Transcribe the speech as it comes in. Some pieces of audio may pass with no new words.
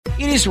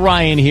It is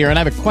Ryan here, and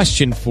I have a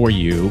question for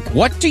you.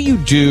 What do you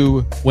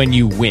do when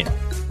you win?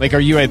 Like, are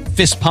you a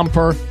fist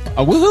pumper,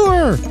 a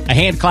woohooer, a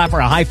hand clapper,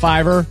 a high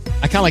fiver?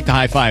 I kind of like the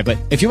high five, but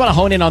if you want to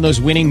hone in on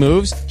those winning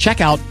moves,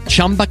 check out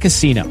Chumba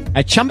Casino.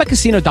 At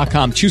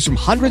ChumbaCasino.com, choose from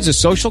hundreds of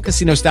social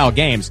casino-style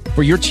games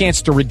for your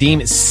chance to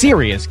redeem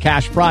serious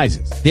cash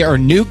prizes. There are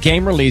new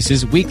game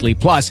releases weekly,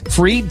 plus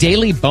free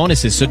daily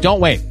bonuses. So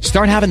don't wait.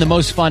 Start having the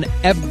most fun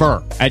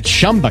ever at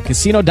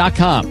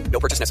ChumbaCasino.com.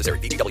 No purchase necessary.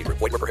 VGW Group.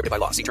 Void where prohibited by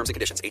law. See terms and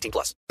conditions.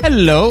 18+.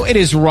 Hello, it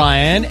is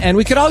Ryan, and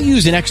we could all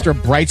use an extra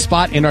bright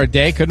spot in our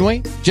day, couldn't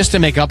we? Just to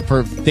make up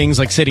for things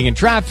like sitting in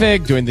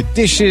traffic, doing the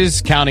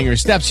dishes, counting your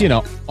steps, you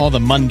know, all the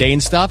mundane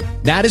stuff.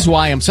 That is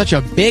why I'm such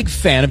a big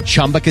fan of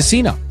Chumba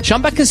Casino.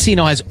 Chumba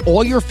Casino has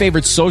all your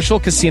favorite social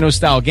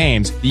casino-style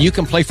games that you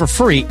can play for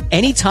free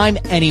anytime,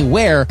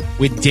 anywhere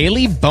with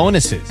daily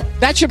bonuses.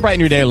 That should brighten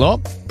your day a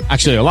little.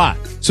 Actually, a lot.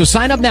 So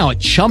sign up now at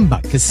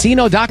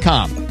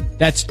ChumbaCasino.com.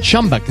 That's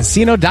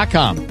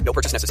ChumbaCasino.com. No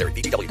purchase necessary.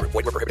 VGW Group.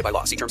 Void where prohibited by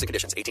law. See terms and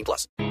conditions.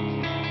 18+.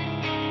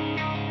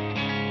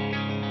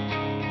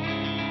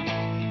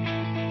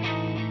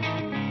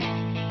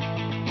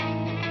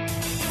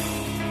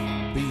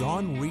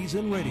 Beyond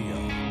Reason Radio.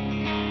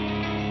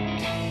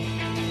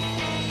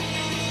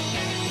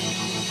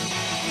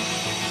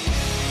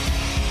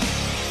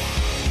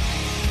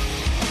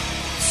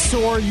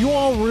 So are you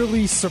all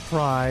really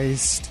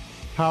surprised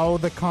how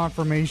the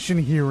confirmation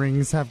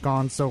hearings have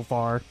gone so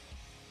far?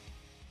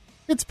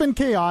 It's been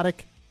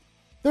chaotic.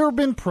 There have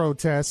been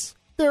protests.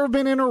 There have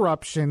been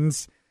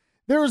interruptions.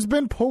 There's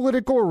been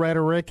political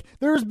rhetoric.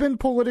 There's been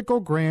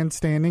political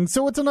grandstanding.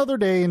 So it's another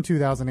day in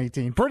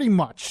 2018, pretty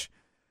much.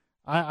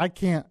 I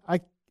can't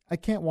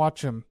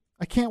watch them.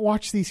 I can't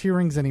watch these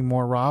hearings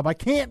anymore, Rob. I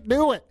can't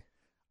do it.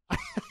 I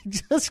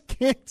just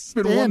can't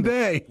stand It's been one it.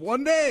 day.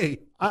 One day.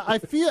 I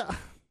feel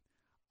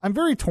I'm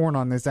very torn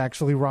on this,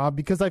 actually, Rob,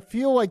 because I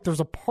feel like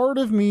there's a part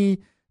of me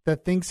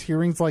that thinks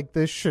hearings like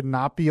this should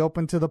not be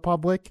open to the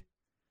public,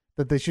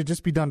 that they should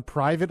just be done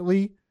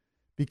privately,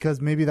 because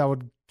maybe that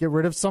would get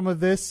rid of some of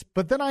this.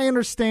 But then I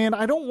understand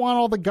I don't want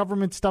all the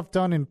government stuff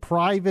done in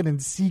private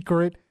and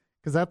secret,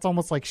 because that's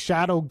almost like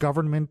shadow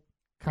government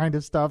kind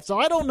of stuff. So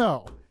I don't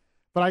know.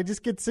 But I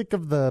just get sick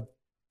of the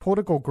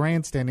political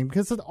grandstanding,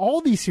 because of all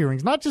these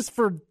hearings, not just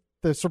for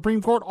the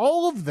Supreme Court,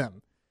 all of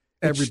them.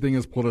 Everything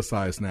is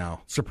politicized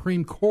now.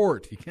 Supreme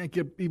Court. You can't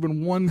get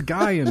even one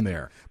guy in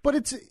there.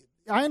 But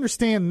I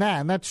understand that,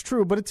 and that's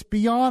true, but it's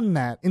beyond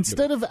that.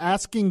 Instead of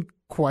asking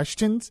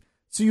questions,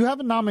 so you have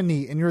a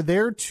nominee, and you're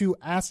there to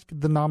ask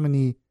the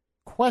nominee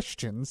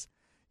questions,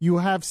 you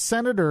have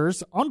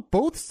senators on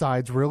both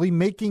sides, really,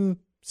 making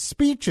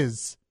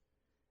speeches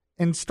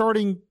and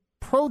starting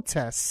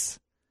protests.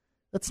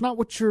 That's not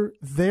what you're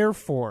there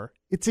for.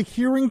 It's a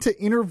hearing to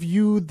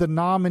interview the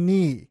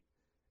nominee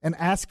and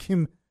ask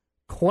him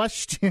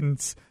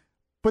questions,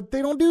 but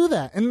they don't do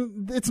that.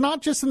 And it's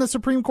not just in the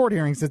Supreme Court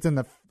hearings. It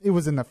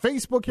was in the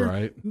Facebook hearing.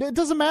 Right. It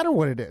doesn't matter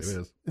what it is.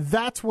 It is.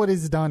 That's what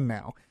is done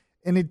now.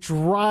 And it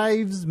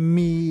drives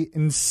me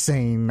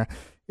insane.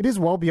 It is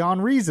well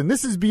beyond reason.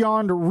 This is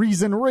Beyond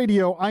Reason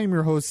Radio. I am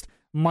your host,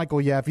 Michael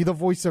Yaffe, the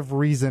voice of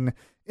reason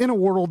in a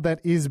world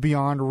that is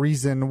beyond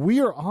reason. We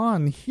are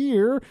on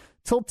here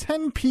till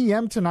 10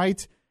 p.m.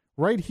 tonight,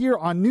 right here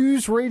on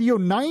News Radio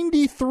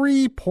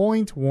 93.1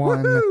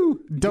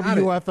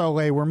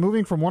 WFLA. We're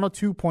moving from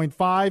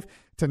 102.5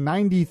 to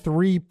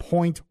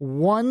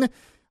 93.1.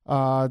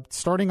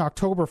 Starting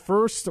October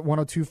 1st,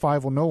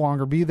 102.5 will no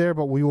longer be there,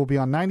 but we will be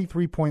on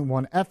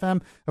 93.1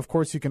 FM. Of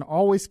course, you can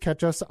always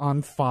catch us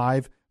on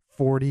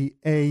 5:40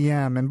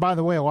 a.m. And by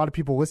the way, a lot of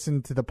people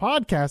listen to the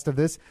podcast of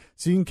this,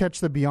 so you can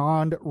catch the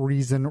Beyond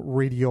Reason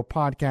Radio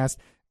podcast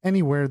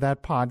anywhere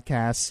that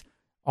podcasts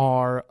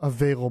are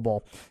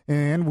available.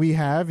 And we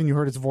have, and you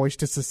heard his voice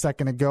just a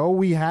second ago,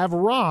 we have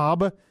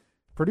Rob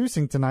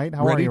producing tonight.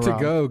 How are you, Rob? Ready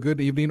to go. Good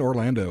evening,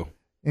 Orlando.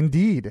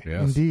 Indeed.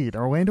 Yes. Indeed.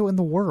 Orlando in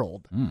the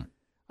world.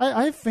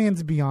 I have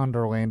fans beyond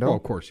Orlando. Oh,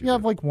 of course you You do.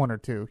 have like one or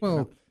two.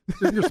 Well,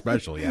 you're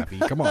special, Yappy.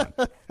 Come on.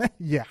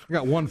 Yeah. I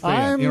got one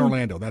fan in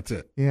Orlando. That's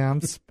it. Yeah,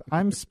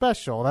 I'm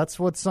special. That's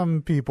what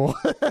some people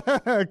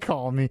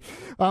call me.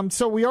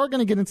 So we are going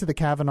to get into the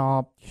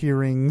Kavanaugh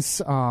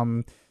hearings.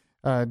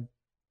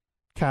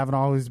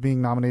 Kavanaugh is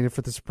being nominated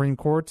for the Supreme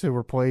Court to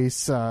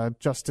replace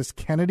Justice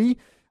Kennedy.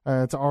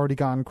 It's already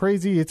gone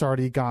crazy. It's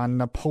already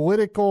gone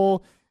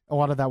political. A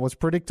lot of that was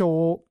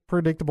predictable.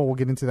 We'll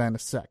get into that in a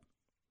sec.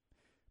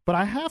 But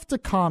I have to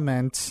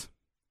comment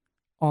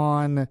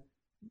on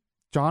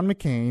John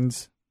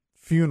McCain's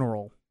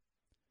funeral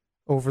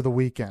over the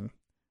weekend.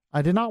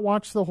 I did not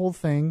watch the whole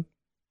thing.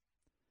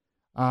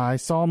 I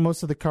saw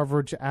most of the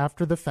coverage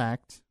after the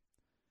fact.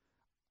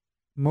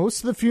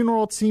 Most of the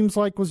funeral, it seems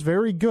like, was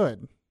very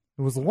good.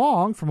 It was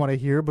long, from what I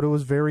hear, but it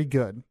was very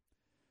good.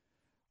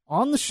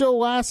 On the show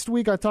last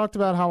week, I talked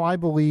about how I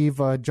believe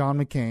John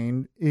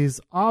McCain is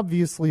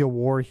obviously a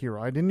war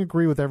hero. I didn't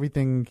agree with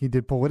everything he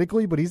did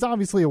politically, but he's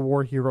obviously a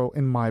war hero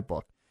in my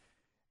book.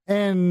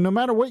 And no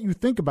matter what you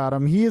think about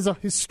him, he is a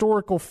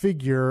historical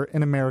figure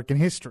in American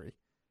history.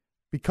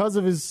 Because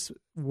of his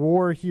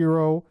war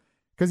hero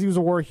because he was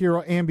a war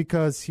hero and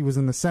because he was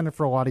in the Senate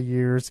for a lot of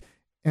years.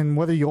 And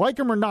whether you like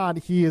him or not,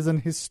 he is an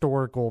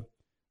historical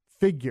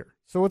figure.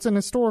 So it's an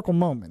historical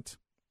moment.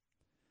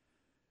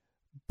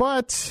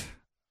 But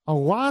a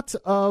lot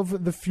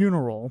of the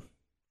funeral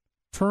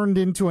turned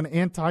into an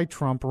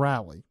anti-Trump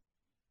rally.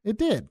 It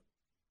did.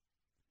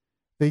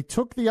 They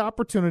took the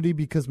opportunity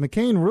because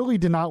McCain really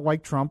did not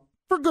like Trump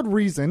for good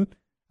reason.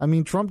 I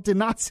mean, Trump did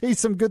not say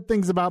some good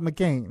things about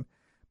McCain.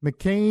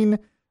 McCain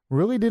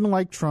really didn't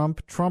like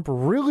Trump. Trump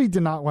really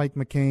did not like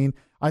McCain.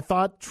 I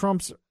thought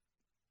Trump's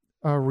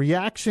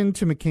reaction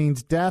to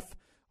McCain's death,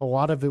 a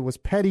lot of it was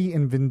petty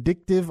and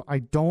vindictive. I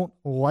don't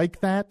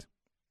like that.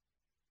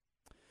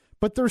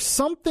 But there's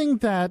something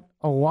that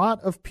a lot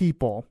of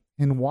people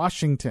in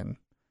Washington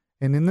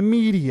and in the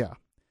media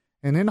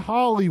and in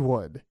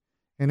Hollywood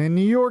and in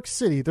New York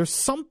City, there's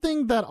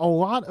something that a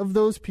lot of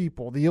those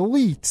people, the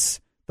elites,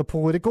 the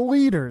political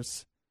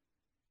leaders,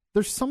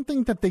 there's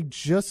something that they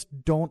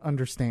just don't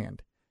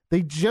understand.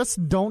 They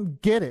just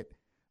don't get it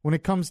when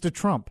it comes to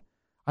Trump.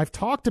 I've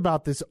talked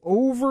about this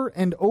over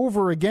and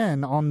over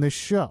again on this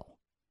show,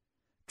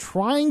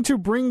 trying to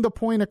bring the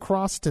point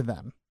across to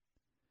them,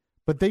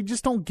 but they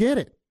just don't get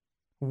it.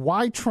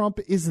 Why Trump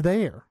is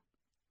there.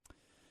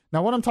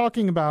 Now, what I'm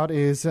talking about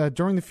is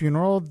during the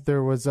funeral,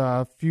 there was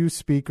a few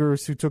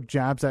speakers who took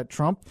jabs at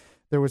Trump.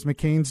 There was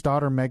McCain's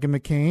daughter, Meghan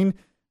McCain,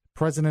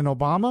 President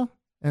Obama,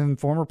 and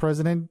former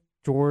President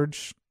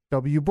George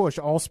W. Bush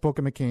all spoke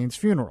at McCain's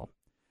funeral.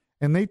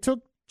 And they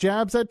took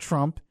jabs at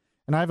Trump,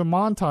 and I have a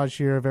montage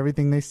here of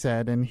everything they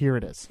said, and here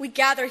it is. We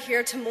gather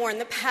here to mourn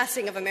the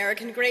passing of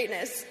American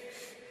greatness.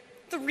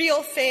 The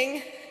real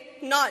thing,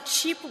 not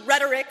cheap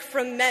rhetoric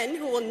from men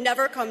who will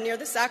never come near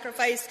the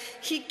sacrifice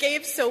he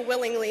gave so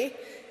willingly,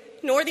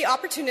 nor the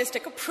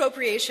opportunistic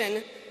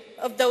appropriation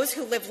of those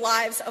who live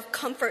lives of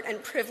comfort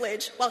and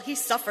privilege while he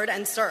suffered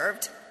and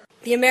served.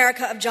 The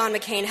America of John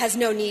McCain has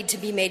no need to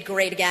be made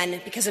great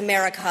again because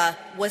America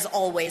was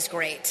always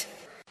great.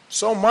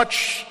 So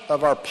much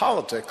of our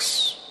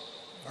politics,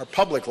 our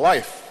public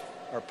life,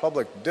 our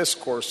public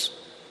discourse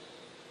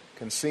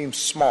can seem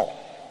small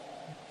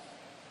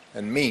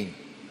and mean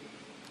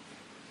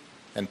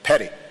and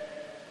petty.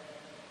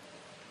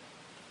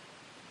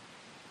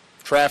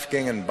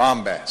 Trafficking in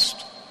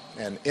bombast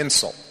and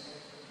insult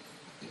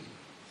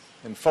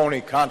and phony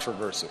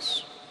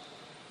controversies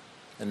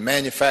and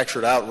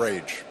manufactured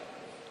outrage.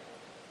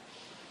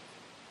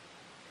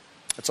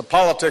 It's a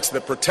politics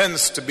that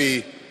pretends to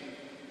be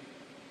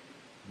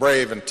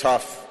brave and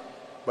tough,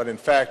 but in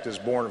fact is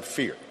born of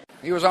fear.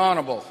 He was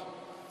honorable,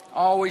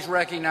 always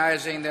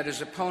recognizing that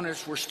his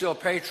opponents were still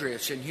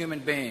patriots and human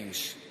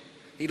beings.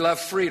 He loved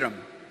freedom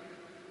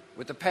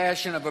with the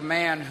passion of a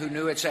man who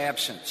knew its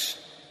absence.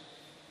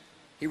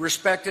 He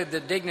respected the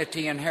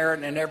dignity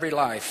inherent in every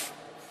life,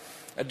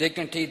 a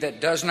dignity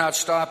that does not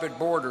stop at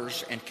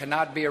borders and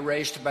cannot be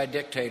erased by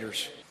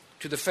dictators.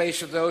 To the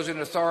face of those in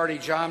authority,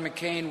 John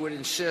McCain would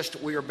insist,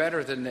 we are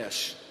better than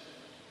this.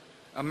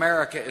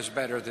 America is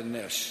better than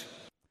this.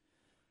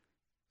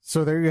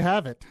 So there you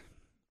have it.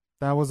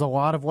 That was a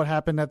lot of what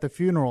happened at the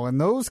funeral. And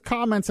those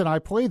comments that I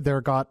played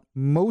there got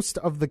most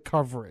of the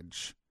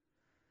coverage.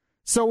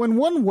 So in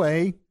one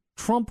way,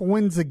 Trump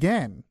wins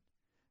again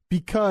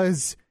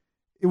because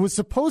it was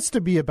supposed to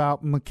be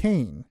about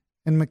McCain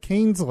and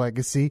McCain's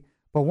legacy.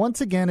 But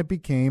once again, it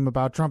became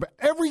about Trump.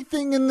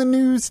 Everything in the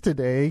news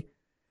today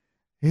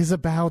is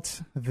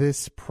about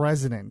this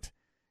president.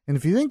 And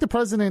if you think the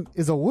president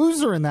is a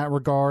loser in that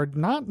regard,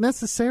 not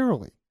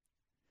necessarily.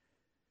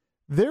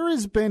 There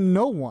has been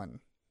no one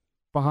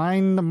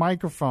behind the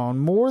microphone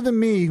more than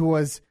me who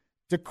has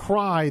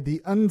decried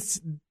the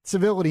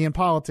uncivility in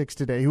politics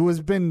today, who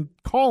has been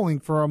calling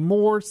for a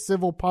more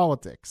civil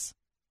politics.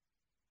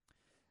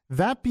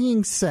 That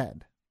being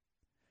said,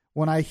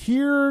 when I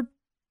hear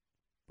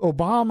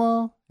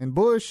Obama and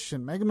Bush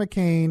and Meghan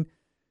McCain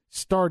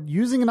start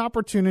using an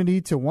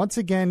opportunity to once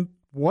again,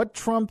 what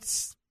Trump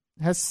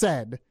has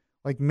said,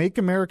 like make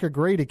America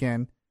great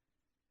again,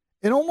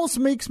 it almost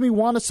makes me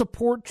want to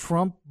support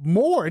Trump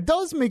more. It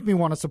does make me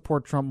want to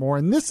support Trump more.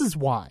 And this is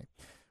why.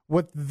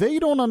 What they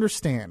don't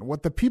understand,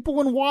 what the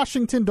people in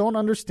Washington don't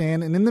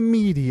understand, and in the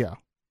media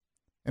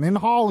and in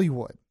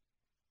Hollywood,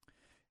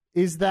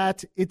 is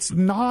that it's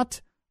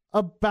not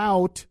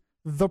about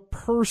the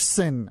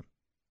person.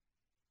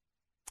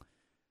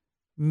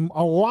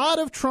 A lot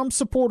of Trump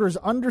supporters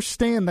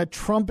understand that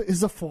Trump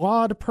is a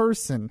flawed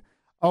person.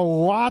 A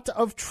lot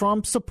of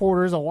Trump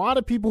supporters, a lot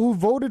of people who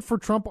voted for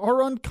Trump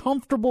are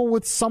uncomfortable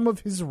with some of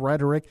his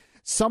rhetoric,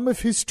 some of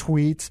his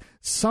tweets,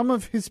 some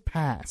of his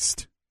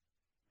past.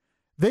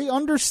 They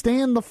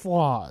understand the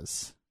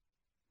flaws,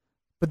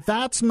 but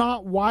that's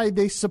not why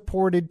they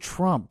supported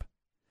Trump.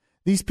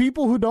 These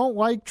people who don't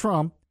like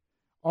Trump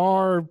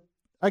are,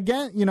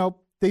 again,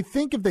 they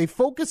think if they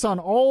focus on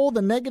all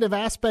the negative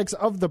aspects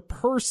of the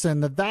person,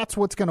 that that's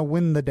what's going to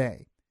win the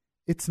day.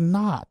 It's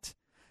not,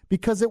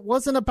 because it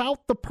wasn't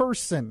about the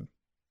person.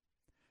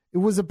 It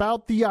was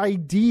about the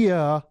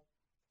idea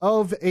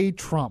of a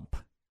Trump.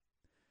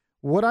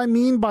 What I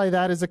mean by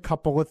that is a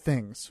couple of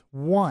things.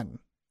 One,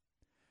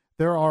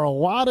 there are a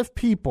lot of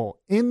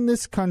people in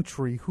this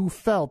country who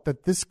felt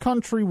that this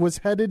country was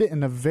headed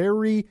in a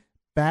very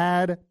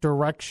bad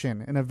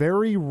direction, in a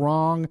very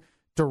wrong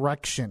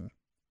direction.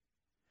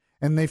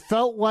 And they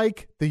felt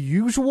like the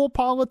usual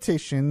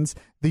politicians,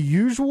 the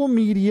usual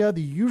media,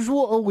 the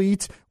usual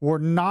elites were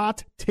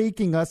not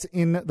taking us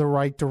in the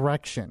right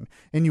direction.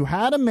 And you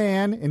had a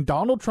man in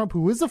Donald Trump,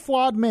 who is a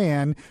flawed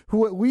man,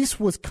 who at least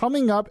was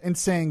coming up and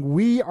saying,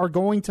 we are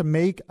going to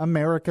make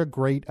America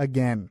great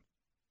again.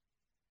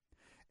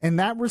 And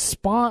a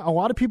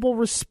lot of people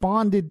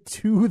responded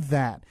to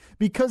that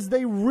because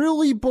they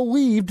really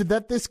believed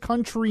that this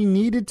country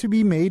needed to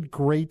be made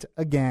great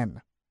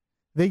again.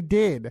 They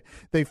did.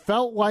 They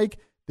felt like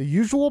the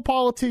usual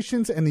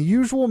politicians and the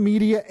usual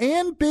media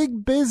and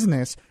big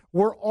business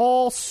were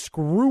all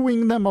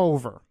screwing them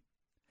over.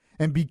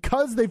 And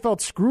because they felt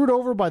screwed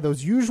over by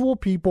those usual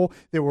people,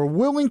 they were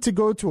willing to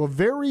go to a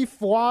very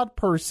flawed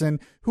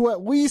person who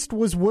at least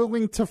was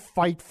willing to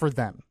fight for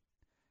them.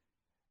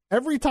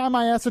 Every time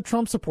I ask a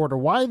Trump supporter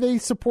why they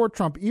support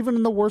Trump, even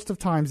in the worst of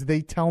times, they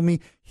tell me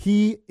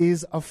he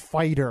is a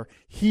fighter.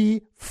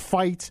 He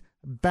fights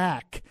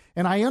back.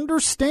 And I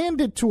understand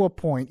it to a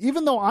point,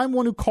 even though I'm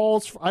one who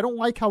calls, I don't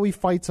like how he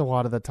fights a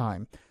lot of the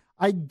time.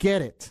 I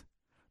get it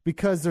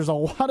because there's a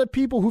lot of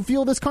people who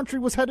feel this country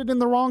was headed in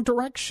the wrong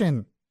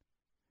direction.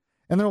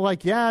 And they're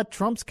like, yeah,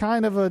 Trump's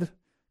kind of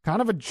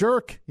a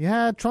jerk.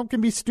 Yeah, Trump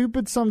can be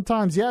stupid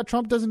sometimes. Yeah,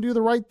 Trump doesn't do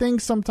the right thing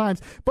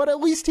sometimes, but at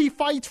least he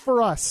fights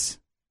for us.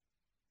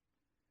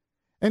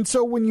 And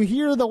so when you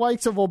hear the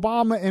likes of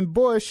Obama and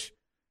Bush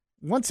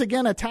once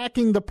again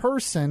attacking the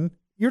person,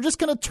 you're just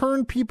going to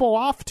turn people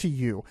off to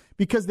you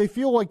because they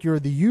feel like you're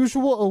the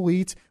usual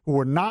elite who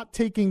are not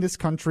taking this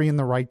country in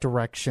the right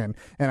direction.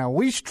 And at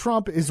least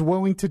Trump is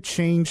willing to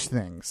change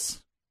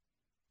things.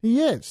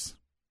 He is.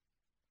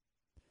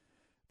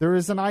 There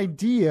is an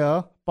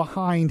idea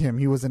behind him.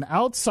 He was an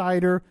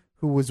outsider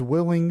who was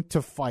willing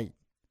to fight.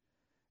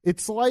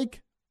 It's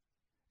like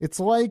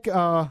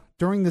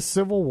during the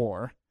Civil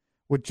War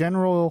with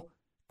General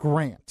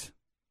Grant.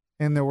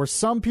 And there were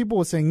some people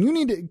who were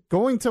saying,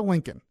 going to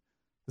Lincoln,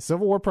 the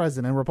Civil War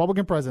president,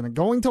 Republican president,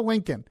 going to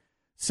Lincoln,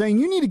 saying,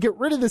 you need to get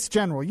rid of this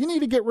general. You need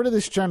to get rid of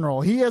this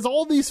general. He has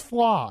all these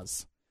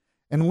flaws.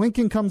 And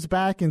Lincoln comes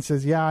back and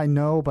says, yeah, I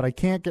know, but I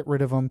can't get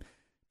rid of him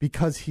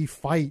because he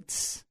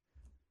fights.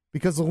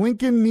 Because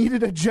Lincoln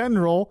needed a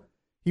general.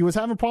 He was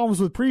having problems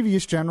with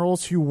previous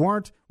generals who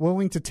weren't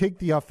willing to take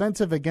the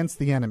offensive against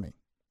the enemy.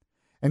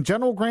 And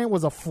General Grant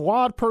was a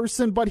flawed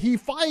person, but he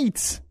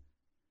fights.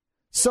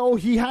 So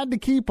he had to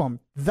keep him.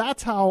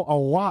 That's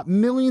how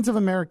millions of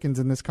Americans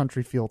in this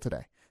country feel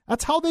today.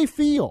 That's how they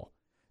feel.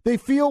 They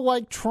feel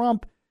like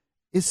Trump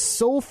is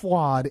so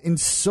flawed in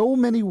so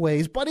many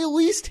ways, but at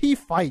least he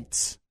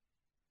fights.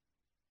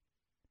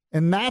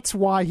 And that's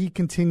why he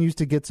continues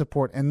to get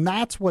support. And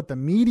that's what the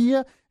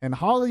media and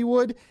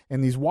Hollywood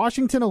and these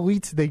Washington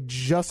elites, they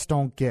just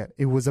don't get.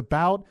 It was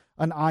about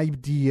an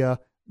idea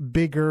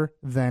bigger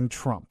than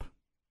Trump.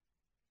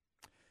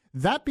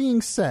 That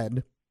being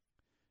said,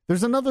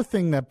 there's another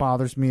thing that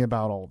bothers me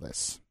about all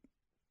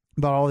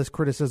this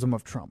criticism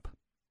of Trump.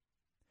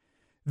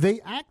 They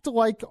act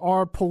like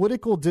our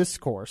political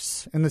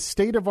discourse and the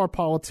state of our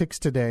politics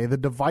today, the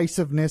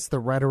divisiveness, the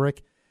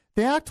rhetoric,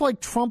 they act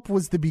like Trump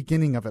was the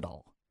beginning of it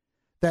all.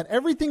 That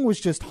everything was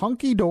just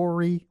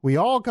hunky-dory, we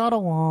all got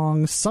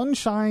along,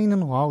 sunshine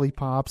and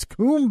lollipops,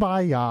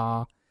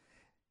 kumbaya,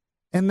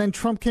 and then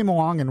Trump came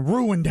along and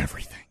ruined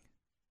everything.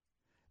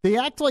 They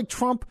act like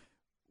Trump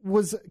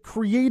was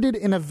created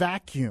in a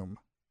vacuum,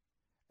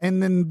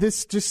 and then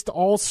this just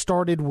all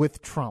started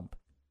with Trump.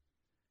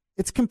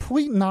 It's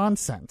complete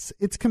nonsense.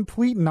 It's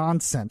complete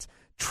nonsense.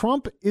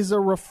 Trump is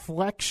a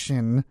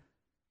reflection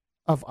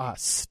of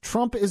us.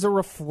 Trump is a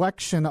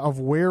reflection of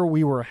where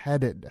we were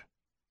headed.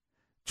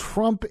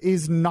 Trump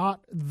is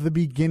not the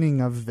beginning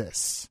of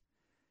this.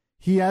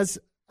 He has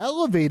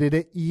elevated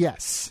it,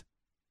 yes.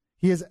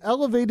 He has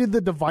elevated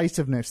the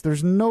divisiveness.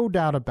 There's no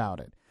doubt about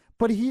it.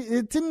 But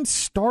it didn't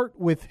start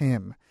with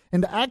him.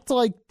 And to act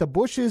like the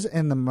Bushes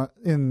and the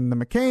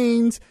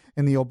McCains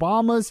and the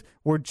Obamas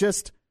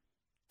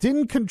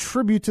didn't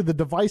contribute to the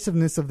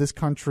divisiveness of this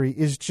country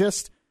it's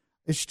just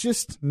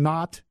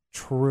not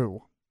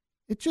true.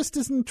 It just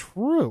isn't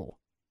true.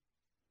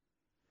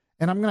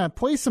 And I'm going to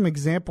play some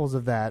examples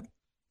of that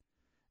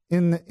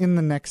in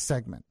the next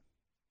segment,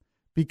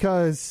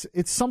 because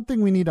it's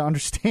something we need to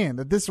understand,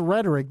 that this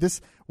rhetoric,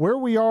 where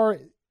we are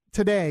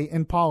today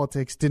in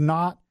politics, did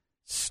not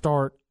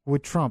start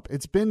with Trump.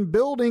 It's been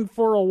building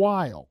for a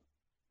while.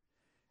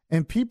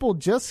 And people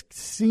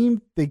just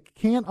they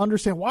can't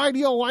understand, why do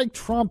you like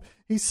Trump?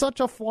 He's such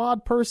a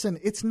flawed person.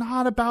 It's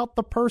not about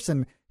the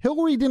person.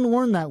 Hillary didn't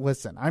learn that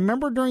lesson. I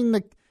remember during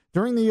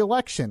the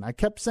election, I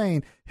kept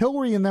saying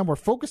Hillary and them were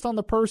focused on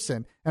the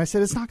person. And I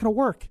said, it's not going to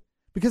work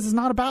because it's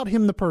not about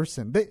him, the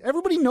person.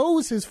 Everybody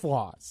knows his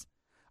flaws.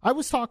 I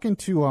was talking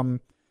to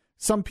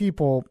some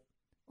people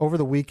over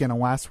the weekend and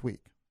last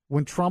week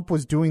when Trump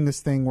was doing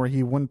this thing where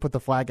he wouldn't put the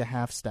flag at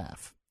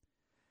half-staff.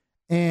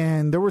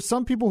 And there were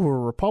some people who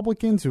were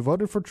Republicans who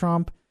voted for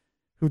Trump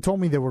who told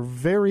me they were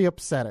very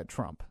upset at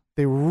Trump.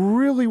 They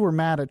really were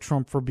mad at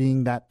Trump for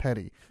being that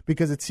petty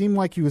because it seemed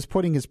like he was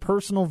putting his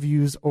personal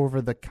views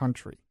over the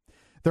country.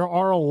 There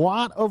are a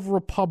lot of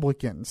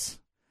Republicans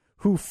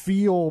who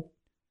don't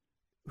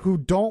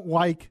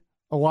like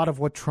a lot of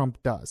what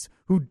Trump does,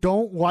 who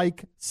don't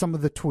like some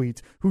of the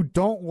tweets, who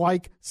don't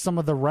like some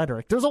of the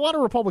rhetoric. There's a lot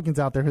of Republicans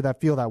out there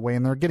that feel that way,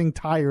 and they're getting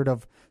tired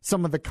of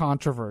some of the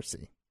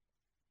controversy.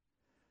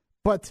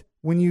 But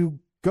when you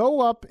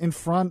go up in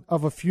front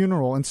of a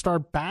funeral and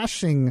start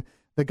bashing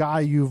the guy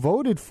you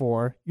voted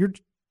for,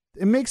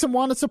 it makes them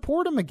want to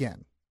support him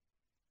again.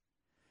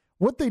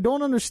 What they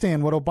don't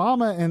understand, what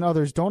Obama and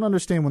others don't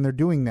understand when they're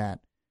doing that,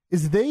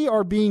 is they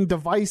are being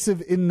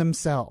divisive in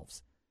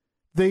themselves.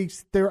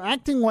 They're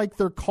acting like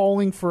they're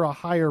calling for a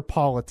higher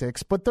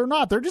politics, but they're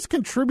not. They're just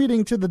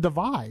contributing to the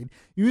divide.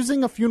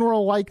 Using a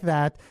funeral like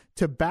that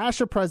to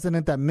bash a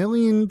president that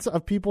millions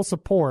of people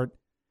support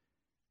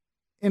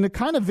in a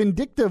kind of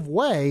vindictive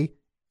way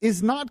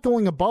is not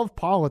going above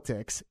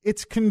politics.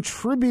 It's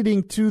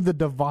contributing to the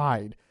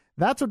divide.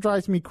 That's what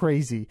drives me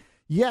crazy.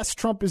 Yes,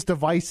 Trump is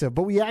divisive,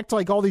 but we act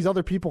like all these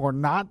other people are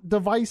not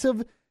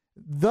divisive.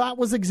 That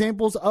was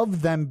examples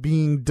of them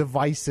being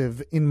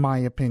divisive, in my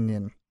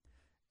opinion.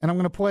 And I'm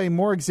going to play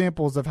more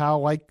examples of how,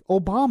 like,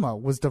 Obama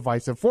was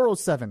divisive.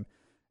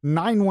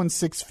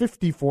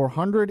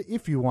 407-916-5400.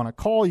 If you want to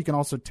call, you can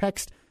also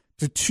text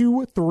to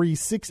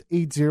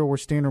 23680 where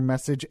standard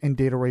message and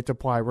data rates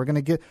apply. We're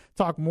going to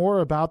talk more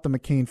about the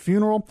McCain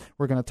funeral.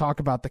 We're going to talk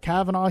about the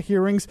Kavanaugh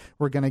hearings.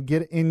 We're going to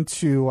get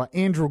into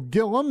Andrew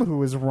Gillum,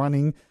 who is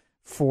running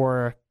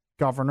for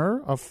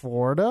governor of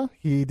Florida.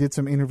 He did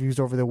some interviews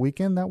over the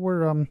weekend that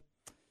were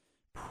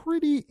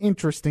pretty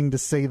interesting, to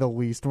say the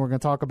least. And we're going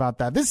to talk about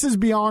that. This is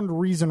Beyond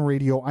Reason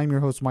Radio. I'm your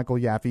host, Michael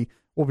Yaffe.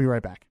 We'll be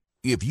right back.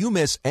 If you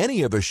miss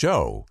any of the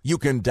show, you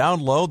can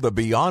download the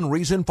Beyond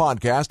Reason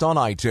podcast on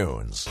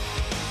iTunes.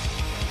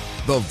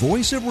 The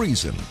voice of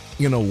reason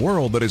in a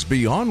world that is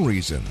beyond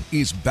reason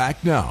is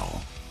back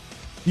now.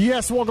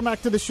 Yes, welcome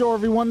back to the show,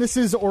 everyone. This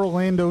is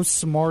Orlando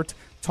Smart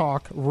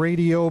Talk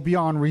Radio,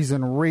 Beyond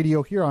Reason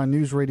Radio, here on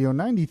News Radio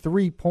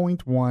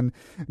 93.1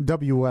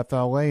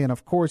 WFLA. And,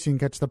 of course, you can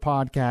catch the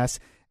podcast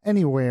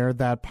anywhere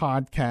that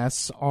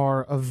podcasts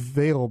are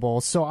available.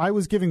 So I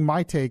was giving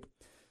my take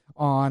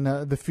on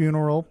the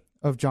funeral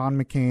of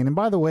John McCain. And,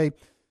 by the way,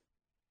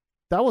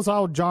 that was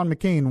how John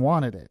McCain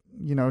wanted it.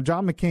 You know,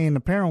 John McCain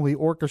apparently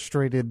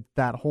orchestrated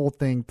that whole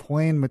thing,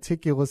 planned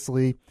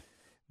meticulously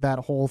that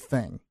whole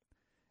thing.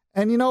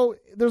 And, you know,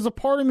 there's a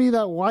part of me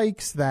that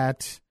likes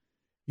that,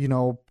 you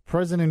know,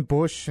 President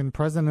Bush and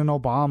President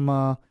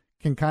Obama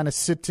can kind of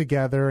sit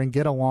together and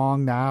get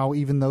along now,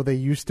 even though they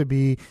used to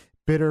be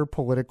bitter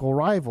political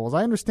rivals.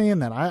 I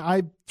understand that.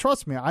 I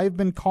trust me, I've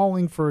been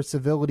calling for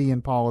civility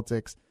in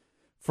politics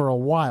for a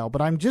while,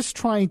 but I'm just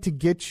trying to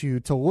get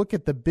you to look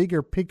at the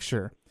bigger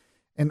picture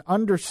and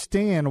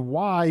understand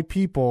why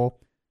people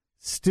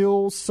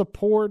still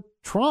support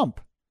Trump.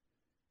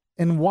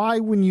 And why,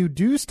 when you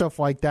do stuff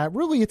like that,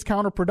 really it's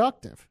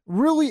counterproductive.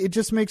 Really, it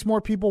just makes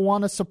more people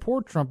want to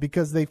support Trump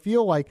because they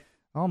feel like,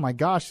 oh my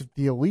gosh, if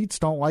the elites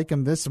don't like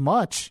him this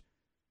much,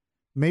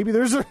 maybe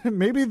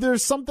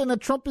there's something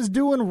that Trump is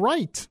doing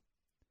right.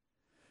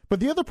 But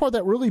the other part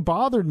that really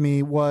bothered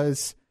me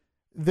was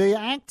they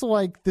act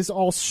like this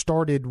all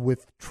started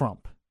with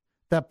Trump.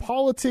 That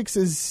politics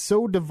is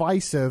so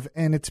divisive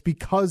and it's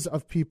because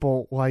of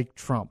people like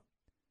Trump.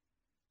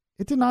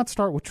 It did not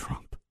start with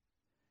Trump.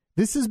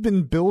 This has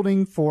been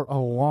building for a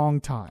long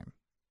time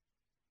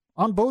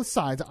on both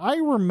sides. I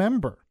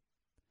remember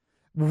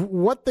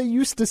what they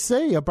used to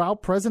say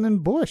about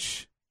President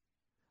Bush,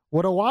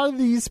 what a lot of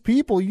these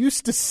people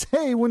used to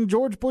say when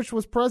George Bush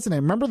was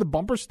president. Remember the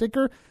bumper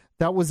sticker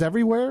that was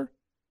everywhere?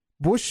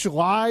 Bush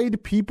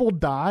lied, people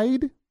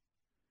died.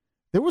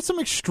 There was some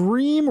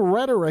extreme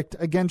rhetoric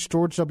against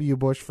George W.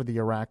 Bush for the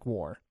Iraq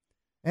War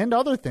and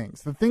other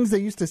things. The things they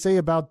used to say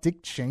about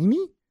Dick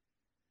Cheney.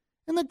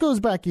 And that goes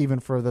back even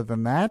further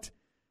than that.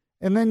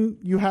 And then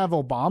you have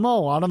Obama.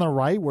 A lot on the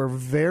right were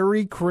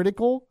very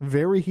critical,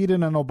 very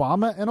heated on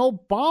Obama. And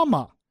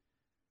Obama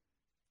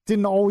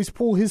didn't always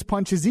pull his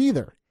punches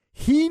either.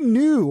 He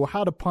knew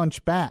how to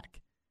punch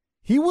back.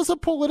 He was a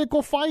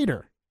political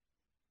fighter.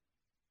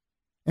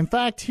 In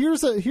fact,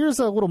 here's a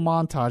little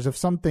montage of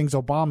some things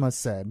Obama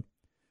said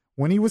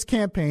when he was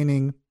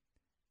campaigning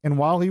and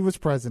while he was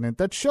president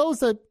that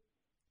shows that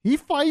he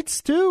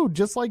fights too,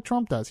 just like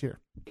Trump does here.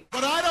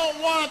 But I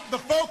don't want the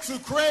folks who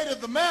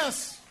created the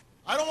mess,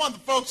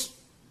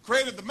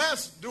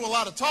 do a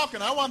lot of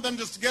talking. I want them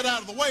just to get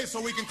out of the way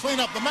so we can clean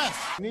up the mess.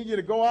 I need you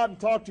to go out and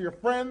talk to your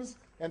friends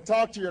and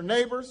talk to your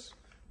neighbors.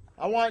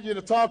 I want you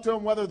to talk to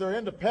them whether they're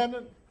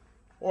independent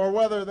or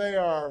whether they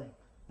are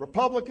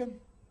Republican.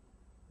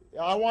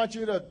 I want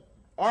you to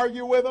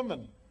argue with them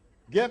and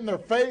get in their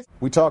face.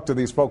 We talk to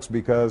these folks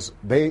because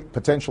they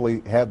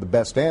potentially have the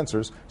best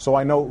answers, so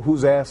I know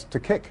who's asked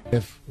to kick.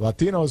 If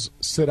Latinos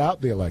sit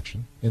out the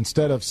election,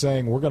 instead of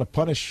saying we're going to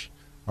punish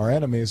our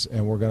enemies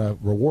and we're going to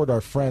reward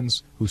our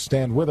friends who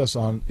stand with us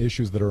on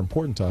issues that are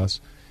important to us,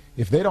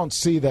 if they don't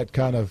see that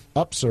kind of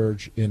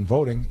upsurge in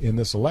voting in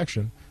this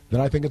election,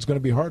 then I think it's going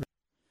to be harder.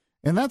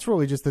 And that's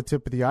really just the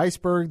tip of the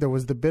iceberg. There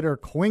was the bitter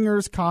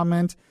Clingers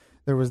comment.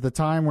 There was the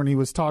time when he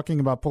was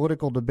talking about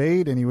political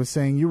debate, and he was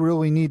saying you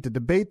really need to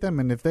debate them,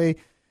 and if they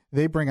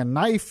bring a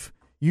knife,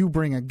 you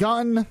bring a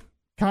gun,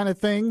 kind of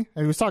thing.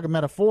 And he was talking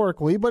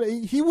metaphorically, but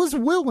he was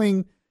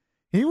willing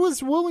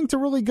to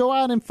really go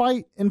out and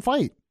fight.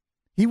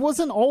 He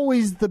wasn't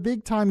always the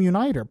big-time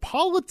uniter.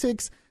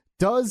 Politics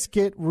does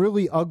get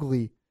really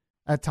ugly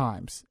at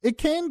times. It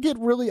can get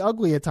really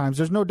ugly at times,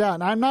 there's no doubt.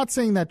 And I'm not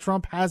saying that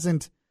Trump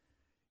hasn't,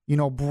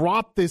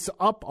 brought this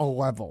up a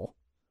level.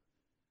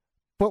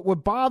 But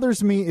what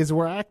bothers me is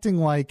we're acting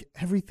like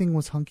everything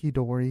was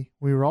hunky-dory.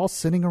 We were all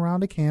sitting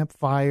around a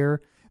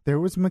campfire. There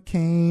was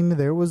McCain.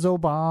 There was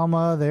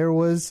Obama. There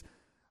was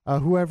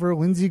whoever,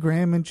 Lindsey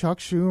Graham and Chuck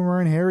Schumer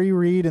and Harry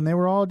Reid, and they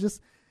were all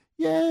just,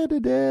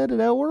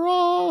 we're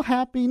all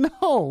happy.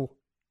 No,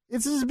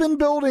 this has been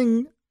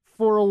building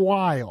for a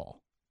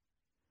while.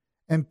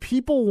 And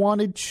people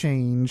wanted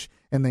change,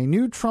 and they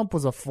knew Trump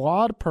was a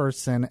flawed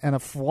person and a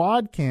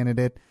flawed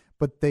candidate,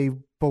 but they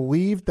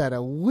believed that at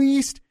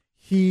least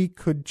he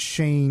could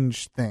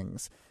change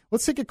things.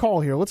 Let's take a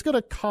call here. Let's go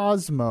to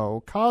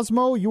Cosmo.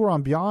 Cosmo, you are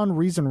on Beyond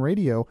Reason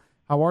Radio.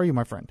 How are you,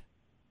 my friend?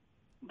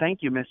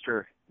 Thank you,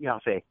 Mr.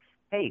 Yaffe.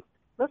 Hey,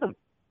 listen,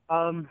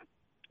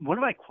 one of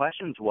my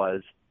questions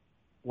was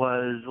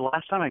the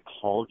last time I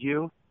called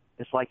you,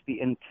 it's like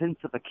the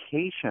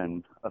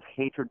intensification of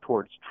hatred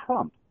towards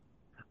Trump.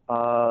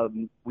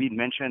 We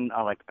mentioned,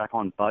 like back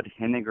on Bud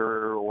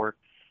Henniger, or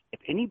if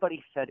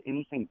anybody said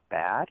anything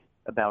bad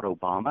about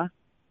Obama,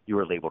 you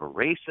were labeled a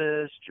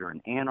racist, you're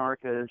an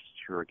anarchist,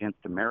 you're against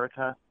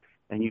America,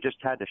 and you just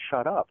had to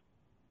shut up.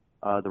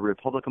 The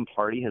Republican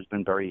Party has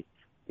been very,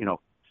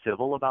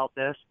 civil about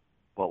this.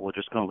 Well, we're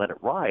just going to let it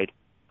ride.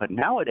 But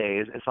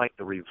nowadays, it's like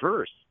the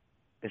reverse.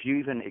 If you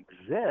even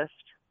exist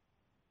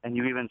and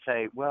you even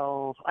say,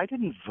 well, I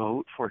didn't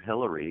vote for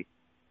Hillary,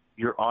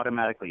 you're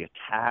automatically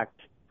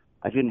attacked.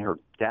 I've even heard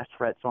death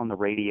threats on the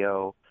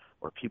radio,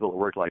 or people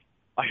were like,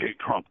 I hate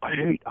Trump,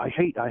 I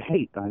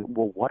hate.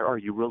 Well, what are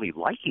you really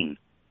liking?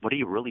 What are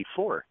you really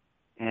for?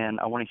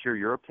 And I want to hear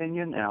your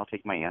opinion, and I'll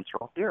take my answer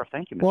off the air.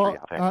 Thank you, Mr.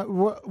 Yaffe.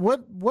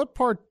 What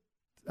part?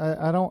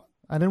 I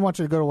didn't want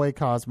you to go away,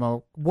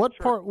 Cosmo. What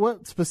part?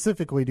 What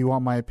specifically do you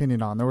want my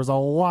opinion on? There was a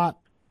lot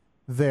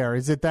there.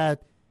 Is it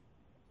that?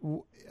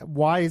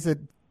 Why is it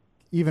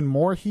even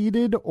more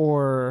heated,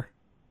 or?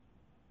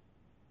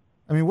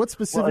 I mean, what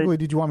specifically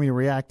did you want me to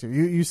react to?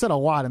 You said a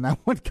lot in that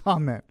one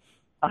comment.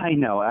 I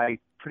know. I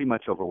pretty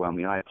much overwhelmed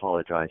me. I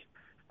apologize.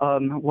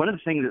 One of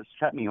the things that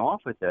set me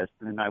off with this,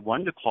 and I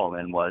wanted to call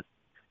in, was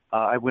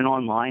I went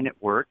online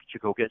at work to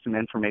go get some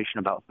information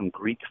about some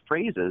Greek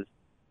phrases,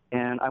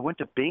 and I went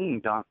to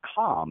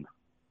Bing.com,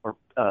 or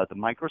the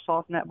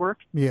Microsoft network.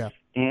 Yeah.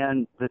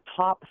 And the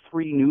top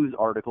 3 news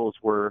articles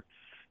were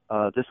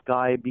this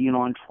guy being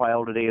on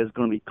trial today is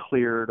going to be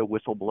cleared, a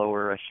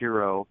whistleblower, a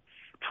hero,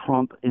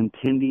 Trump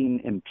impending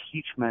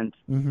impeachment,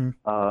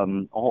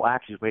 all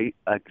accusations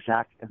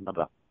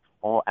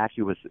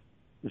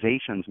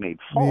made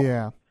false.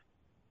 Yeah.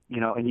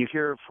 And you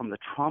hear from the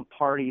Trump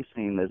party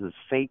saying this is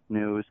fake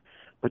news,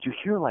 but you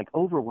hear like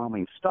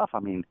overwhelming stuff. I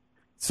mean,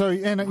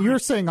 and you're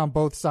saying on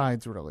both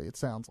sides, really, it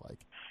sounds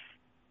like.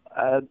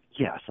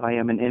 Yes, I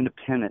am an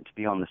independent to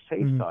be on the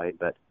safe side,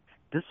 but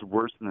this is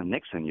worse than the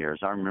Nixon years.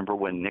 I remember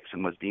when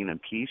Nixon was being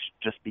impeached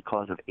just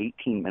because of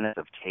 18 minutes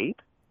of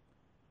tape.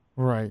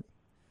 Right.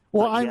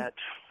 Well,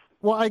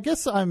 I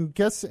guess and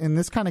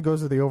this kind of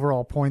goes to the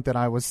overall point that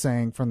I was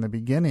saying from the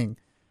beginning,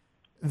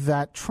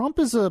 that Trump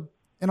is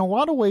in a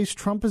lot of ways,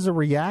 Trump is a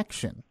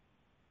reaction.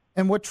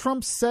 And what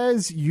Trump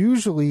says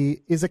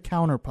usually is a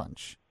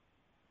counterpunch.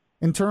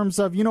 In terms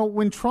of,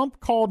 when Trump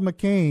called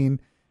McCain,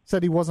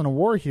 said he wasn't a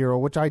war hero,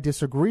 which I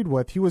disagreed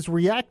with, he was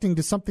reacting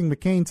to something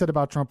McCain said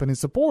about Trump and his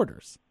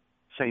supporters.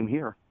 Same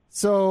here.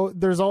 So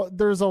there's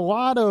a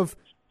lot of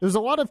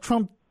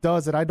Trump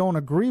does that I don't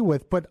agree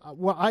with, but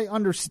I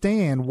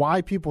understand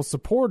why people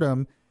support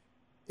him.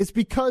 It's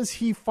because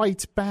he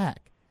fights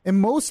back.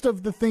 And most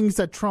of the things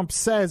that Trump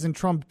says and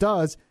Trump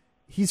does,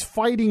 he's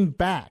fighting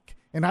back.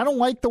 And I don't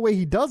like the way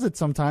he does it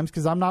sometimes,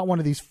 because I'm not one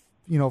of these,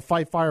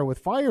 fight fire with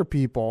fire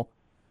people.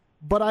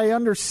 But I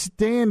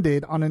understand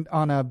it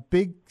on a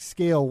big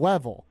scale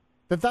level.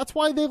 That's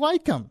why they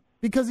like him,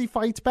 because he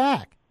fights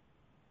back.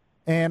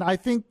 And I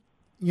think,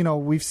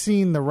 we've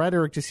seen the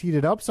rhetoric just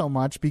heated up so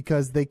much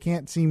because they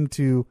can't seem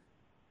to,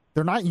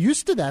 they're not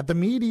used to that. The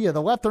media,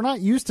 the left, they're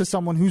not used to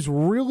someone who's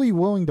really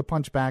willing to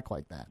punch back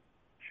like that.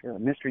 Sure.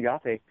 Mr.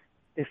 Yaffe,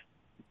 if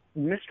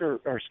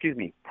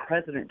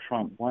President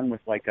Trump won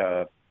with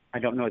I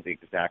don't know the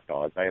exact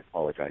odds, I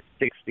apologize,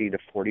 60 to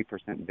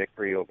 40%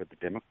 victory over the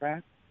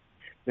Democrats,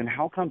 then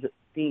how comes it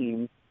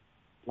seems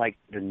like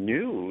the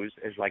news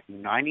is like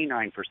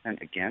 99%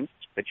 against,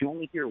 but you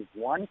only hear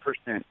 1%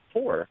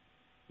 for,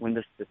 when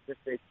the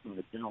statistics from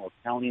the General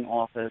Accounting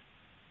Office,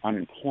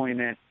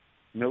 unemployment,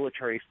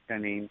 military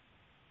spending,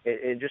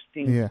 it just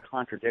seems to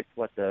contradict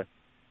what the,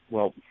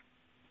 now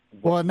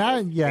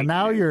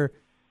you're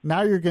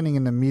now you're getting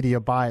into media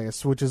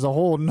bias, which is a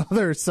whole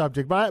nother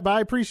subject. But I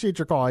appreciate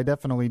your call. I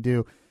definitely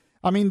do.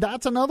 I mean,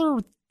 that's another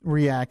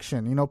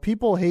reaction. You know,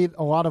 people hate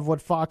a lot of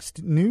what Fox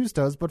News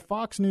does, but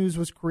Fox News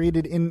was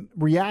created in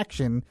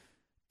reaction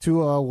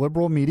to a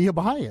liberal media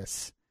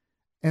bias.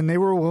 And they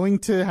were willing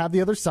to have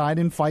the other side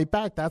and fight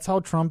back. That's how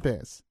Trump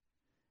is.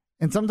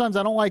 And sometimes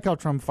I don't like how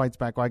Trump fights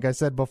back, like I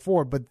said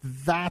before, but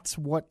that's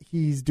what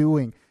he's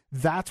doing.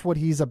 That's what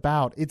he's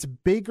about. It's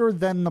bigger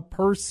than the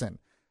person.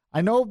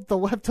 I know the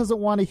left doesn't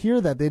want to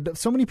hear that.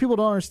 So many people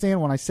don't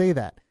understand when I say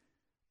that.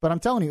 But I'm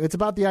telling you, it's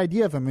about the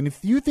idea of him. And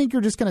if you think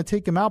you're just going to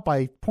take him out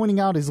by pointing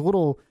out his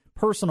little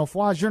personal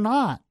flaws, you're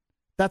not.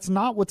 That's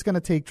not what's going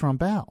to take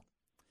Trump out.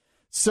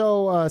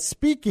 So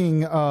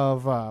speaking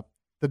of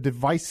the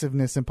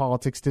divisiveness in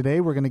politics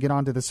today, we're going to get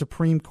on to the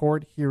Supreme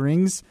Court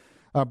hearings.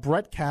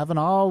 Brett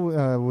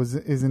Kavanaugh was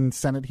in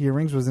Senate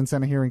hearings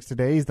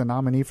today. He's the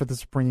nominee for the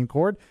Supreme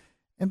Court.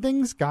 And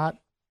things got,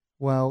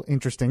 well,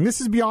 interesting.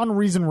 This is Beyond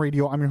Reason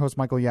Radio. I'm your host,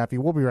 Michael Yaffe.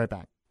 We'll be right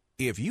back.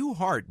 If you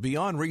heart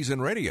Beyond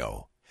Reason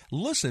Radio,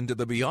 listen to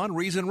the Beyond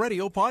Reason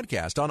Radio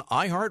podcast on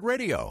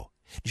iHeartRadio.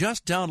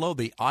 Just download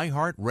the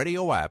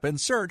iHeartRadio app and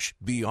search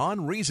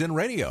Beyond Reason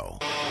Radio.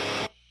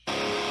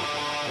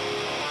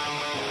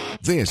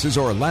 This is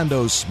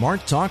Orlando's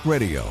Smart Talk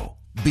Radio.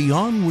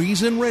 Beyond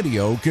Reason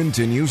Radio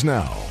continues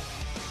now.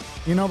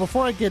 You know,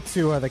 before I get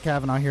to the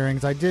Kavanaugh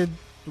hearings, I did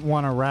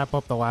want to wrap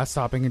up the last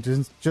topic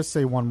and just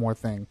say one more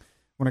thing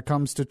when it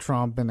comes to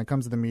Trump and it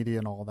comes to the media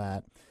and all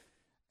that.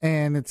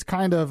 And it's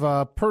kind of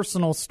a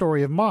personal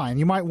story of mine.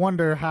 You might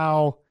wonder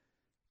how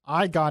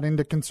I got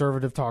into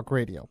conservative talk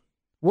radio.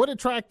 What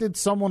attracted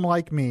someone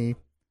like me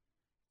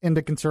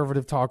into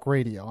conservative talk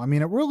radio? I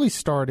mean, it really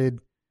started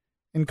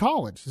in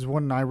college is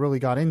when I really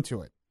got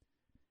into it.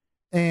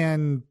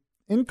 And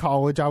in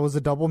college, I was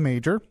a double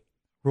major,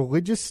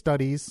 religious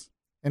studies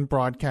and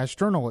broadcast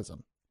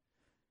journalism.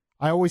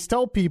 I always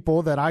tell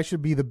people that I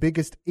should be the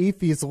biggest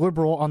atheist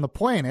liberal on the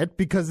planet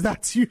because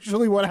that's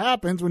usually what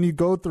happens when you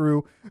go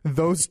through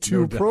those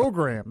two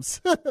programs.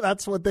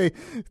 That's what they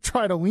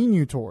try to lean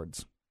you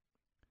towards.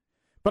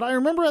 But I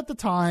remember at the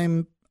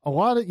time, a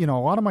lot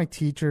of my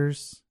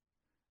teachers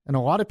and a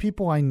lot of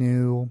people I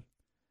knew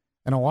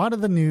and a lot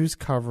of the news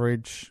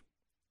coverage,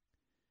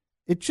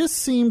 it just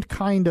seemed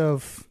kind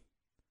of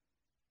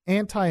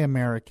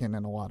anti-American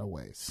in a lot of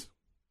ways.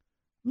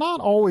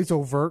 Not always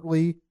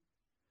overtly,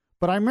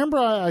 but I remember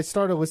I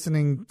started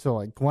listening to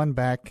like Glenn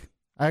Beck.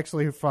 I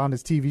actually found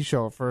his TV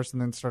show at first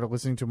and then started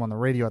listening to him on the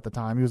radio at the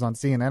time. He was on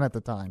CNN at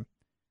the time.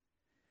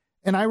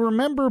 And I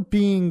remember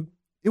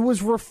it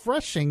was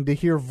refreshing to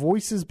hear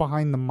voices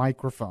behind the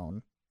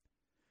microphone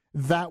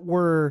that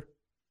loved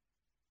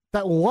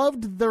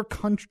their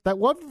country, that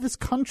loved this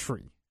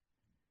country,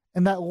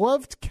 and that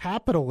loved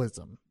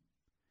capitalism,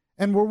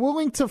 and were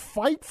willing to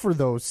fight for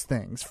those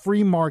things: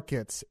 free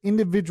markets,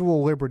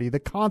 individual liberty, the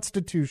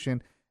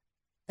Constitution,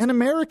 and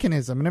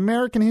Americanism and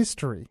American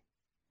history.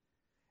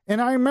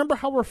 And I remember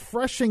how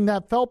refreshing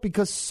that felt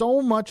because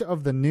so much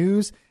of the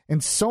news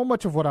and so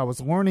much of what I was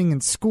learning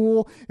in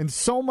school and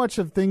so much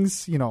of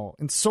things,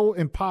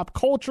 in pop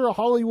culture,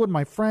 Hollywood,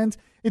 my friends,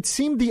 it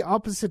seemed the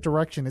opposite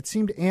direction. It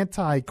seemed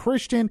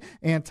anti-Christian,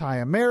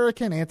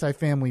 anti-American,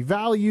 anti-family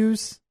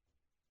values,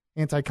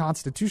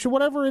 anti-Constitution,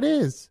 whatever it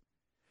is.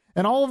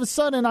 And all of a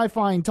sudden I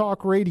find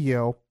talk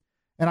radio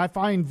and I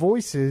find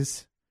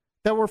voices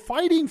that were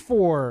fighting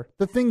for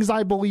the things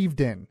I believed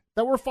in,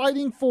 that were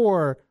fighting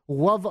for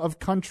love of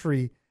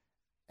country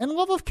and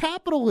love of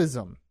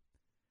capitalism,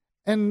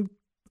 and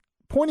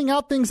pointing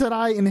out things that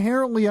I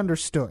inherently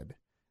understood,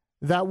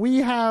 that we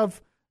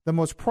have the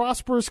most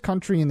prosperous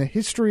country in the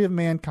history of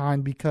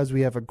mankind because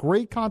we have a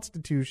great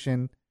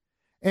Constitution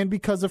and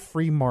because of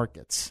free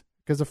markets,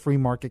 because of free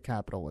market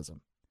capitalism.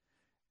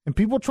 And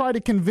people try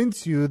to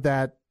convince you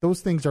that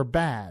those things are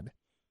bad,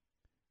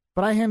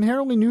 but I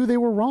inherently knew they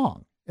were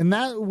wrong. And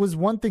that was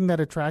one thing that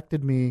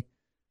attracted me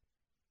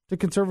to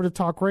conservative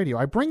talk radio.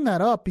 I bring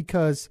that up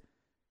because,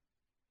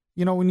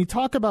 when you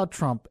talk about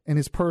Trump and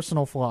his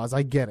personal flaws,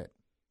 I get it.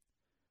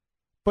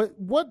 But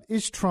what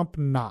is Trump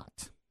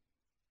not?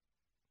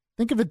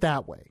 Think of it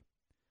that way.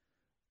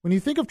 When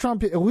you think of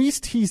Trump, at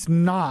least he's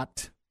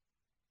not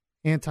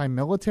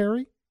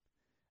anti-military.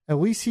 At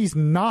least he's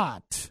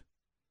not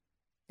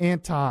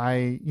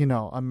American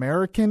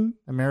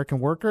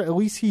worker. At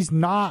least he's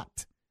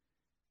not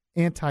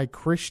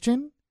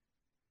anti-Christian.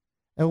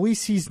 At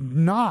least he's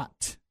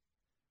not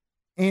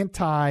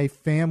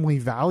anti-family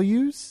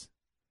values.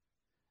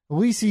 At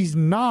least he's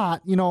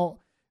not,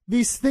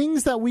 these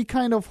things that we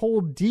kind of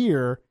hold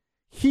dear,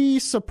 he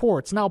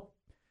supports. Now,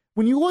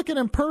 when you look at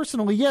him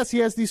personally, yes, he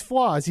has these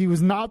flaws. He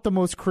was not the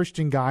most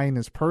Christian guy in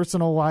his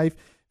personal life.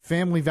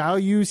 Family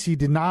values, he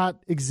did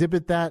not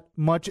exhibit that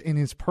much in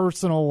his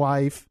personal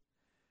life.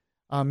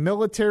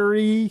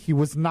 Military, he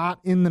was not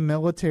in the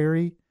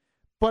military.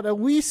 But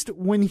at least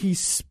when he's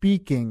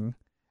speaking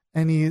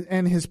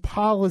and his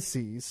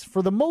policies,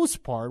 for the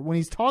most part, when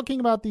he's talking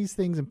about these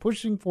things and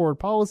pushing forward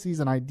policies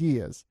and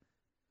ideas,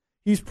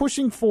 he's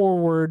pushing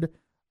forward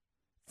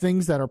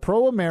things that are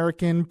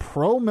pro-American,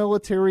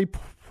 pro-military,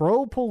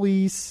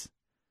 pro-police,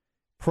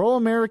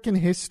 pro-American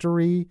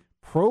history,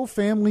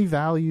 pro-family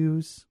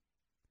values.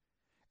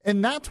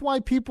 And that's why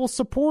people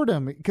support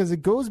him, because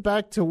it goes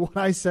back to what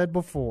I said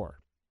before.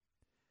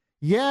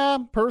 Yeah,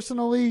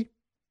 personally,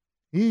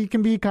 he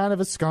can be kind of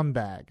a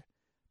scumbag,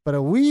 but at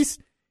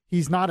least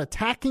he's not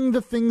attacking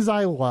the things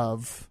I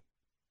love,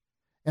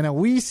 and at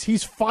least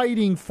he's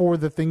fighting for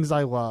the things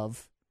I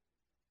love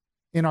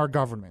in our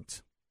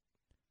government.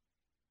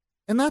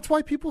 And that's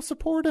why people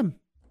support him.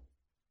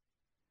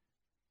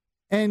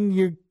 And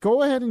you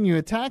go ahead and you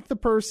attack the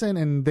person,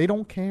 and they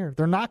don't care.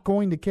 They're not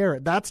going to care.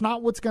 That's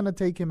not what's going to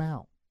take him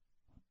out.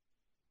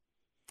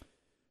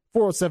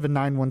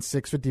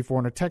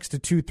 407-916-5400, text to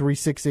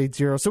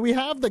 23680. So we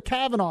have the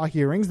Kavanaugh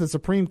hearings, the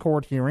Supreme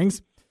Court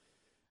hearings.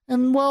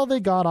 And, well, they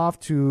got off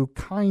to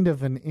kind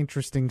of an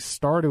interesting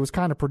start. It was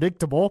kind of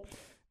predictable.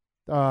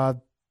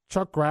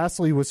 Chuck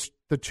Grassley was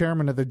the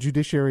chairman of the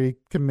Judiciary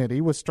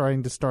Committee, was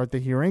trying to start the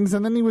hearings,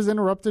 and then he was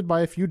interrupted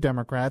by a few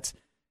Democrats.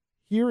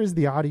 Here is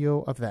the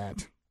audio of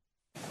that.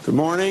 Good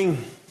morning.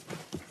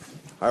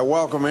 I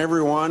welcome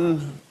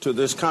everyone to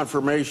this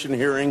confirmation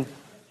hearing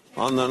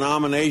on the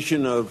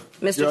nomination of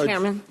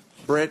Judge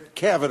Brett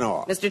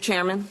Kavanaugh. Mr.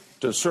 Chairman.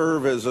 To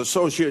serve as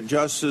Associate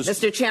Justice.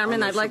 Mr.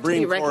 Chairman, I'd like to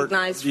be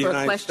recognized for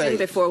a question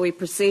before we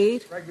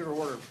proceed. Regular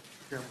order.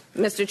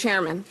 Mr.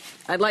 Chairman,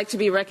 I'd like to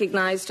be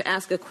recognized to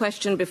ask a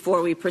question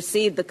before we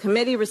proceed. The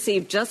committee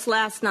received just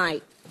last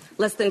night,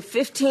 less than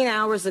 15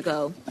 hours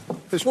ago,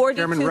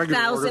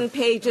 42,000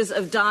 pages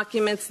of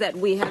documents that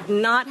we have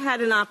not had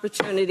an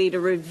opportunity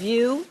to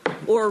review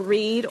or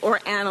read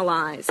or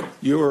analyze.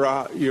 You're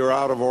out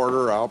of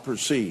order. I'll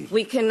proceed.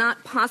 We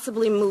cannot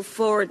possibly move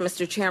forward,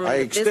 Mr. Chairman. I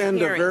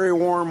extend a very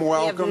warm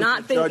welcome to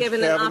Judge Kavanaugh. We have not been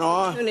given an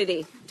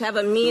opportunity to have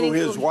a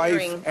meaningful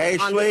hearing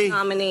on this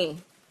nominee.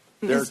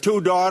 Their two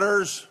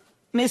daughters.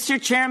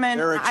 Mr. Chairman,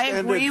 I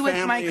agree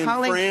with my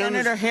colleague,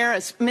 Senator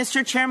Harris.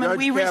 Mr. Chairman,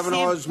 we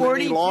received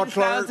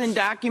 42,000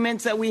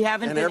 documents that we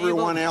haven't been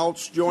able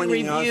to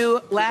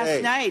review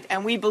last night,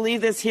 and we believe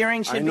this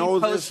hearing should be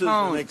postponed. I know this is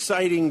an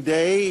exciting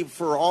day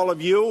for all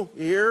of you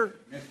here,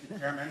 Mr.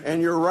 Chairman,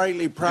 and you're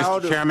rightly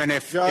proud. Mr. Chairman,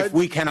 if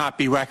we cannot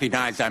be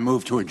recognized, I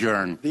move to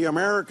adjourn. The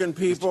American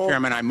people. Mr.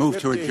 Chairman, I move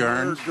to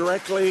adjourn.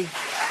 Directly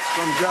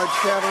from Judge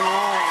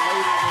Kavanaugh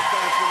later this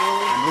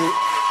afternoon.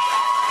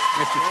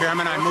 Mr.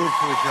 Chairman, I move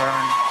to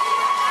adjourn.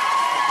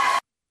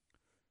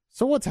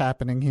 So what's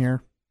happening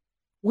here?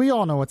 We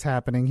all know what's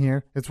happening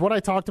here. It's what I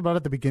talked about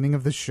at the beginning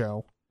of the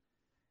show.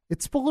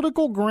 It's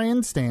political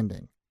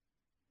grandstanding.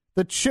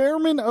 The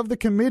chairman of the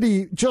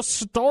committee just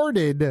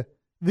started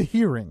the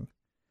hearing.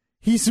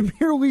 He's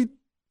merely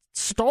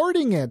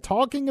starting it,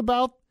 talking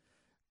about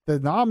the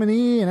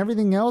nominee and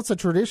everything else, a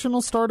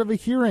traditional start of a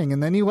hearing,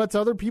 and then he lets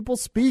other people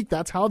speak.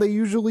 That's how they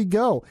usually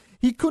go.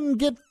 He couldn't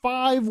get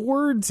 5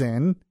 words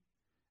in,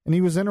 and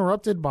he was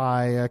interrupted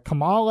by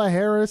Kamala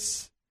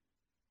Harris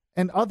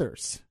and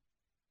others.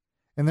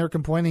 And they're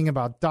complaining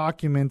about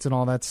documents and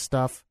all that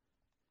stuff.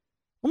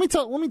 Let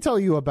me tell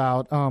you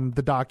about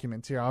the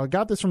documents here. I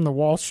got this from the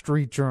Wall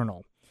Street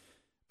Journal.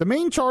 The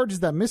main charge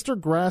is that Mr.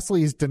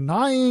 Grassley is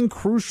denying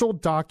crucial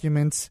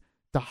documents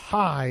to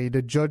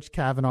hide Judge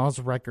Kavanaugh's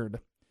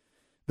record.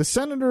 The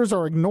senators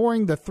are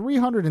ignoring the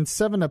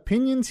 307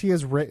 opinions he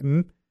has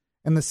written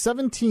and the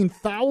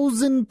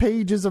 17,000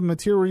 pages of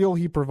material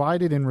he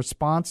provided in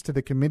response to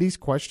the committee's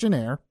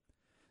questionnaire,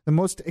 the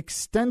most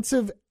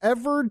extensive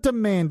ever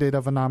demanded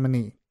of a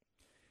nominee.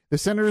 The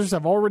senators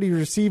have already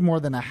received more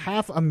than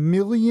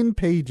 500,000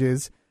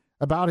 pages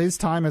about his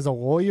time as a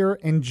lawyer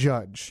and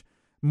judge,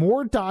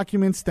 more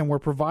documents than were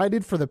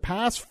provided for the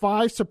past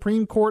 5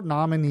 Supreme Court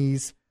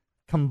nominees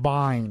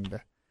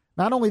combined.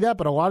 Not only that,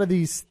 but a lot of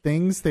these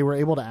things they were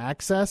able to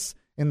access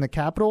in the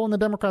Capitol, and the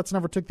Democrats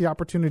never took the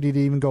opportunity to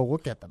even go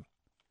look at them.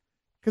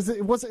 Because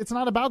it's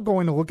not about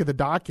going to look at the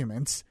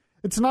documents.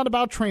 It's not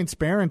about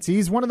transparency.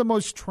 He's one of the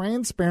most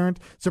transparent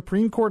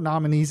Supreme Court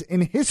nominees in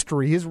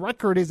history. His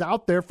record is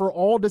out there for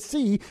all to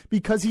see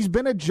because he's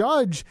been a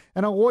judge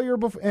and a lawyer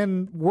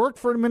and worked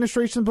for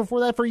administrations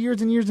before that for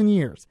years and years and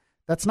years.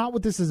 That's not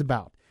what this is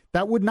about.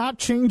 That would not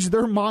change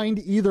their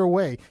mind either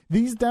way.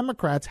 These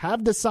Democrats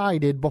have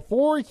decided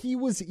before he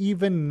was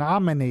even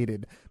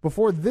nominated,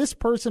 before this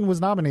person was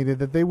nominated,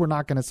 that they were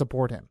not going to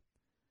support him.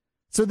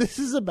 So this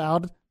is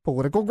about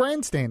political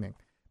grandstanding.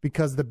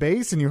 Because the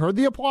base, and you heard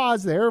the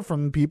applause there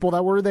from people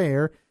that were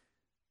there,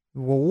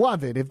 will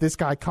love it if this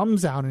guy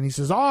comes out and he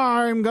says,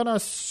 I'm going to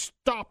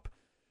stop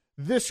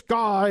this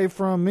guy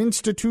from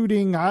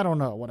instituting, I don't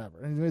know, whatever.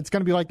 It's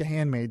going to be like The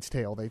Handmaid's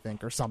Tale, they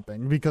think, or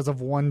something, because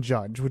of one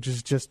judge, which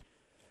is just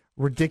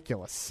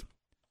ridiculous.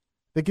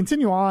 They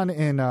continue on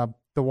in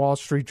the Wall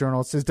Street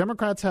Journal. It says,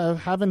 Democrats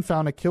haven't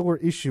found a killer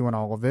issue in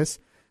all of this,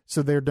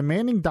 so they're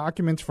demanding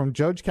documents from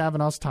Judge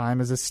Kavanaugh's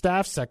time as a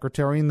staff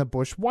secretary in the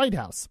Bush White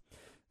House.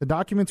 The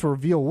documents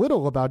reveal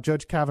little about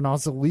Judge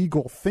Kavanaugh's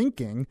legal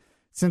thinking,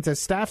 since as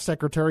staff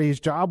secretary, his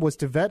job was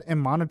to vet and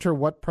monitor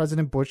what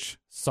President Bush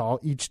saw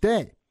each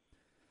day. It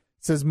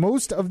says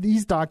most of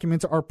these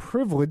documents are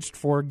privileged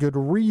for a good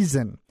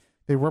reason.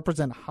 They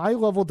represent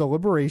high-level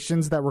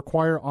deliberations that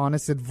require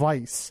honest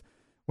advice.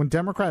 When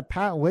Democrat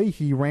Pat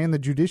Leahy ran the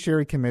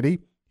Judiciary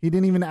Committee, he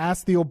didn't even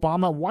ask the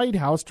Obama White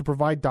House to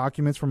provide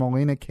documents from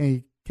Elena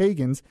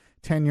Kagan's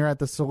tenure at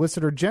the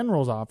Solicitor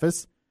General's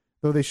office,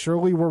 though they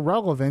surely were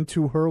relevant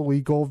to her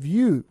legal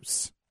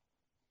views.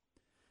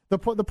 The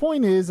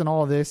point is in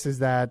all of this is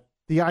that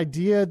the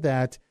idea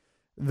that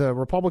the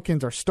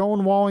Republicans are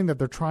stonewalling, that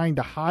they're trying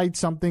to hide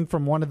something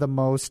from one of the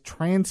most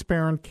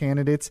transparent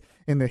candidates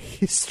in the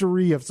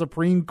history of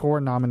Supreme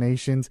Court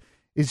nominations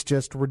is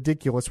just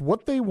ridiculous.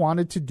 What they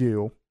wanted to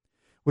do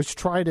was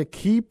try to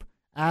keep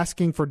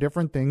asking for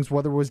different things,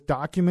 whether it was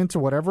documents or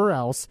whatever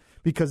else,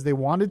 because they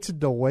wanted to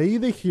delay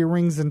the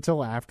hearings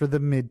until after the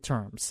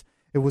midterms.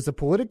 It was a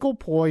political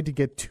ploy to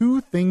get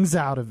two things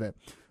out of it.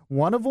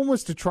 One of them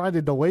was to try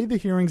to delay the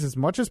hearings as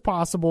much as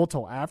possible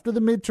till after the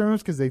midterms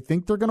because they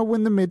think they're going to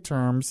win the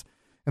midterms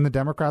and the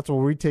Democrats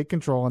will retake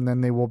control and then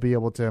they will be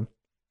able to,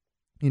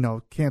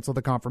 cancel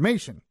the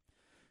confirmation.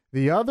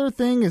 The other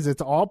thing is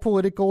it's all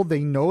political. They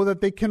know that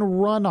they can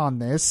run on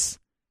this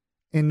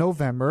in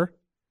November.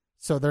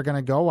 So they're going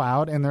to go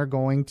out and they're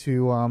going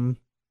to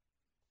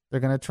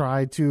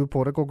try to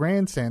political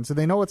grandstand. So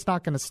they know it's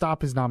not going to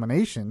stop his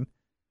nomination.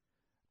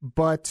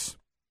 But,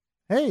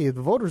 hey,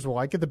 the voters will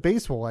like it. The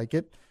base will like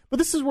it. But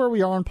this is where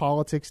we are in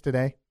politics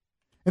today.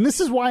 And this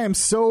is why I'm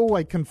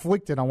so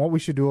conflicted on what we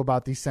should do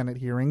about these Senate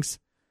hearings.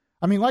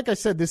 I mean, like I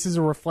said, this is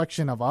a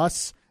reflection of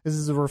us. This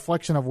is a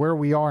reflection of where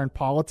we are in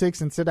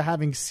politics instead of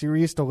having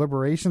serious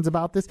deliberations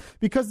about this,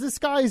 because this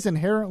guy is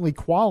inherently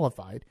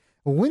qualified.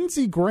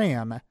 Lindsey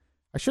Graham,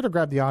 I should have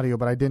grabbed the audio,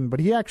 but I didn't.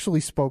 But he actually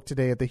spoke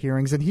today at the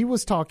hearings, and he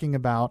was talking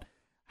about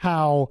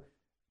how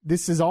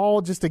this is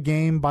all just a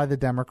game by the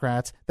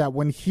Democrats, that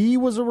when he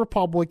was a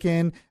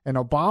Republican and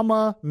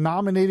Obama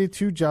nominated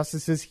two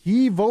justices,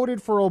 he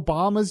voted for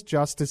Obama's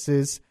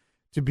justices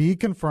to be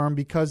confirmed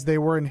because they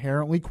were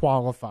inherently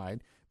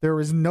qualified. There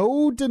is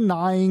no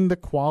denying the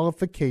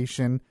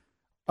qualification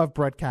of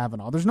Brett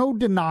Kavanaugh. There's no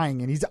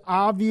denying it. He's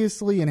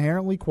obviously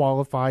inherently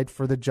qualified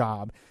for the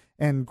job.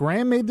 And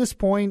Graham made this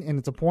point, and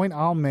it's a point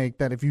I'll make,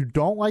 that if you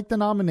don't like the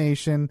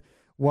nomination,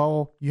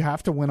 well, you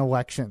have to win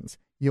elections.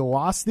 You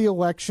lost the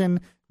election.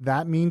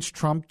 That means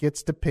Trump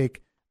gets to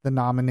pick the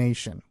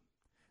nomination.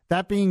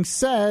 That being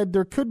said,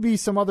 there could be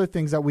some other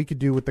things that we could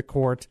do with the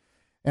court,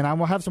 and I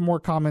will have some more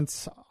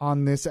comments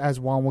on this as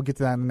well, and we'll get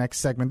to that in the next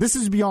segment. This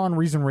is Beyond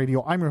Reason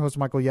Radio. I'm your host,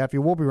 Michael Yaffe.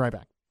 We'll be right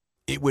back.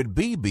 It would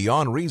be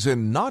beyond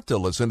reason not to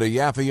listen to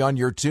Yaffe on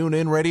your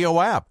TuneIn Radio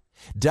app.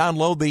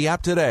 Download the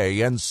app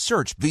today and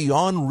search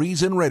Beyond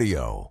Reason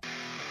Radio.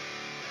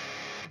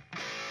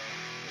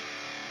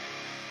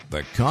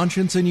 The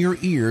conscience in your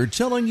ear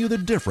telling you the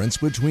difference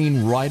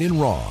between right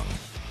and wrong.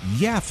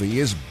 Yaffe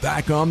is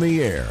back on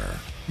the air.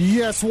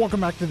 Yes,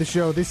 welcome back to the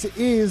show. This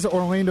is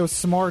Orlando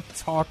Smart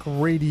Talk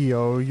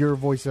Radio, your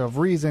voice of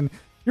reason,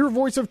 your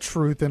voice of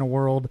truth in a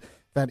world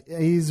that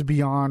is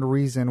beyond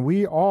reason.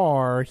 We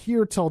are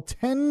here till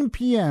 10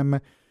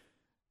 p.m.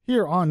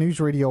 here on News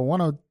Radio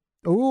 10.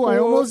 Oh, I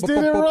almost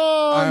did it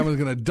wrong. I was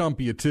going to dump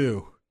you,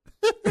 too.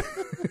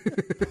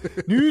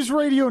 News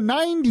Radio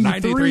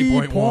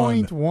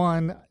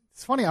 93.1.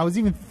 It's funny, I was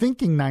even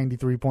thinking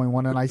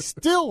 93.1, and I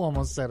still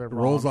almost said it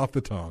wrong. Rolls off the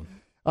tongue.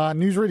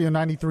 News Radio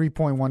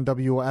 93.1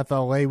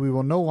 WFLA. We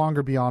will no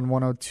longer be on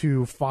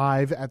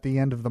 102.5 at the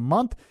end of the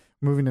month,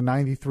 moving to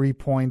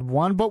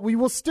 93.1, but we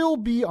will still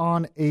be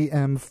on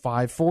AM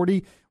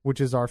 540, which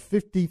is our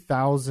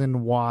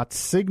 50,000-watt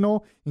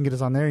signal. You can get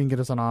us on there. You can get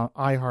us on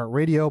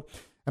iHeartRadio.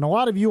 And a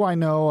lot of you I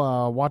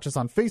know watch us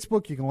on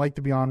Facebook. You can like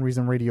the Beyond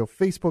Reason Radio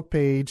Facebook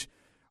page.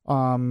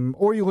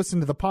 Or you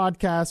listen to the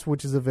podcast,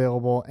 which is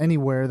available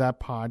anywhere that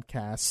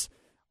podcasts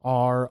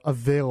are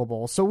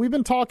available. So we've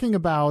been talking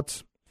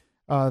about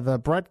the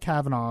Brett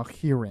Kavanaugh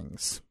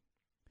hearings.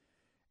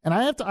 And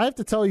I have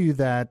to tell you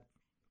that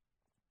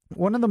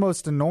one of the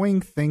most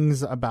annoying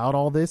things about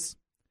all this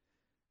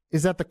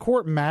is that the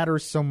court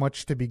matters so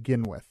much to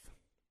begin with.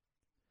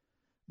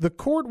 The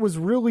court was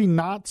really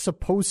not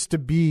supposed to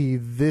be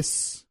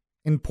this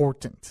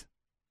important.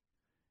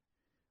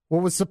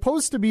 What was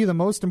supposed to be the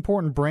most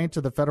important branch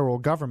of the federal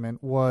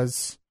government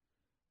was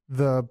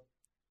the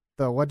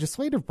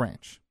legislative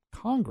branch,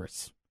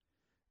 Congress.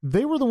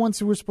 They were the ones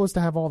who were supposed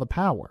to have all the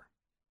power.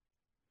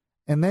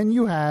 And then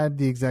you had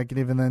the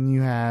executive, and then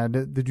you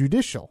had the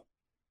judicial.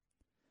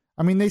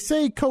 I mean, they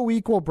say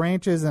co-equal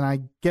branches, and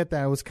I get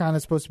that it was kind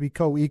of supposed to be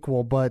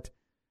co-equal, but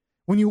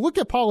when you look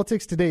at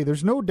politics today,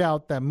 there's no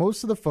doubt that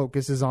most of the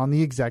focus is on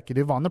the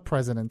executive, on the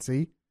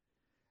presidency.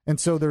 And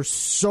so there's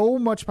so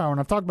much power, and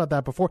I've talked about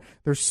that before,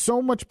 there's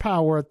so much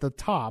power at the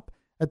top,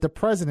 at the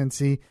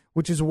presidency,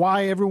 which is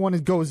why everyone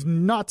goes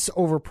nuts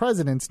over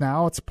presidents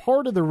now. It's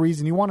part of the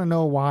reason. You want to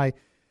know why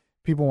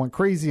people went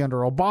crazy under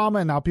Obama,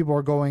 and now people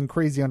are going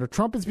crazy under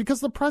Trump. It's because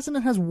the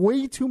president has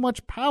way too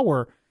much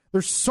power.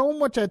 There's so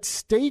much at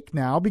stake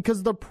now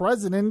because the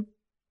president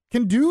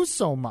can do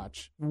so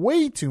much,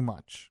 way too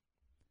much.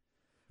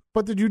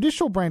 But the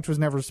judicial branch was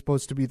never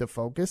supposed to be the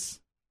focus.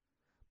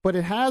 But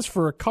it has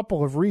for a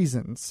couple of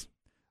reasons.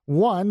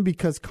 One,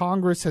 because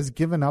Congress has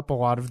given up a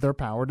lot of their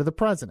power to the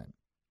president.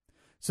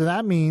 So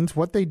that means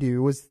what they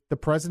do is the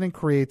president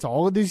creates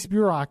all of these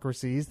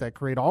bureaucracies that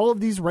create all of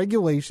these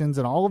regulations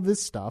and all of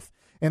this stuff.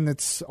 And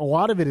a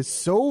lot of it is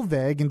so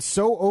vague and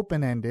so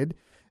open-ended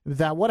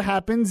that what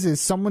happens is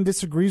someone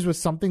disagrees with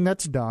something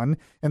that's done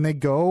and they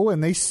go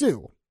and they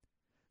sue.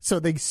 So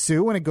they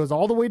sue and it goes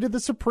all the way to the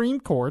Supreme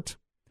Court.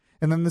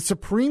 And then the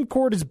Supreme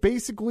Court is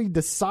basically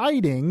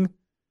deciding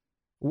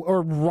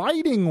or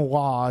writing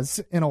laws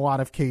in a lot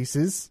of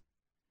cases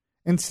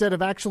instead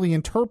of actually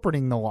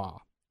interpreting the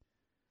law.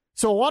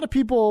 So a lot of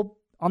people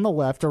on the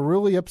left are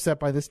really upset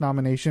by this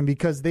nomination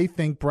because they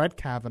think Brett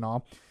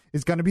Kavanaugh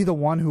is going to be the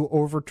one who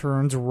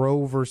overturns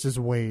Roe versus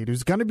Wade,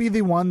 who's going to be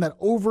the one that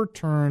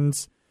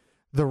overturns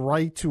the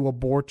right to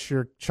abort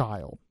your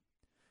child.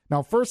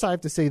 Now, first, I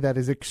have to say that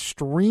is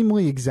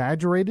extremely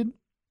exaggerated.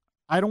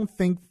 I don't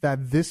think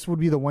that this would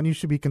be the one you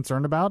should be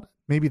concerned about.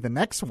 Maybe the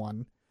next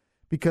one,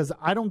 because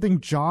I don't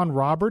think John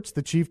Roberts,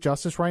 the Chief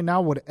Justice right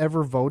now, would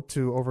ever vote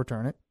to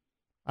overturn it.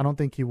 I don't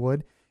think he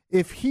would.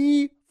 If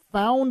he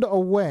found a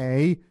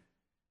way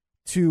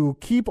to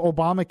keep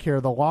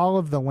Obamacare the law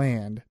of the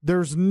land,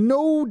 there's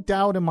no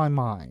doubt in my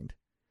mind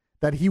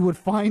that he would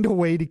find a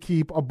way to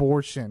keep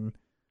abortion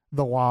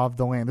the law of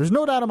the land. There's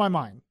no doubt in my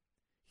mind.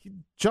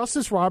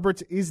 Justice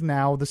Roberts is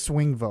now the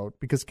swing vote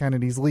because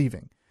Kennedy's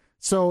leaving.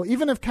 So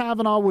even if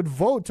Kavanaugh would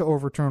vote to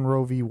overturn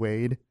Roe v.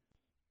 Wade,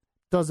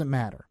 doesn't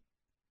matter.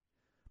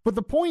 But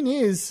the point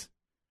is,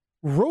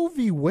 Roe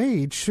v.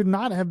 Wade should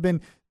not have been,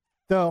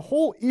 the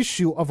whole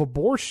issue of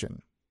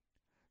abortion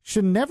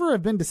should never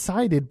have been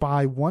decided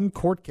by one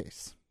court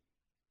case.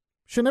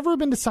 Should never have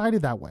been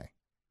decided that way.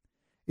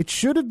 It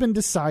should have been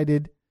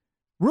decided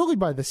really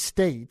by the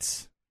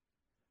states,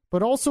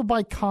 but also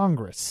by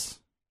Congress.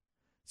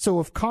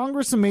 So if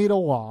Congress made a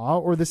law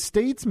or the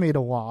states made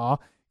a law,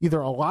 either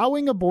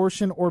allowing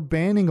abortion or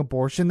banning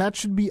abortion, that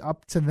should be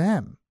up to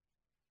them.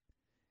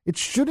 It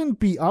shouldn't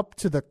be up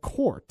to the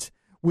court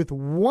with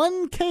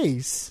one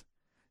case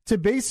to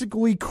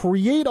basically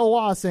create a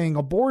law saying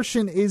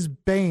abortion is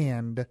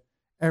banned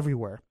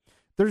everywhere.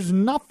 There's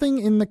nothing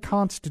in the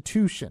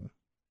Constitution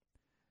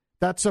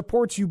that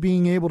supports you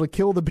being able to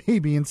kill the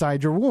baby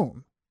inside your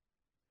womb.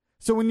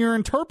 So when you're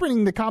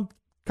interpreting the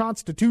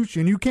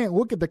Constitution, you can't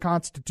look at the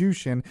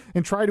Constitution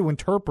and try to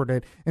interpret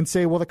it and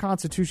say, well, the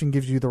Constitution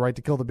gives you the right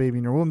to kill the baby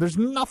in your womb. There's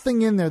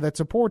nothing in there that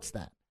supports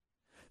that.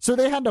 So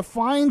they had to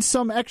find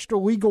some extra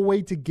legal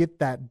way to get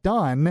that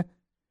done.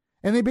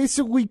 And they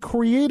basically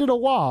created a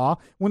law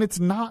when it's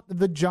not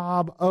the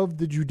job of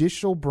the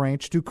judicial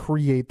branch to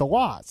create the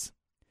laws.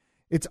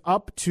 It's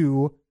up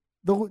to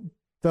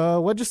the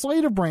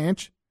legislative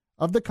branch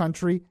of the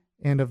country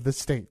and of the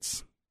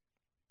states.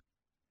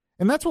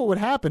 And that's what would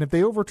happen if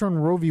they overturn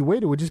Roe v.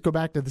 Wade. It would just go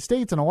back to the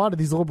states, and a lot of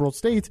these liberal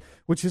states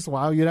would just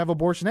allow you to have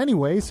abortion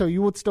anyway, so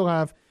you would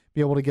still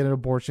be able to get an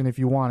abortion if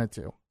you wanted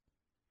to.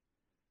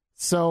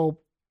 So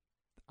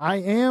I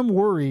am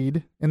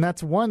worried, and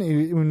that's one,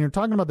 when you're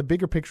talking about the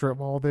bigger picture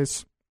of all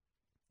this,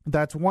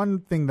 that's one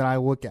thing that I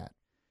look at,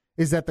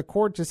 is that the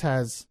court just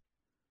has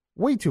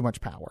way too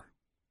much power.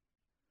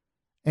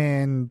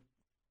 And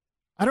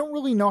I don't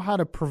really know how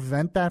to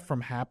prevent that from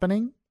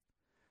happening.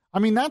 I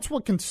mean, that's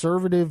what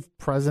conservative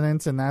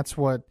presidents, and that's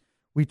what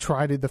we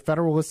try to, the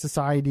Federalist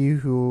Society,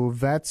 who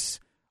vets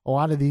a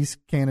lot of these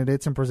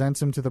candidates and presents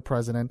them to the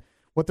president,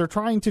 what they're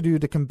trying to do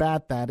to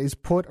combat that is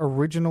put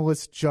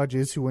originalist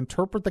judges who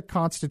interpret the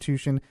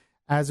Constitution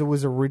as it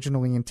was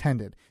originally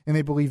intended. And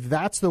they believe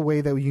that's the way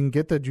that you can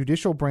get the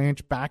judicial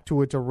branch back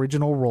to its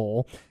original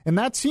role. And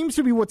that seems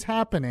to be what's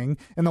happening.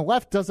 And the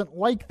left doesn't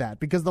like that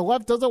because the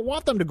left doesn't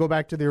want them to go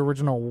back to the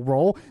original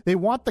role. They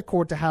want the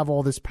court to have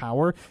all this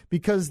power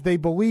because they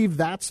believe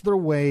that's their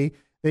way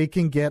they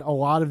can get a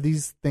lot of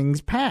these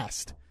things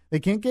passed. They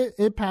can't get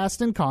it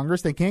passed in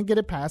Congress. They can't get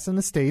it passed in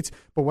the states.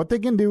 But what they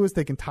can do is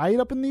they can tie it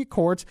up in the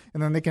courts,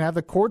 and then they can have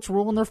the courts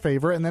rule in their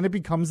favor, and then it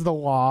becomes the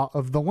law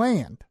of the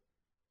land.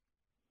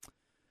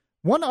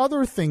 One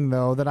other thing,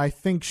 though, that I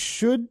think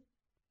should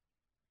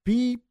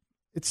be,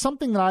 it's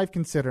something that I've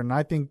considered, and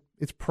I think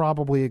it's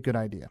probably a good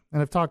idea.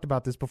 And I've talked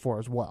about this before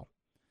as well.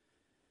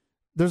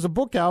 There's a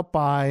book out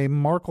by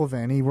Mark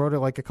Levin. He wrote it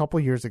like a couple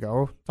years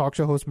ago, talk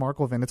show host Mark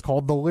Levin. It's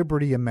called The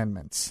Liberty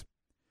Amendments.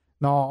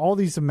 Now, all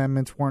these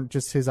amendments weren't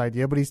just his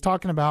idea, but he's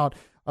talking about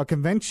a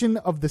convention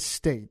of the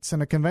states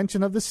and a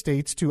convention of the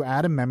states to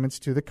add amendments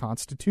to the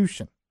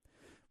Constitution.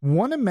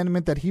 One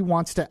amendment that he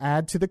wants to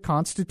add to the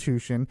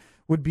Constitution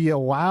would be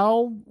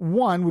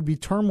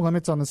term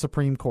limits on the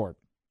Supreme Court.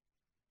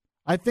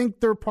 I think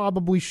there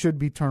probably should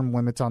be term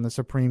limits on the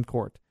Supreme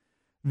Court.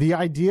 The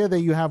idea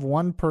that you have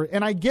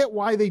and I get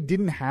why they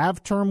didn't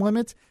have term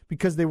limits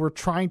because they were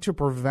trying to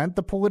prevent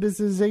the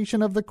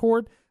politicization of the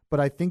court, but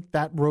I think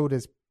that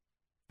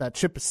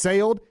ship has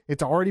sailed.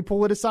 It's already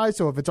politicized,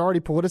 so if it's already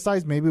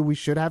politicized, maybe we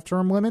should have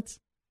term limits.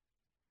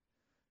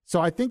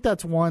 So I think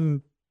that's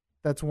one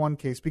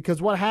case,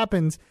 because what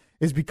happens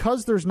is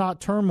because there's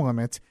not term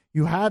limits,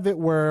 you have it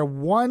where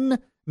one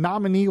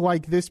nominee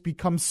like this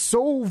becomes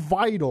so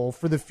vital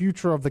for the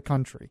future of the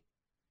country.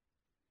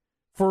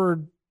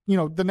 for,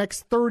 the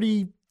next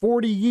 30,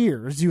 40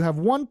 years, you have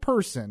one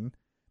person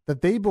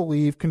that they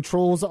believe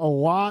controls a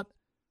lot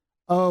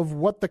of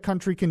what the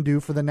country can do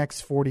for the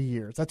next 40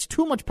 years. That's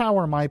too much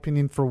power, in my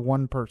opinion, for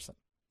one person.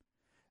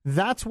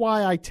 That's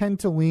why I tend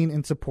to lean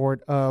in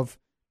support of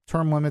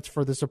term limits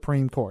for the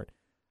Supreme Court.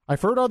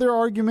 I've heard other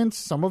arguments.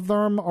 Some of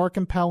them are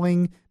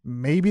compelling.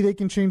 Maybe they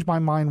can change my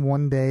mind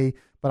one day,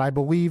 but I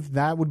believe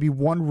that would be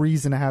one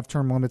reason to have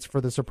term limits for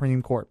the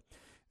Supreme Court.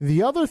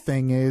 The other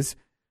thing is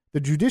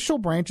the judicial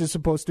branch is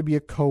supposed to be a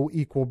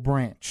co-equal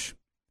branch.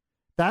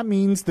 That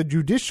means the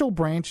judicial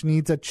branch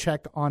needs a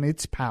check on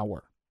its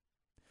power.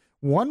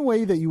 One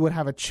way that you would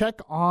have a check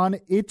on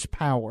its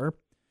power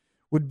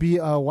would be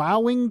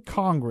allowing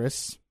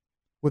Congress,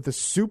 with a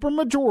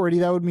supermajority,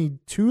 that would mean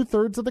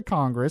 2/3 of the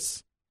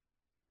Congress,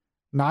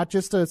 not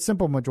just a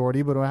simple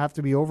majority, but it would have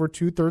to be over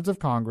 2/3 of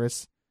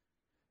Congress,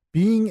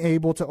 being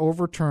able to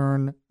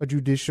overturn a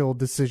judicial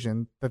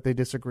decision that they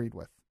disagreed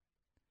with.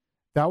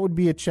 That would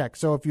be a check.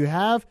 So if you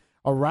have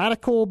a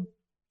radical,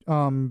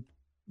 Supreme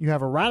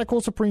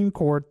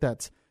Court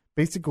that's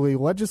basically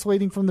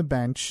legislating from the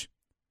bench,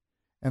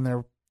 and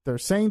they're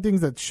saying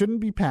things that shouldn't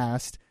be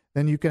passed,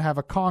 then you could have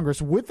a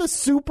Congress with a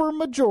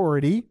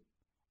supermajority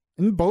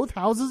in both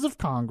houses of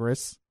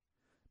Congress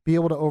be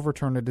able to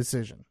overturn a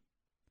decision.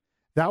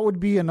 That would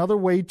be another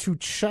way to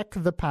check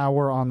the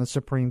power on the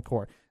Supreme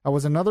Court. That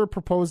was another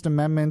proposed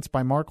amendment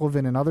by Mark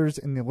Levin and others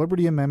in the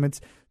Liberty Amendments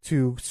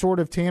to sort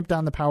of tamp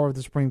down the power of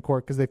the Supreme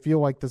Court because they feel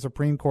like the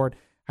Supreme Court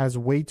has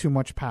way too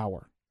much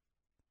power.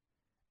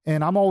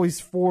 And I'm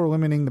always for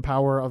limiting the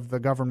power of the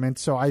government,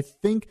 so I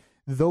think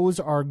those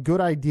are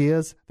good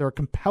ideas. They're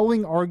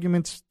compelling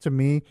arguments to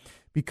me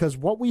because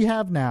what we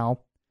have now,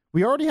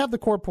 we already have the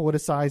court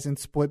politicized and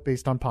split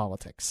based on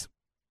politics.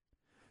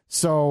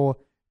 So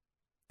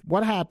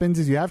what happens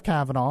is you have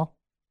Kavanaugh,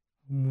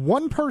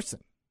 one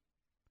person,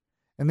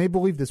 and they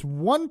believe this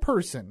one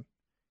person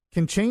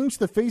can change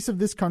the face of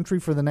this country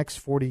for the next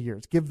 40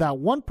 years. Give that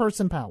one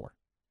person power.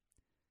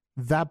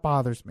 That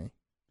bothers me.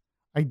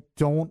 I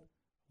don't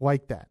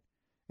like that.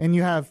 And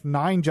you have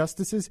 9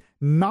 justices.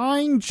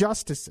 9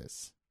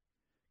 justices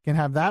can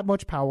have that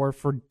much power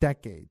for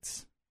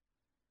decades.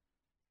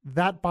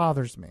 That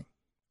bothers me.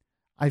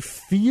 I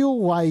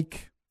feel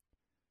like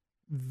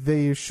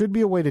there should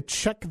be a way to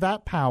check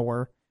that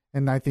power,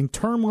 and I think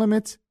term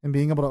limits and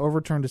being able to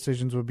overturn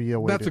decisions would be a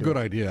way to do it. That's a good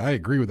idea. I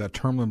agree with that,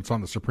 term limits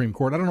on the Supreme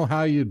Court. I don't know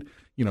how you'd,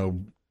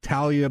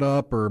 tally it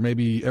up, or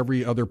maybe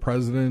every other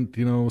president,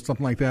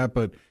 something like that,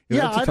 but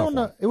I don't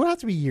know. It would have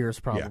to be years,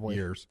 probably.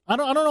 Yeah, years. I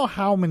don't know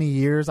how many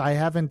years. I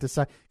haven't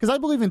decided, because I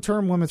believe in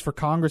term limits for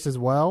Congress as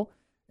well,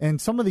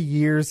 and some of the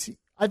years,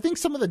 I think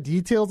some of the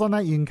details on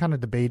that you can kind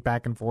of debate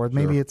back and forth.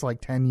 Maybe it's like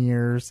 10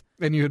 years.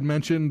 And you had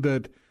mentioned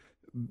that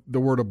the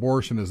word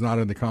abortion is not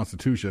in the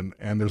Constitution,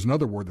 and there's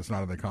another word that's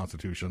not in the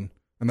Constitution,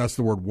 and that's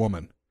the word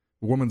woman.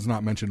 Woman's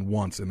not mentioned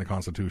once in the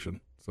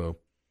Constitution, so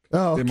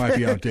it might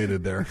be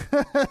outdated there.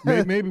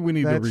 Maybe we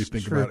need to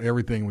rethink about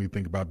everything we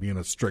think about being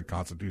a strict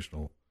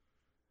constitutional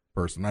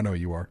person. I know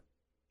you are.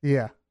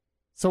 Yeah.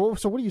 So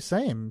what are you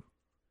saying?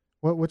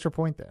 What's your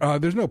point there?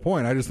 There's no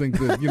point. I just think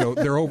that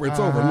they're over. It's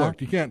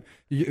overlooked. You can't.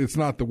 It's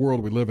not the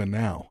world we live in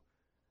now.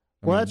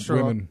 That's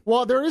true.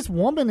 Well, there is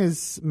woman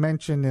is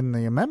mentioned in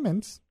the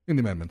amendments. In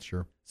the amendments,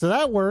 sure. So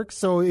that works.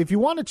 So if you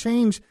want to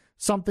change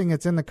something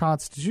that's in the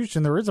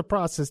Constitution, there is a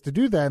process to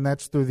do that, and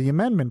that's through the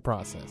amendment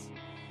process.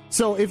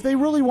 So if they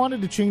really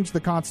wanted to change the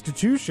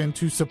Constitution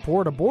to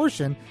support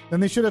abortion, then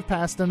they should have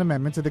passed an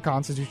amendment to the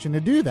Constitution to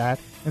do that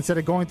instead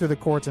of going through the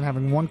courts and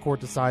having one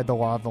court decide the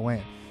law of the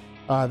land.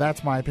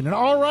 That's my opinion.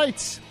 All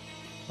right.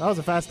 That was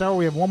a fast hour.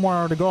 We have one more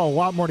hour to go. A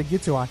lot more to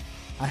get to. I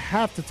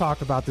have to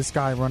talk about this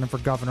guy running for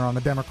governor on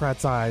the Democrat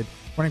side,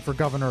 running for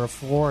governor of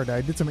Florida.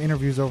 I did some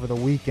interviews over the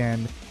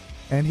weekend,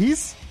 and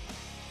he's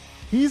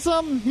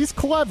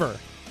clever.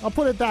 I'll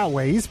put it that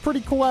way. He's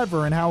pretty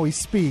clever in how he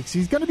speaks.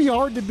 He's going to be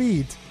hard to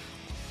beat.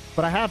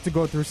 But I have to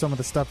go through some of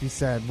the stuff he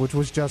said, which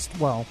was just,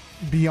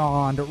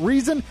 beyond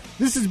reason.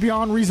 This is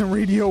Beyond Reason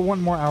Radio.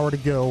 One more hour to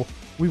go.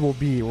 We will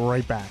be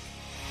right back.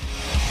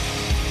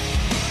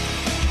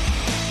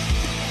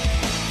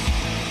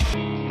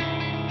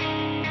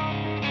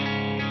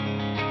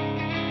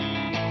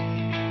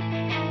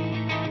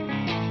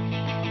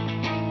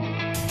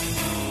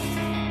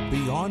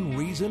 Beyond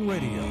Reason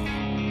Radio.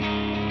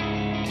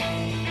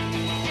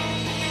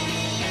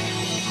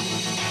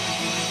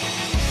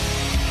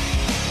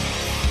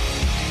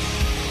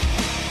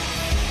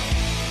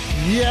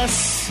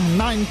 Yes,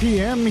 9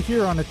 p.m.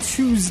 here on a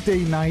Tuesday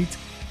night,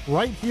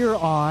 right here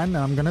on,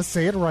 I'm going to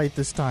say it right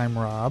this time,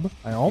 Rob.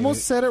 I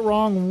almost said it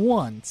wrong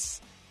once.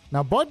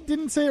 Now, Bud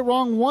didn't say it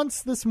wrong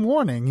once this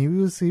morning. He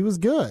was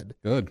good.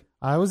 Good.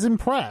 I was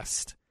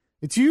impressed.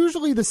 It's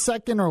usually the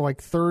second or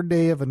third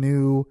day of a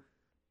new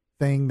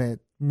thing that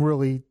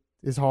really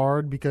is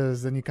hard,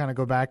 because then you kind of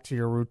go back to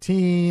your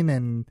routine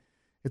and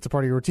it's a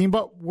part of your routine.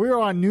 But we're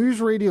on News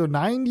Radio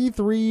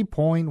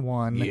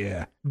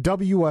 93.1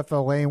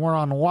 WFLA, and we're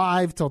on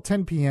live till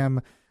 10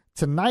 p.m.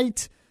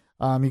 tonight.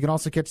 You can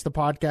also catch the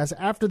podcast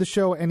after the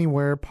show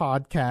anywhere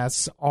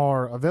podcasts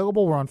are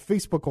available. We're on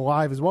Facebook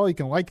Live as well. You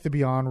can like the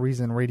Beyond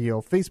Reason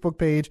Radio Facebook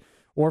page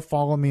or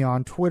follow me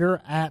on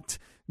Twitter at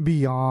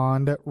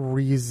Beyond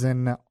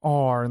Reason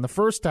R. In the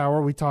first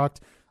hour, we talked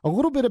a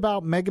little bit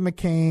about Meghan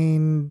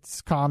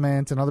McCain's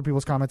comments and other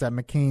people's comments at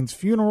McCain's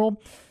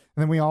funeral.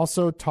 And then we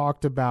also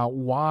talked about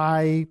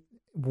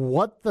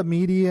what the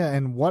media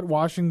and what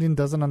Washington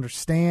doesn't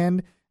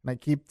understand. And I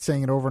keep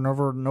saying it over and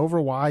over and over,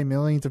 why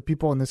millions of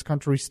people in this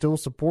country still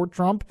support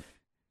Trump.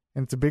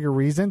 And it's a bigger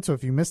reason. So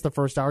if you missed the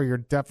first hour, you're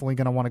definitely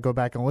going to want to go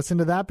back and listen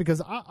to that,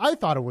 because I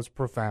thought it was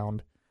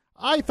profound.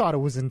 I thought it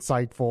was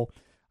insightful.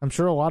 I'm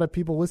sure a lot of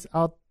people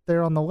out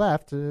there on the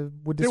left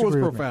would disagree with me.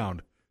 It was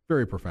profound.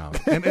 Very profound.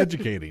 And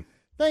educating.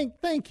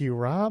 Thank you,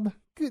 Rob.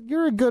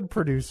 You're a good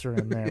producer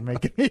in there,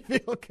 making me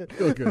feel good.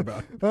 Feel good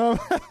about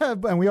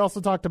it. And we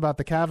also talked about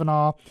the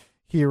Kavanaugh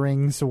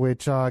hearings,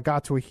 which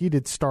got to a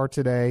heated start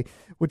today,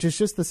 which is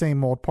just the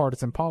same old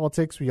partisan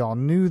politics. We all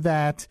knew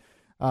that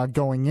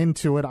going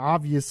into it.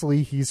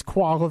 Obviously, he's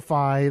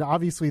qualified.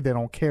 Obviously, they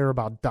don't care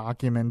about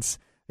documents.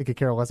 They could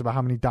care less about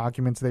how many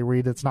documents they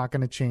read. It's not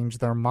going to change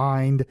their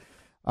mind.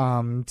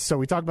 So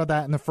we talked about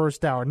that in the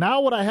first hour.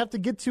 Now what I have to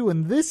get to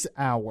in this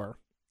hour,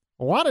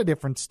 a lot of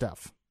different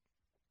stuff.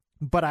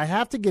 But I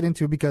have to get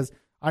into, because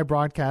I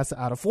broadcast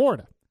out of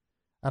Florida,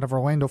 out of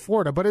Orlando,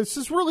 Florida. But it's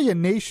just really a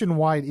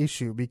nationwide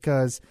issue,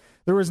 because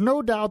there is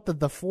no doubt that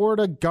the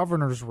Florida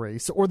governor's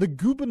race, or the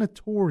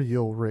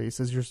gubernatorial race,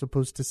 as you're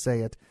supposed to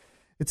say it,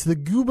 it's the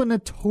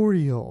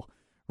gubernatorial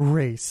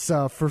race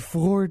for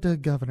Florida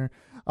governor.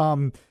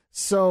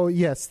 So,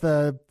 yes,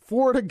 the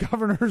Florida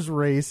governor's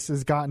race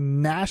has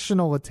gotten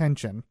national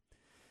attention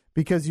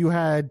because you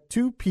had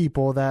two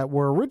people that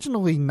were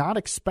originally not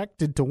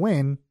expected to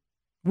win.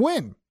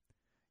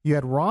 You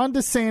had Ron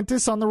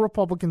DeSantis on the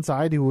Republican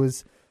side, who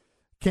was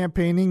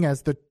campaigning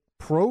as the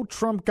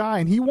pro-Trump guy,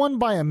 and he won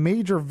by a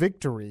major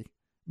victory,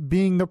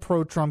 being the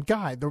pro-Trump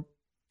guy.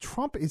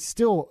 Trump is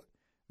still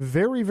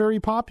very, very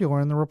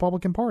popular in the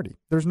Republican Party.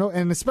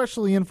 And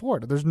especially in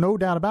Florida. There's no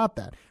doubt about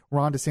that.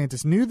 Ron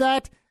DeSantis knew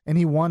that, and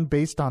he won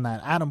based on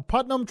that. Adam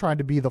Putnam tried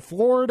to be the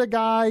Florida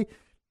guy.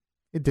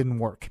 It didn't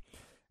work.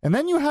 And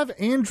then you have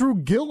Andrew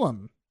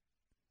Gillum.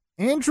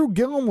 Andrew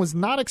Gillum was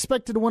not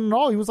expected to win at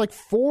all. He was like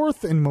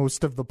fourth in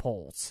most of the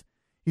polls.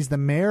 He's the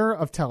mayor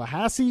of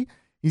Tallahassee.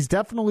 He's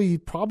definitely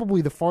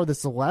probably the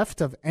farthest left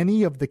of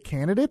any of the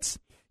candidates.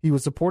 He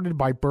was supported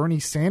by Bernie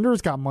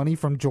Sanders, got money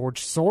from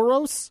George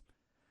Soros.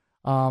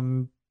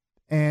 And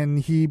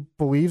he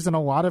believes in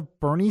a lot of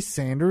Bernie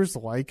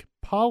Sanders-like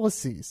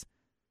policies.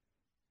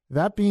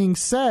 That being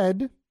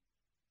said,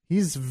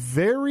 he's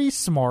very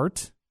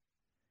smart.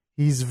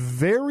 He's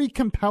very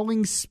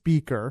compelling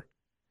speaker.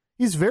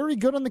 He's very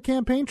good on the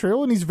campaign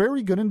trail, and he's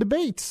very good in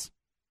debates.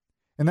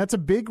 And that's a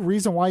big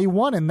reason why he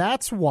won, and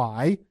that's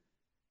why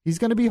he's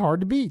going to be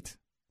hard to beat.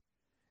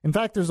 In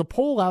fact, there's a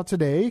poll out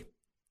today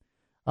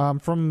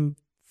from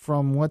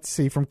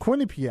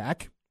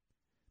Quinnipiac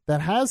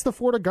that has the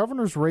Florida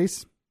governor's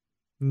race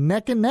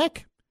neck and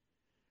neck.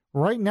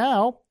 Right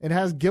now, it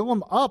has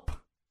Gillum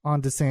up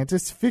on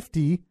DeSantis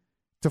 50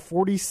 to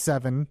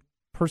 47%.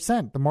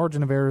 The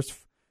margin of error is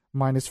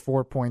minus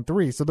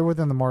 4.3, so they're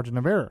within the margin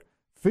of error.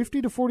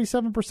 50 to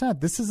 47%.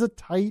 This is a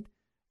tight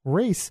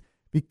race.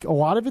 A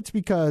lot of it's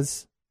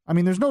because,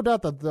 there's no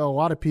doubt that a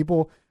lot of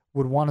people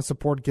would want to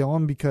support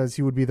Gillum because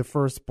he would be the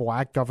first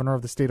black governor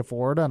of the state of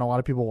Florida, and a lot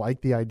of people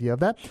like the idea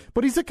of that.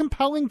 But he's a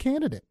compelling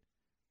candidate.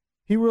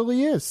 He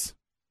really is.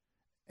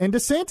 And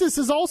DeSantis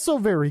is also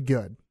very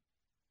good.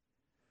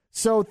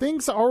 So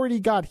things already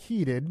got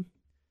heated.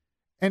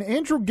 And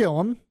Andrew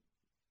Gillum,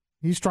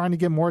 he's trying to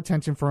get more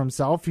attention for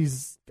himself.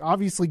 He's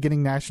obviously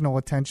getting national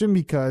attention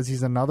because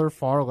he's another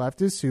far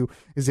leftist who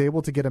is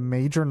able to get a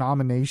major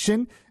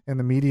nomination, and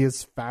the media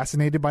is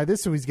fascinated by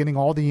this. So he's getting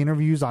all the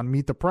interviews on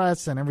Meet the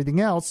Press and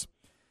everything else.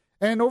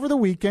 And over the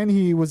weekend,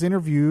 he was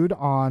interviewed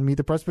on Meet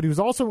the Press, but he was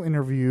also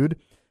interviewed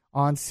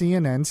on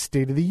CNN's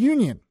State of the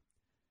Union.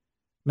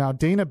 Now,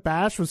 Dana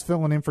Bash was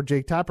filling in for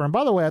Jake Tapper. And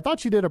by the way, I thought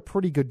she did a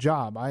pretty good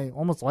job. I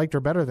almost liked her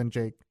better than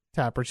Jake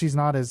Tapper. She's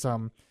not as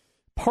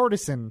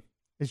partisan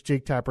as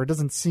Jake Tapper. It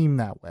doesn't seem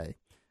that way.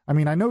 I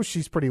know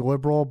she's pretty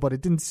liberal, but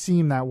it didn't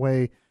seem that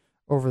way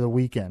over the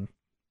weekend.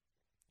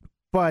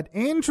 But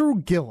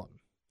Andrew Gillum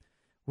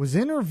was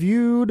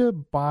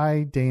interviewed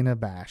by Dana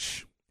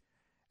Bash.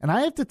 And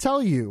I have to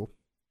tell you,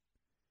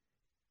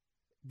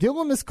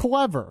 Gillum is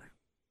clever,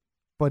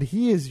 but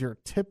he is your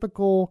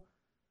typical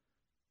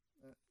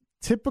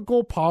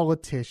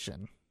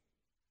politician.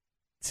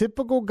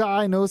 Typical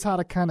guy, knows how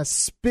to kind of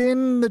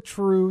spin the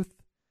truth.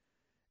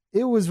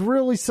 It was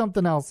really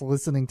something else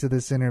listening to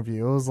this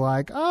interview. It was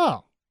like,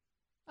 oh,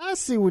 I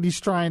see what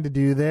he's trying to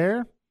do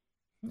there.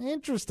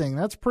 Interesting.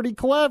 That's pretty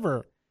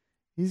clever.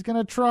 He's going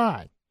to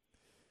try.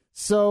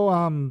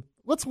 So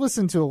let's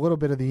listen to a little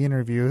bit of the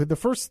interview. The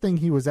first thing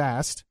he was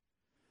asked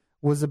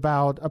was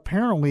about,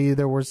 apparently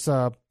there was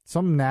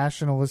some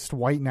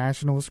white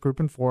nationalist group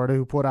in Florida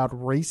who put out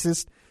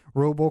racist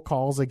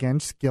robocalls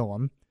against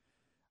Gillum.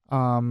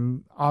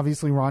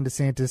 Obviously, Ron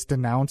DeSantis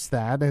denounced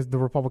that, as the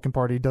Republican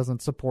Party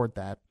doesn't support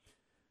that.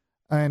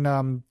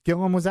 And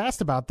Gillum was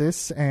asked about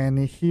this, and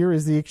here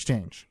is the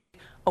exchange.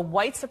 A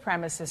white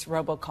supremacist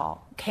robocall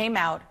came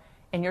out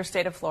in your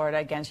state of Florida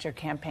against your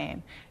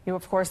campaign. You,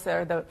 of course,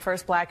 are the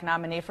first black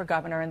nominee for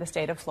governor in the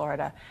state of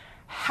Florida.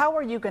 How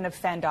are you going to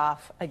fend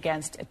off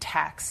against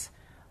attacks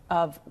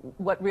of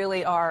what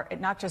really are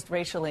not just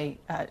racially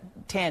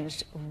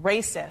tinged,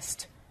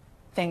 racist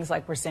things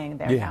like we're seeing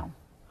there now?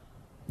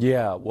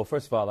 Yeah, well,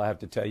 first of all, I have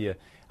to tell you,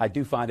 I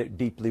do find it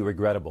deeply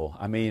regrettable.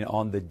 I mean,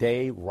 on the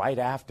day right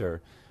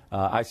after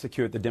I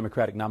secured the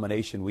Democratic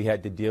nomination, we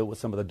had to deal with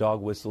some of the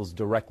dog whistles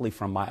directly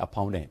from my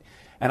opponent.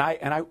 And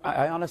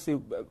I honestly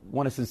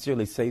want to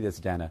sincerely say this,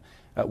 Dana.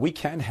 We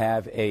can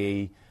have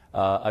a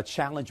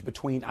challenge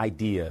between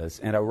ideas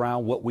and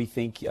around what we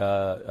think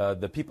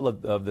the people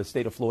of the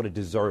state of Florida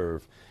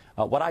deserve.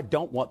 What I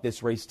don't want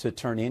this race to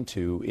turn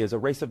into is a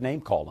race of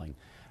name-calling.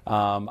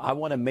 I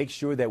want to make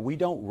sure that we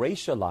don't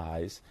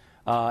racialize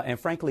and,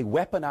 frankly,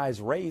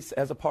 weaponize race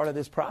as a part of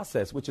this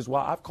process, which is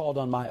why I've called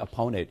on my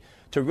opponent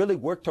to really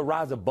work to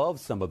rise above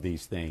some of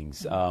these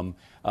things.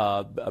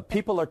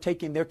 People are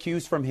taking their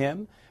cues from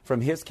him,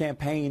 from his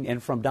campaign,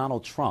 and from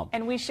Donald Trump.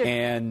 And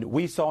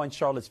we saw in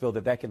Charlottesville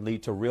that can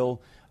lead to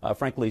real,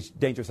 frankly,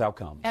 dangerous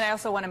outcomes. And I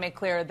also want to make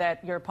clear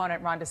that your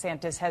opponent, Ron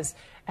DeSantis,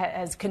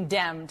 has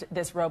condemned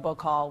this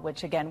robocall,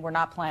 which, again, we're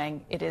not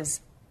playing. It is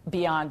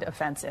beyond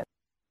offensive.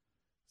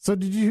 So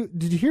did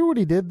you hear what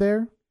he did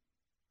there?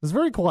 It was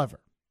very clever.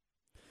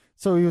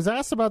 So he was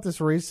asked about this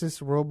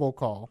racist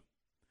robocall,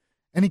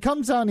 and he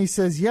comes out and he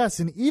says, yes,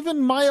 and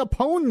even my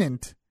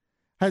opponent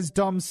has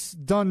done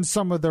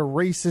some of the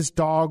racist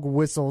dog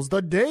whistles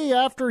the day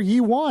after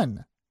he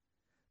won.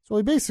 So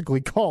he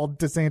basically called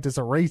DeSantis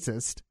a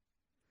racist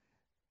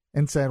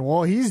and said,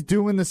 well, he's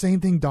doing the same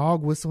thing,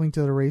 dog whistling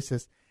to the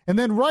racist. And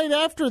then right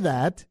after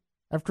that,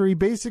 after he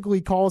basically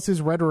calls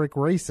his rhetoric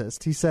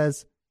racist, he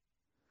says,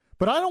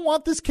 but I don't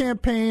want this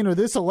campaign or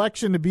this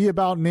election to be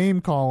about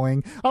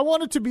name-calling. I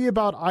want it to be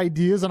about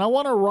ideas, and I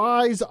want to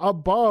rise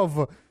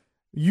above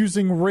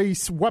using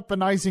race,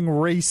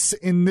 weaponizing race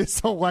in this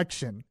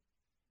election.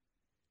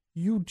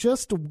 You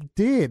just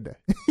did.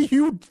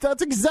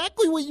 That's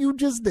exactly what you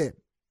just did.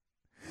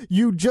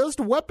 You just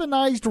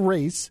weaponized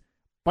race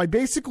by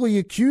basically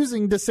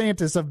accusing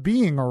DeSantis of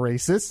being a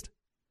racist.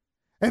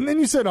 And then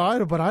you said,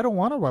 but I don't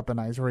want to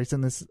weaponize race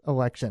in this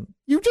election.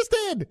 You just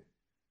did.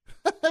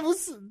 That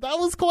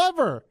was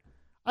clever.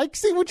 I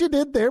see what you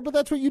did there, but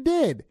that's what you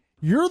did.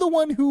 You're the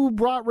one who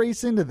brought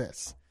race into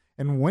this.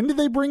 And when did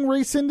they bring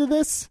race into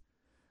this?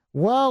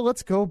 Well,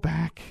 let's go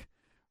back.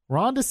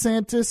 Ron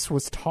DeSantis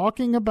was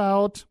talking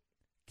about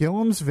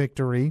Gillum's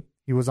victory.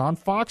 He was on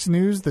Fox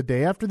News the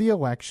day after the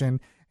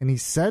election, and he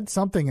said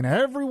something, and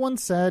everyone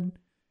said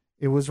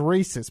it was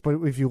racist.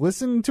 But if you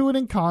listen to it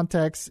in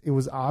context, it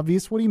was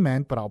obvious what he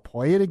meant, but I'll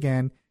play it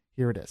again.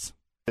 Here it is.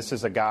 This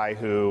is a guy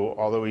who,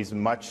 although he's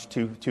much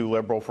too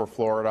liberal for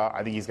Florida,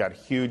 I think he's got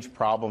huge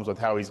problems with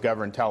how he's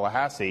governed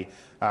Tallahassee.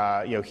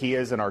 He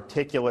is an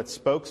articulate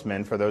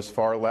spokesman for those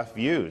far left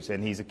views,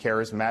 and he's a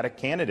charismatic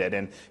candidate.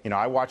 And,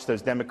 I watched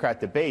those Democrat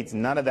debates.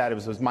 None of that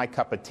was my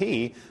cup of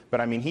tea.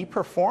 But, he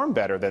performed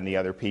better than the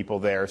other people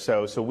there.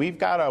 So we've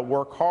got to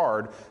work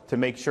hard to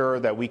make sure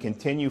that we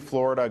continue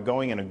Florida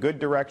going in a good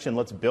direction.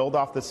 Let's build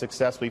off the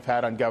success we've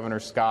had on Governor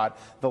Scott.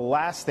 The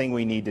last thing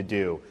we need to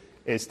do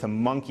is to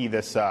monkey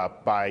this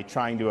up by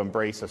trying to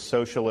embrace a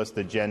socialist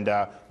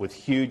agenda with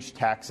huge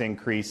tax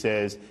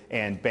increases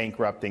and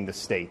bankrupting the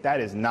state. That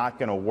is not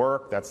going to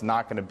work. That's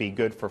not going to be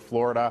good for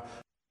Florida.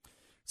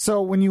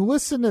 So when you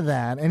listen to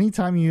that,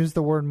 anytime you use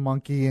the word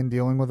monkey in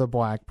dealing with a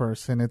black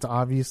person, it's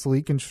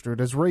obviously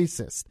construed as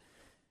racist.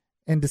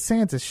 And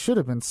DeSantis should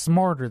have been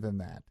smarter than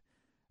that.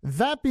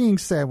 That being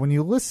said, when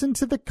you listen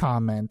to the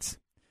comments,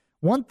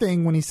 one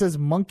thing, when he says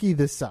monkey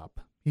this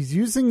up, he's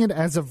using it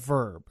as a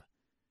verb.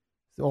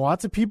 So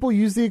lots of people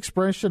use the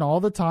expression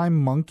all the time,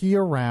 monkey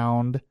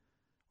around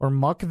or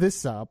muck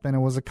this up, and it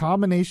was a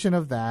combination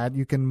of that.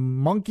 You can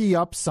monkey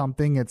up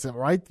something. It's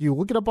right. You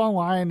look it up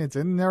online. It's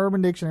in the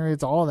Urban Dictionary.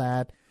 It's all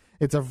that.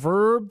 It's a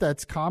verb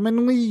that's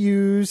commonly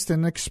used,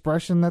 an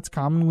expression that's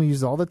commonly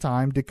used all the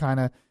time to kind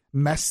of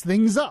mess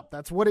things up.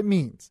 That's what it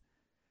means.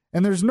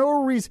 And there's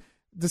no reason.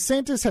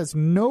 DeSantis has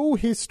no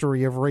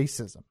history of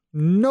racism.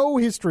 No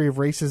history of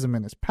racism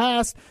in his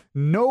past.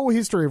 No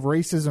history of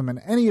racism in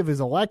any of his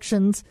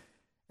elections.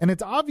 And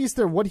it's obvious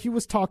there what he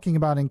was talking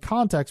about in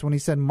context when he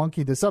said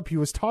monkey this up. He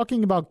was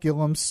talking about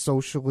Gillum's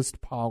socialist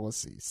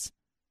policies.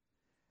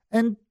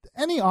 And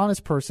any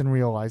honest person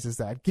realizes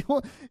that.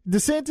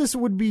 DeSantis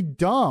would be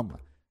dumb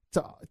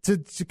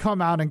to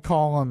come out and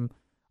call him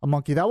a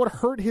monkey. That would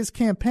hurt his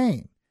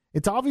campaign.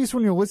 It's obvious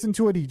when you listen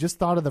to it, he just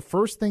thought of the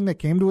first thing that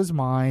came to his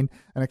mind,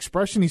 an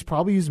expression he's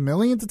probably used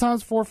millions of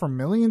times before for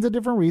millions of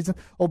different reasons.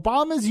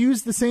 Obama's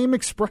used the same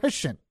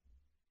expression.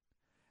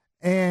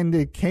 And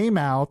it came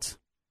out.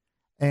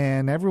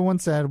 And everyone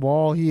said,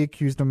 well, he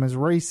accused him as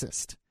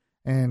racist.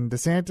 And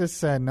DeSantis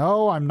said,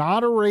 no, I'm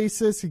not a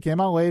racist. He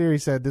came out later. He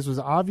said, this was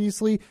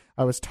obviously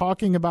I was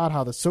talking about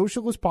how the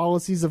socialist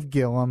policies of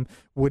Gillum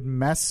would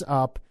mess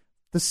up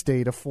the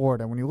state of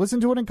Florida. When you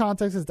listen to it in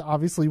context, it's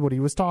obviously what he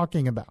was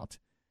talking about.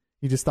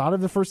 You just thought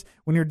of the first,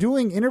 when you're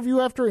doing interview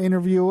after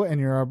interview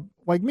and you're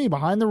like me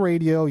behind the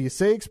radio, you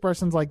say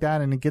expressions like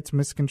that and it gets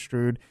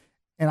misconstrued.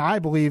 And I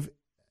believe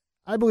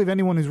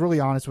anyone who's really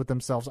honest with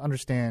themselves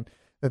understand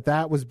that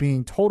that was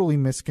being totally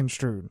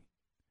misconstrued.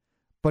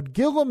 But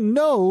Gillum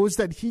knows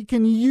that he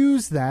can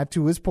use that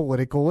to his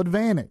political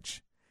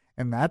advantage.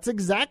 And that's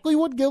exactly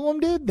what Gillum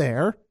did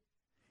there.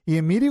 He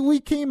immediately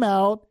came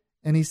out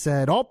and he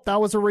said, oh,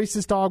 that was a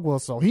racist dog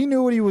whistle. He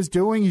knew what he was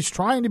doing. He's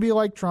trying to be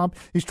like Trump.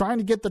 He's trying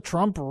to get the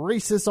Trump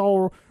racists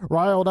all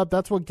riled up.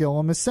 That's what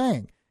Gillum is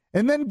saying.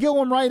 And then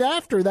Gillum right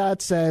after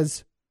that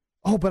says,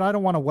 oh, but I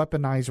don't want to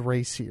weaponize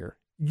race here.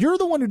 You're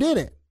the one who did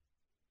it.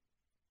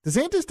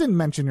 DeSantis didn't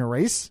mention your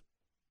race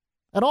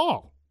at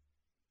all.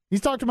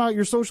 He's talking about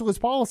your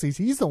socialist policies.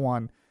 He's the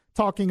one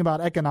talking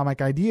about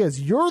economic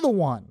ideas. You're the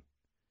one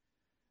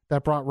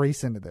that brought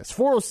race into this.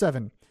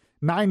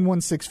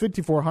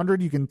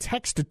 407-916-5400. You can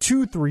text to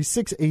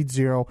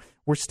 23680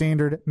 where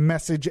standard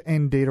message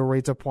and data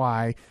rates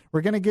apply.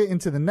 We're going to get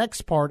into the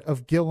next part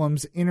of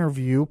Gillum's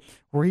interview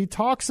where he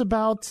talks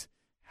about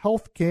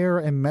health care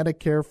and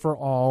Medicare for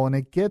all, and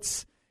it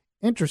gets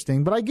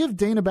interesting. But I give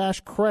Dana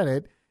Bash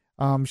credit.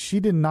 She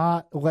did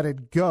not let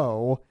it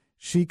go.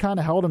 She kind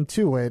of held him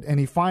to it, and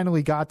he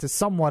finally got to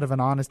somewhat of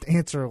an honest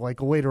answer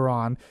like later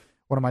on.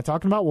 What am I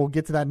talking about? We'll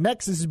get to that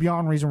next. This is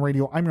Beyond Reason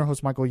Radio. I'm your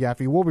host, Michael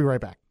Yaffe. We'll be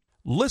right back.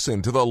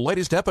 Listen to the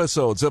latest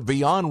episodes of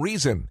Beyond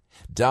Reason.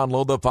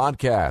 Download the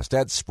podcast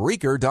at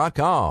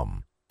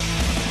Spreaker.com.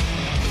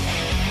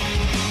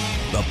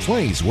 The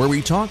place where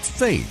we talk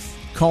faith,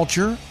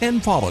 culture,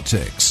 and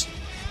politics.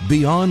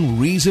 Beyond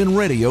Reason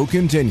Radio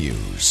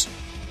continues.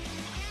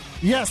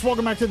 Yes,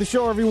 welcome back to the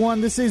show,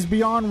 everyone. This is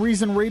Beyond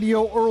Reason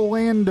Radio,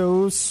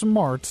 Orlando's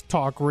Smart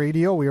Talk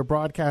Radio. We are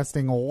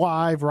broadcasting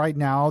live right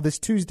now this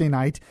Tuesday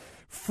night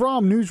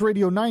from News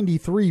Radio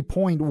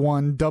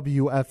 93.1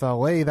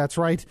 WFLA. That's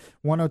right,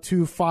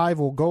 102.5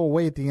 will go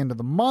away at the end of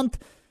the month,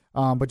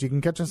 but you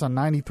can catch us on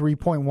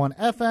 93.1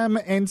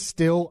 FM and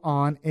still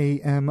on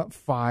AM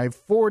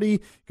 540. You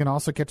can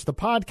also catch the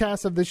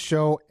podcast of this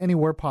show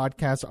anywhere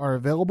podcasts are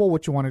available.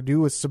 What you want to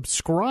do is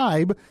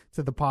subscribe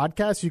to the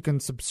podcast. You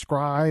can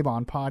subscribe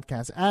on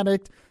Podcast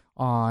Addict,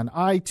 on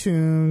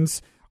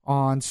iTunes,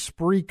 on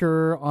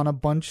Spreaker, on a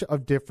bunch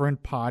of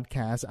different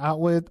podcast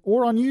outlets,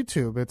 or on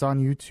YouTube. It's on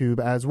YouTube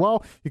as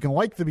well. You can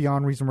like the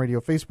Beyond Reason Radio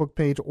Facebook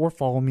page or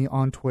follow me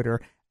on Twitter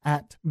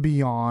at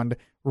Beyond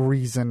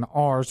Reason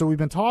R. So we've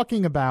been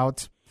talking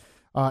about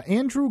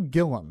Andrew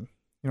Gillum.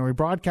 You know, he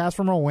broadcast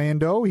from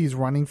Orlando. He's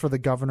running for the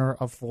governor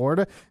of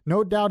Florida.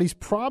 No doubt he's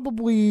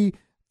probably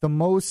the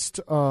most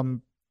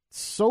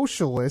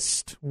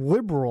socialist,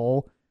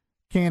 liberal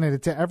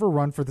candidate to ever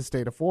run for the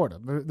state of Florida.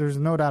 There's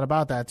no doubt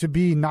about that, to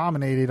be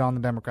nominated on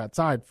the Democrat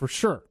side, for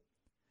sure.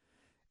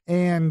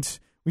 And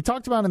we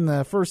talked about in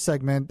the first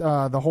segment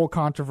the whole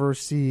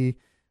controversy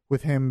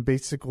with him,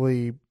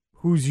 basically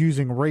who's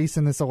using race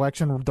in this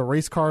election. The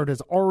race card has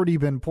already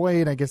been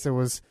played. I guess it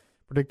was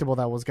predictable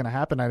that was going to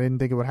happen. I didn't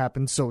think it would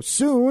happen so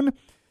soon.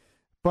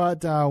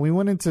 But we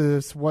went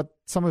into what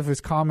some of his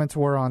comments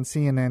were on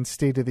CNN's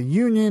State of the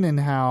Union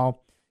and how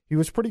he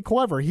was pretty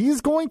clever. He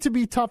is going to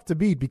be tough to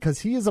beat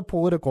because he is a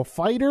political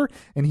fighter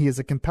and he is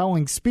a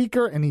compelling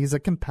speaker and he's a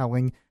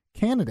compelling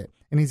candidate.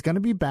 And he's going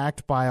to be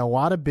backed by a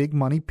lot of big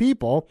money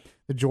people,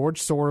 the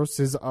George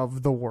Soroses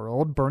of the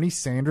world. Bernie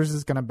Sanders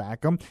is going to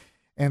back him.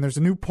 And there's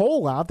a new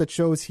poll out that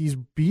shows he's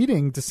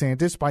beating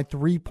DeSantis by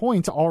 3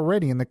 points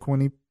already in the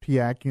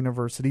Quinnipiac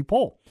University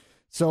poll.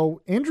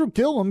 So Andrew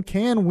Gillum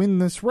can win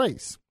this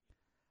race.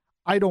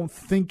 I don't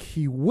think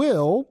he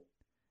will.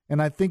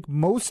 And I think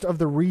most of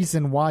the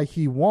reason why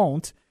he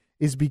won't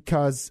is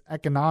because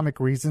economic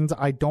reasons.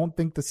 I don't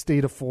think the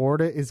state of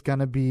Florida is going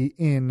to be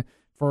in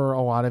for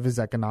a lot of his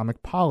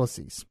economic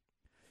policies.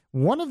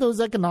 One of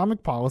those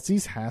economic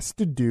policies has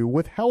to do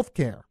with health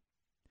care.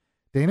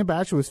 Dana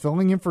Bash, who was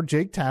filling in for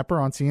Jake Tapper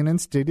on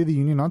CNN's State of the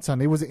Union on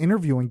Sunday, was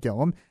interviewing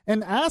Gillum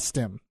and asked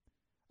him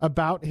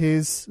about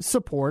his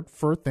support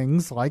for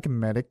things like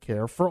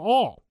Medicare for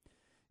all.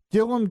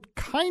 Gillum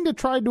kind of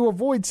tried to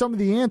avoid some of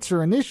the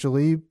answer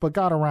initially, but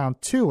got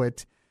around to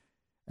it.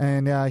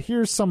 And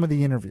here's some of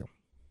the interview.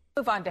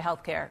 Move on to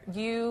health care.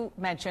 You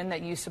mentioned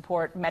that you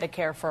support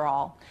Medicare for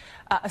all.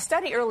 A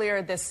study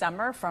earlier this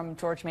summer from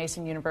George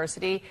Mason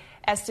University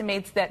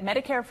estimates that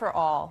Medicare for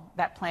all,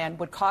 that plan,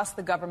 would cost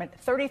the government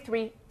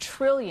 $33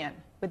 trillion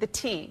with a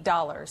T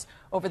dollars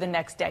over the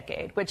next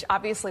decade, which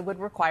obviously would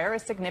require a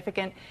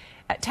significant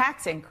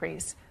tax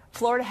increase.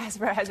 Florida has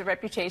a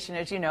reputation,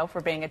 as you know,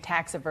 for being a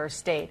tax-averse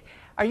state.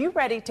 Are you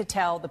ready to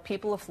tell the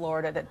people of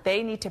Florida that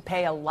they need to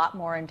pay a lot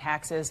more in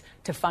taxes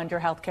to fund your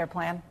health care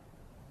plan?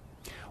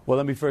 Well,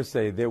 let me first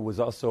say there was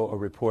also a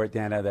report,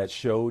 Dana, that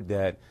showed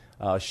that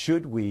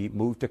should we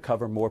move to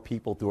cover more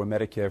people through a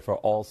Medicare for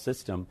all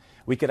system,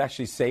 we could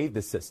actually save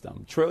the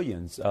system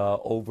trillions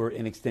over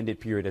an extended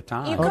period of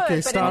time. Okay,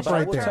 stop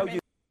right there.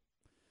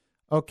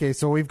 Okay,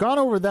 so we've gone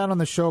over that on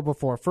the show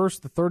before.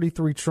 First, the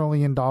 $33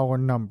 trillion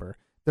number.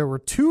 There were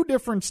 2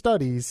 different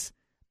studies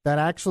that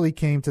actually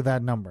came to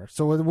that number.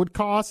 So it would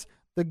cost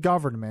the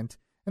government,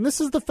 and this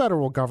is the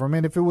federal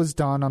government, if it was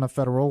done on a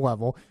federal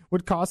level,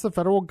 would cost the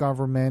federal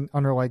government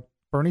under like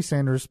Bernie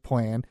Sanders'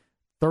 plan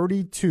over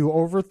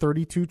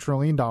 $32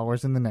 trillion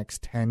in the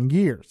next 10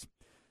 years.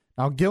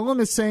 Now, Gillum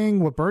is saying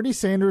what Bernie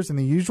Sanders and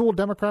the usual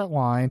Democrat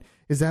line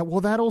is that,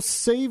 well, that'll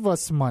save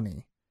us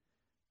money.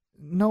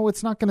 No,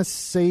 it's not going to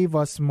save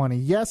us money.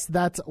 Yes,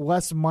 that's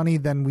less money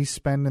than we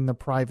spend in the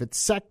private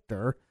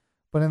sector,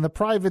 but in the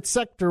private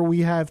sector,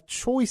 we have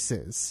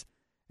choices,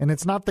 and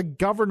it's not the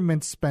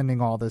government spending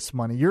all this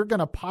money. You're going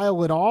to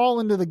pile it all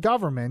into the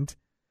government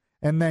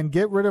and then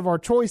get rid of our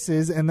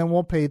choices, and then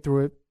we'll pay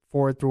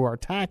for it through our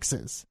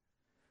taxes.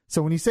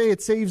 So when you say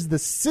it saves the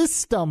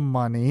system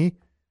money,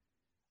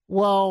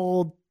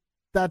 well,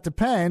 that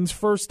depends.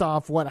 First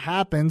off, what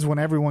happens when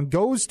everyone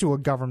goes to a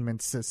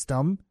government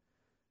system?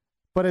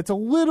 But it's a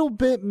little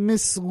bit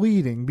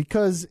misleading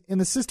because in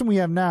the system we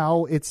have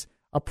now, it's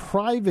a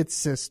private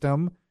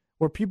system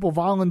where people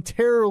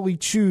voluntarily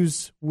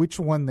choose which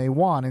one they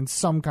want in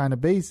some kind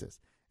of basis.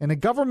 In a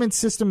government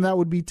system, that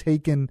would be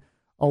taken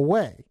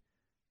away.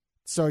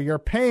 So you're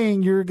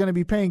going to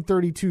be paying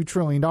 $32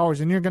 trillion,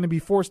 and you're going to be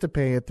forced to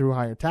pay it through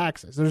higher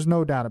taxes. There's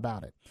no doubt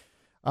about it.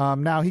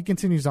 Now he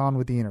continues on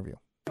with the interview.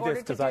 In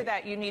order to do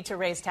that, you need to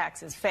raise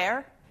taxes.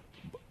 Fair?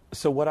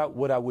 So what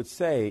I would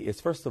say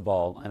is, first of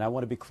all, and I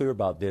want to be clear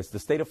about this, the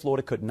state of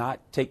Florida could not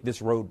take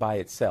this road by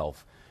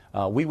itself.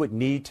 We would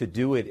need to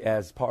do it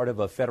as part of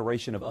a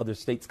federation of other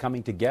states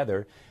coming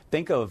together.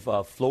 Think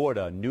of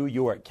Florida, New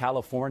York,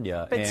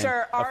 California, but and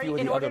sir, a few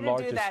of the other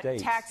larger do that,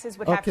 states. Taxes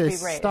would have to be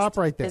raised. Okay, stop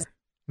right there.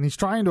 And he's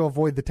trying to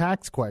avoid the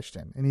tax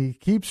question, and he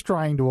keeps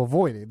trying to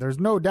avoid it. There's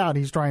no doubt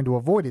he's trying to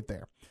avoid it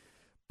there.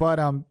 But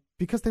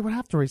because they would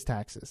have to raise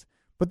taxes.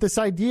 But this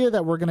idea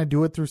that we're going to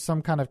do it through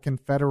some kind of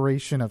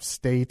confederation of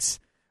states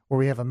where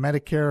we have a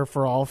Medicare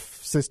for all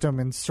system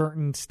in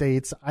certain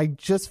states, I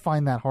just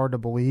find that hard to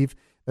believe.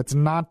 That's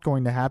not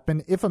going to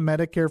happen. If a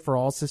Medicare for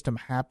all system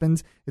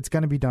happens, it's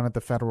going to be done at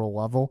the federal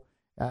level.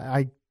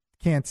 I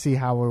can't see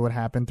how it would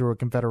happen through a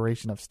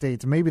confederation of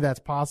states. Maybe that's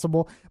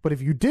possible, but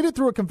if you did it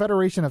through a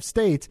confederation of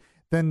states,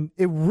 then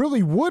it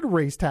really would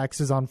raise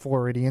taxes on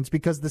Floridians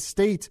because the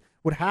states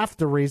would have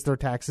to raise their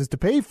taxes to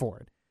pay for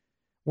it.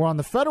 Where on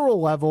the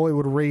federal level, it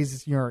would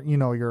raise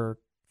your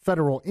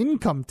federal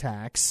income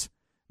tax,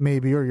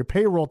 maybe, or your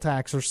payroll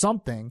tax or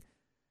something.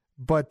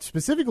 But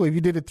specifically, if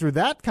you did it through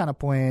that kind of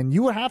plan,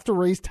 you would have to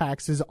raise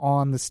taxes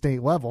on the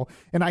state level.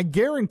 And I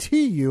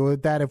guarantee you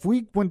that if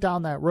we went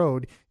down that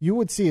road, you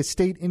would see a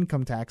state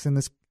income tax in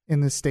this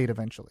state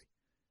eventually.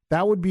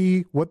 That would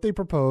be what they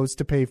propose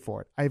to pay for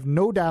it. I have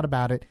no doubt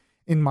about it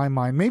in my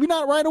mind. Maybe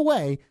not right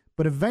away,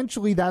 but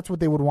eventually that's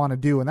what they would want to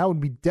do. And that would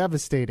be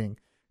devastating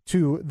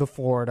to the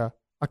Florida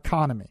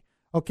economy.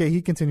 Okay,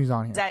 he continues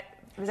on here.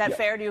 Is that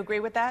fair? Do you agree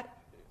with that?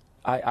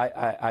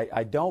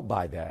 I don't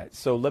buy that.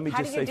 So let me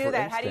just say, how do you do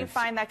that? How do you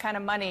find that kind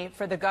of money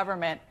for the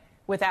government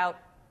without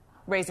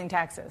raising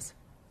taxes?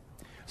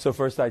 So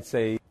first I'd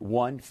say,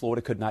 one,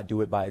 Florida could not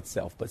do it by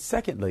itself. But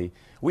secondly,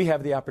 we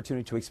have the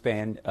opportunity to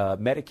expand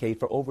Medicaid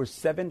for over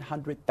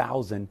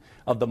 700,000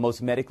 of the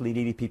most medically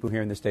needy people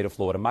here in the state of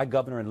Florida. My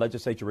governor and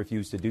legislature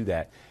refused to do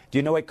that. Do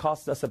you know it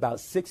costs us about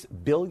 $6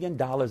 billion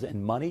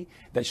in money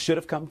that should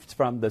have come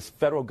from the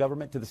federal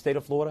government to the state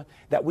of Florida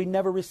that we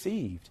never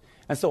received?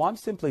 And so I'm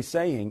simply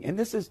saying, and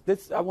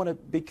this I want to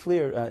be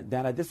clear,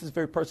 Dana, this is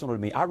very personal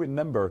to me. I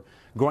remember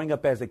growing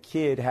up as a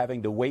kid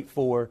having to wait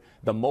for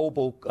the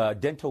mobile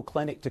dental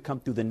clinic to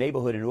come through the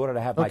neighborhood in order to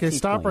have my teeth cleaned. Okay,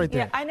 stop right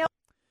there. Yeah, I know.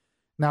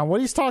 Now,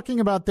 what he's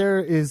talking about there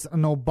is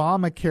an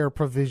Obamacare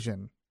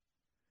provision.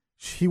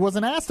 He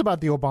wasn't asked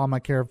about the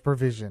Obamacare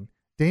provision.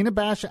 Dana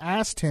Bash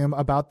asked him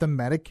about the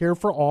Medicare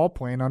for All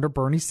plan under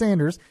Bernie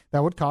Sanders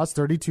that would cost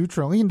 $32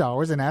 trillion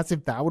and asked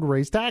if that would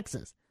raise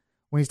taxes.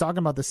 When he's talking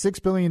about the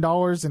 $6 billion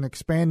in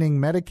expanding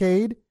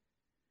Medicaid,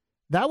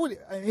 that would,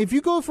 if you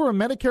go for a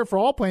Medicare for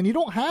All plan, you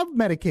don't have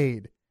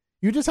Medicaid.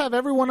 You just have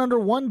everyone under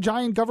one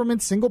giant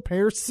government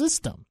single-payer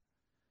system.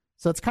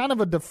 So it's kind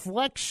of a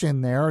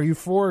deflection there. Are you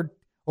for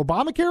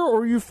Obamacare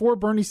or are you for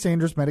Bernie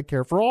Sanders'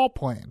 Medicare for All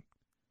plan?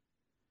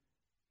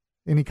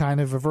 And he kind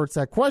of averts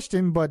that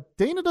question, but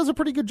Dana does a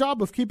pretty good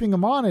job of keeping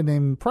him on it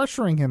and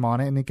pressuring him on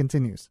it, and he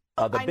continues.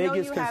 The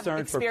biggest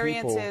concern for people,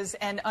 experiences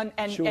and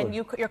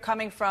you're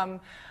coming from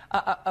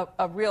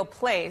a real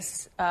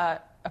place, a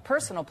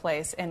personal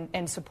place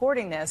in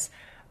supporting this,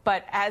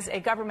 but as a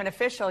government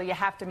official, you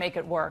have to make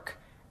it work,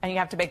 and you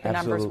have to make the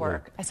numbers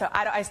work. So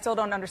I still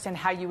don't understand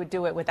how you would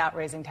do it without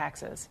raising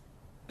taxes.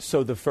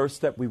 So the first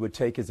step we would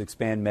take is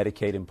expand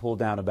Medicaid and pull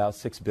down about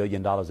 $6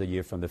 billion a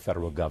year from the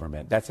federal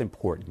government. That's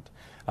important.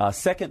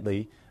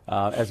 Secondly,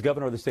 As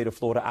governor of the state of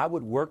Florida, I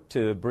would work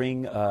to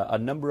bring a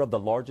number of the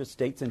largest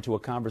states into a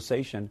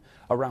conversation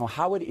around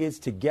how it is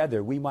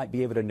together we might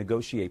be able to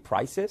negotiate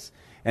prices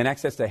and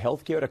access to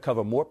health care to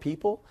cover more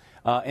people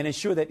and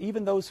ensure that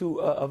even those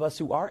of us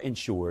who are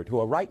insured, who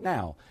are right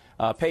now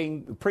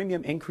paying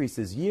premium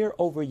increases year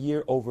over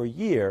year over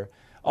year,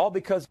 all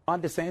because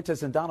Ron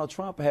DeSantis and Donald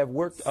Trump have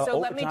worked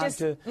overtime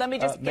to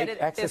make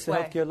access to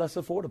health care less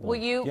affordable.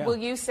 Will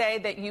you say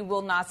that you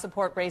will not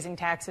support raising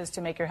taxes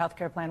to make your health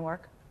care plan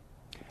work?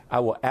 I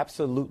will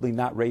absolutely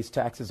not raise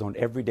taxes on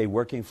everyday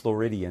working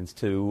Floridians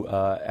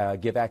to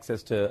give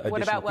access to additional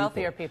What about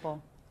wealthier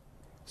people?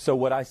 So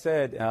what I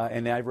said,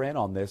 and I ran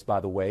on this,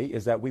 by the way,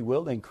 is that we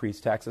will increase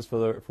taxes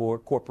for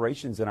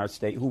corporations in our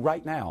state who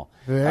right now,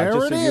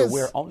 just so you're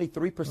aware, only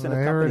 3% of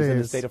companies in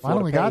the state of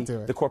Florida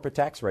pay the corporate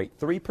tax rate.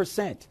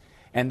 3%.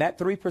 And that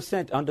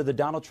 3% under the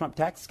Donald Trump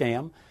tax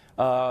scam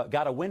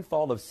got a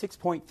windfall of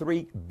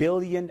 $6.3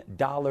 billion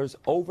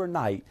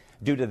overnight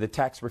due to the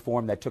tax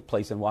reform that took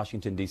place in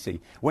Washington,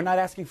 D.C. We're not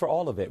asking for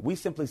all of it. We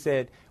simply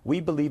said we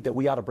believe that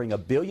we ought to bring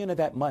 $1 billion of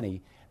that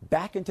money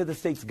back into the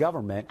state's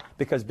government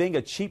because being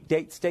a cheap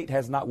date state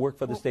has not worked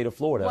for the state of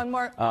Florida.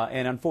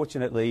 And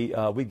unfortunately,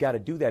 we've got to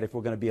do that if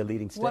we're going to be a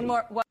leading state.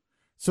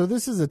 So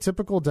this is a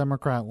typical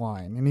Democrat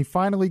line, and he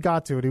finally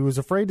got to it. He was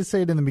afraid to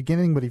say it in the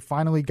beginning, but he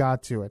finally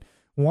got to it.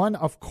 One,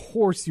 of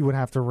course you would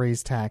have to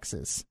raise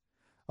taxes.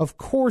 Of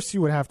course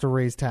you would have to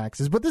raise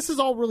taxes. But this is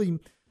all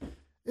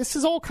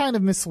kind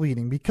of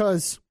misleading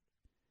because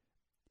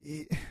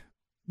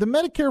the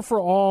Medicare for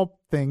All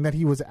thing that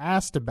he was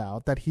asked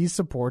about, that he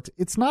supports,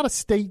 it's not a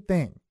state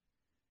thing.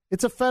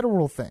 It's a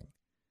federal thing.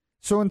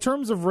 So in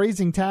terms of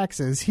raising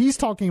taxes, he's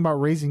talking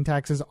about raising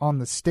taxes on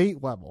the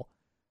state level.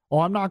 Oh,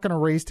 I'm not going to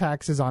raise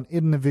taxes on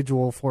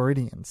individual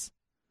Floridians.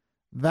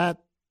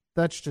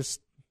 That's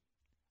just,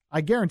 I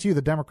guarantee you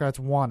the Democrats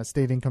want a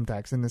state income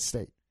tax in this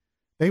state.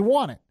 They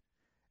want it.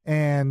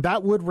 And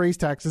that would raise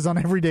taxes on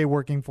everyday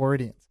working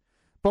Floridians.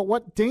 But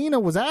what Dana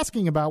was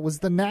asking about was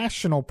the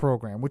national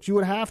program, which you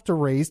would have to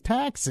raise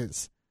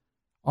taxes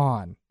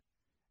on.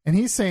 And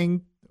he's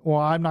saying, well,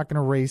 I'm not going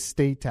to raise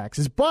state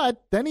taxes.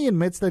 But then he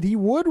admits that he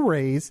would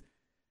raise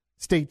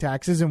state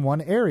taxes in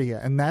one area,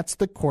 and that's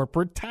the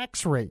corporate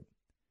tax rate.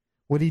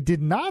 What he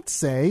did not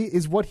say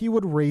is what he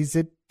would raise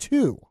it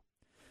to.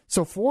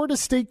 So Florida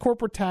state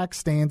corporate tax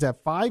stands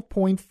at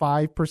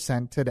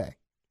 5.5% today.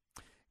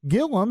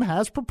 Gillum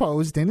has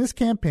proposed in his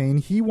campaign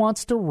he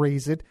wants to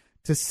raise it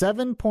to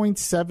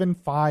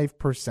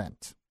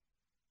 7.75%.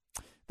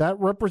 That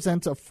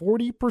represents a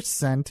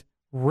 40%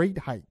 rate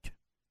hike.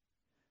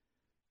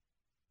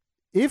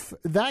 If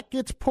that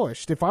gets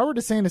pushed, if I were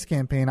DeSantis'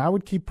 campaign, I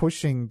would keep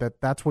pushing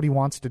that that's what he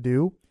wants to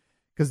do,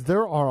 because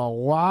there are a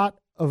lot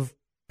of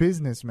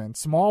businessmen,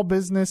 small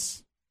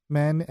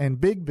businessmen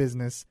and big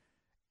business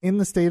in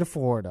the state of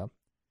Florida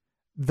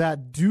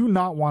that do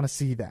not want to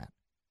see that.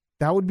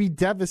 That would be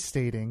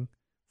devastating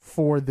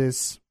for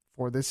this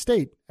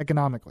state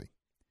economically.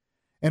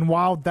 And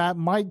while that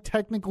might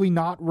technically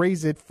not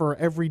raise it for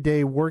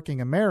everyday working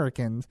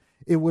Americans,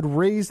 it would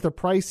raise the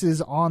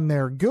prices on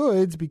their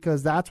goods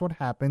because that's what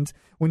happens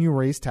when you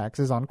raise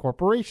taxes on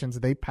corporations.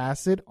 They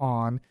pass it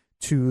on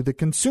to the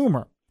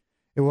consumer.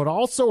 It would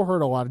also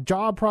hurt a lot of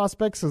job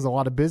prospects. There's a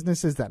lot of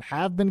businesses that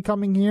have been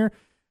coming here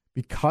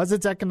because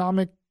it's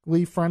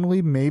economically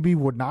friendly, maybe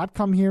would not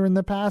come here in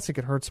the past. It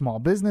could hurt small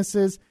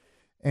businesses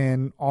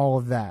and all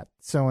of that.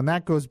 So, and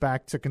that goes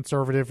back to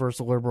conservative versus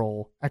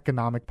liberal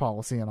economic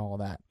policy and all of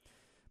that.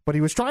 But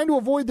he was trying to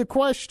avoid the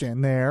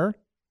question there.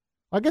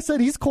 Like I said,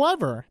 he's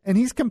clever and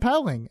he's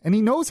compelling and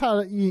he knows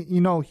how to,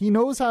 he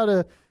knows how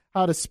to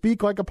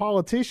speak like a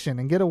politician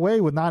and get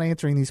away with not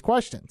answering these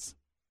questions.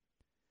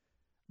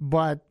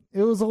 But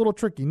it was a little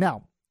tricky.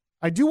 Now,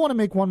 I do want to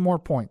make one more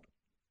point.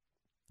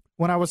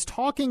 When I was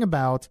talking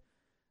about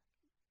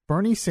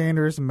Bernie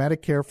Sanders'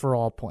 Medicare for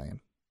All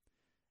plan,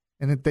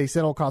 and they said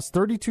it'll cost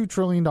 $32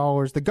 trillion,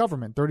 the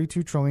government,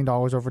 $32 trillion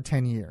over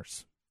 10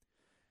 years.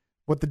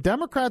 What the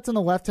Democrats on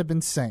the left have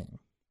been saying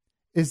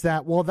is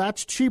that, well,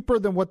 that's cheaper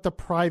than what the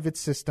private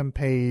system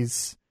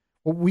pays,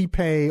 what we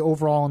pay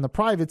overall in the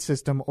private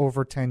system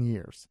over 10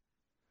 years.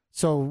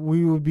 So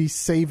we would be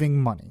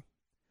saving money.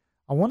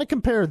 I want to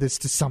compare this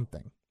to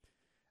something.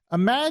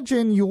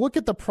 Imagine you look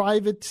at the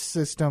private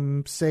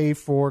system, say,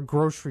 for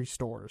grocery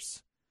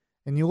stores.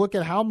 And you look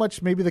at how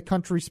much maybe the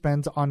country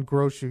spends on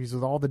groceries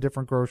with all the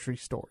different grocery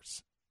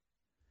stores.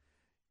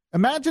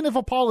 Imagine if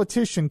a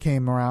politician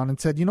came around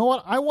and said, you know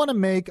what, I want to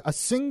make a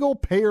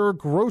single-payer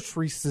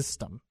grocery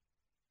system.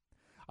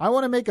 I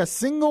want to make a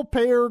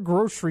single-payer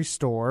grocery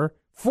store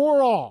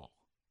for all.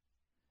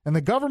 And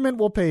the government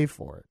will pay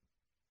for it.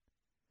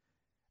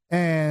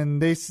 And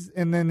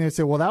then they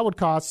say, well, that would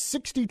cost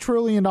 $60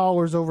 trillion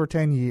over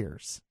 10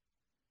 years.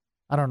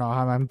 I don't know.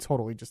 I'm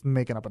totally just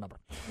making up a number.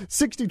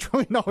 $60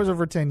 trillion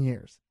over 10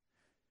 years.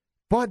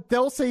 But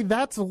they'll say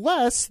that's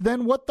less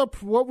than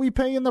what we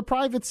pay in the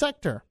private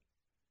sector.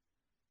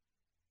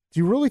 Do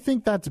you really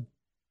think that's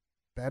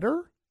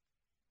better?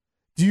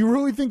 Do you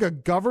really think a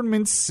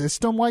government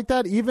system like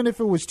that, even if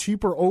it was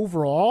cheaper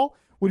overall,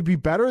 would be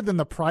better than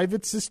the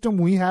private system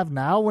we have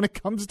now when it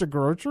comes to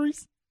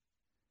groceries?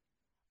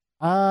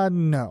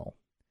 No.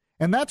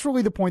 And that's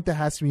really the point that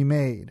has to be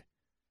made,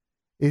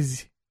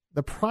 is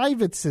the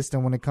private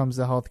system when it comes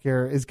to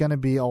healthcare is going to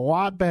be a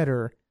lot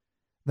better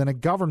than a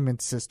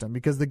government system,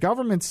 because the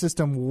government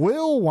system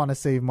will want to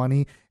save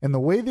money, and the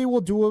way they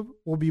will do it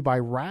will be by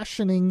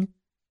rationing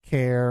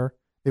care.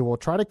 They will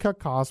try to cut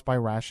costs by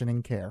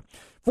rationing care.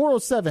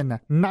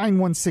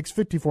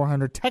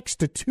 407-916-5400, text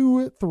to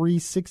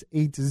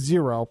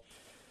 23680.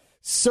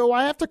 So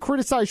I have to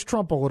criticize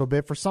Trump a little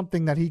bit for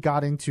something that he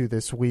got into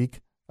this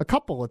week a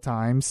couple of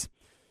times.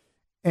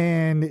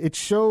 And it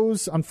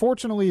shows,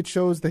 unfortunately, it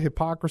shows the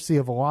hypocrisy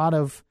of a lot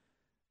of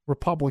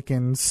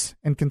Republicans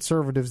and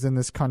conservatives in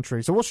this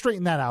country. So we'll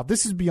straighten that out.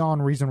 This is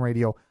Beyond Reason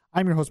Radio.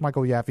 I'm your host,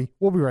 Michael Yaffe.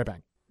 We'll be right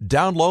back.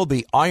 Download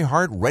the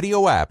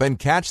iHeartRadio app and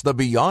catch the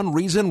Beyond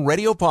Reason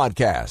Radio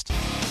podcast.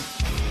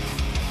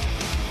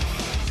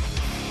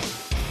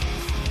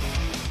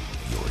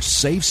 Your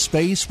safe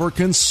space for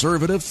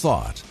conservative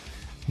thought,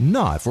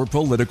 not for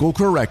political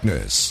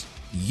correctness.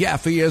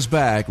 Yaffe is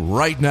back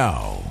right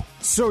now.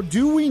 So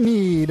do we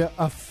need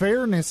a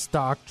fairness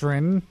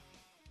doctrine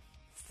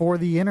for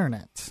the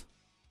internet?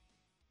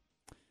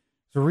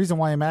 The reason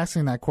why I'm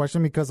asking that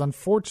question, because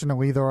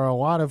unfortunately there are a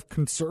lot of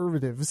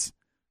conservatives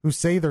who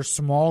say they're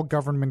small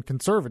government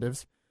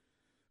conservatives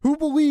who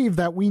believe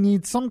that we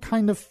need some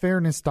kind of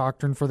fairness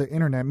doctrine for the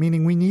internet,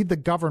 meaning we need the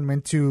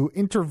government to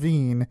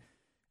intervene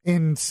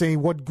in, say,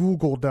 what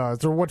Google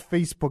does or what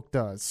Facebook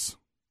does.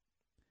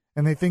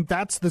 And they think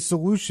that's the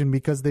solution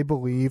because they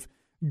believe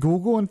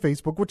Google and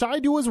Facebook, which I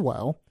do as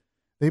well,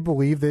 they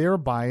believe they are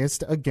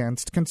biased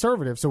against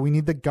conservatives. So we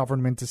need the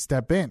government to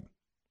step in.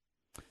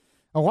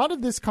 A lot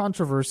of this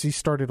controversy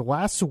started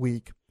last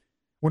week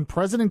when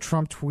President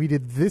Trump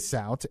tweeted this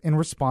out in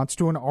response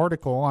to an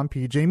article on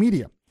PJ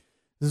Media.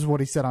 This is what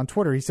he said on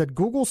Twitter. He said,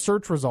 Google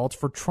search results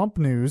for Trump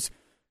news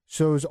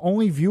shows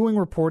only viewing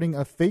reporting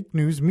of fake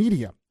news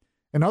media.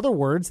 In other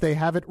words, they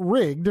have it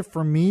rigged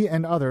for me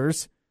and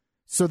others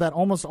so that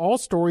almost all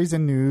stories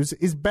and news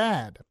is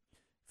bad.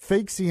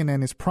 Fake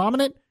CNN is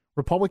prominent.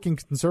 Republican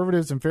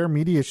conservatives and fair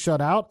media is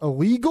shut out.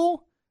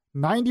 Illegal.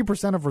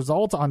 90% of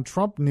results on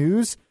Trump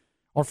news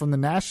are from the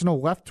national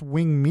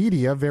left-wing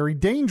media. Very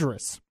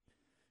dangerous.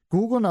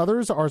 Google and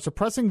others are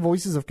suppressing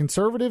voices of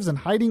conservatives and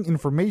hiding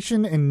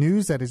information and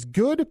news that is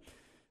good.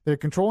 They're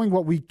controlling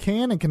what we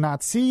can and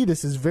cannot see.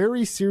 This is a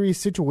very serious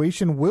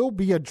situation, will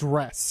be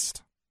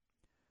addressed.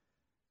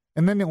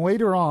 And then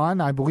later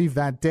on, I believe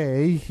that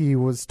day, he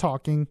was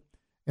talking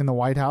in the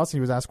White House. He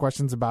was asked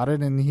questions about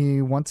it, and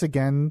he once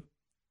again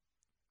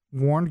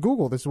warned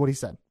Google. This is what he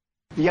said.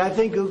 Yeah, I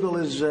think Google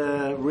is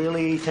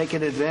really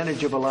taking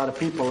advantage of a lot of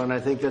people, and I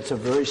think that's a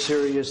very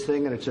serious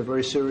thing, and it's a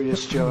very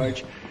serious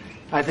charge.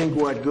 I think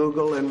what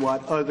Google and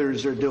what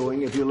others are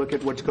doing, if you look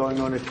at what's going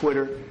on at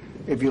Twitter,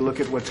 if you look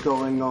at what's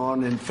going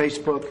on in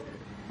Facebook,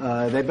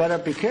 they better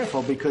be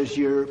careful because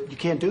you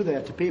can't do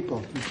that to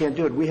people. You can't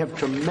do it. We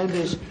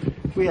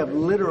have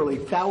literally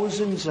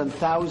thousands and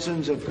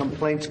thousands of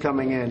complaints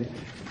coming in,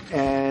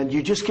 and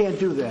you just can't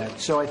do that.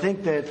 So I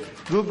think that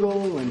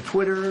Google and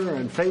Twitter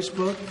and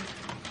Facebook,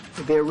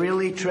 they're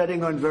really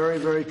treading on very,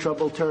 very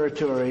troubled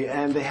territory,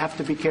 and they have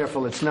to be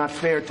careful. It's not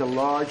fair to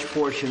large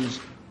portions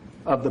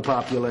of the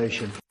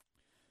population.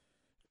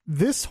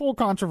 This whole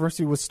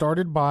controversy was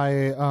started by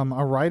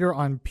a writer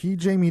on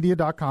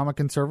pjmedia.com, a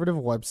conservative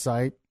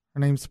website. Her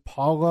name's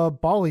Paula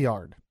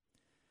Balliard.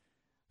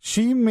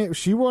 She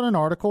wrote an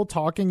article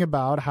talking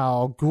about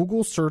how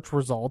Google search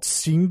results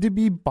seem to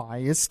be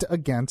biased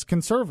against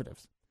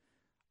conservatives.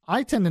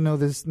 I tend to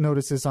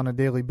notice this on a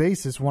daily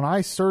basis. When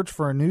I search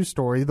for a news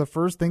story, the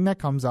first thing that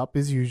comes up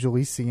is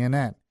usually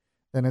CNN.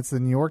 Then it's the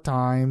New York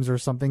Times or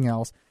something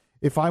else.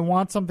 If I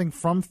want something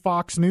from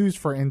Fox News,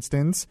 for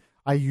instance,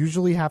 I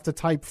usually have to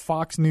type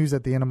Fox News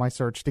at the end of my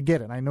search to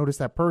get it. I noticed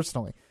that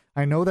personally.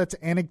 I know that's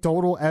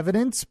anecdotal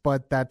evidence,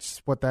 but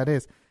that's what that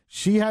is.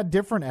 She had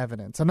different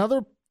evidence.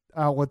 Another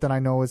outlet that I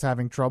know is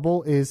having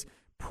trouble is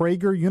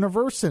Prager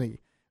University.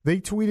 They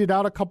tweeted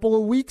out a couple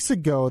of weeks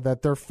ago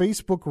that their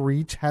Facebook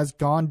reach has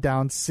gone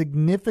down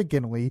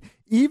significantly,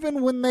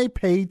 even when they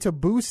pay to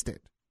boost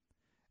it.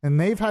 And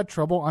they've had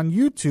trouble on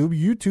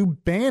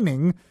YouTube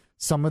banning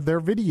some of their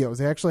videos.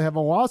 They actually have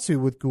a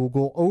lawsuit with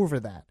Google over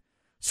that.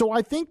 So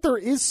I think there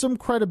is some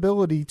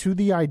credibility to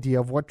the idea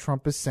of what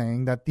Trump is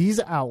saying, that these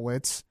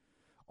outlets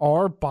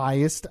are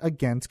biased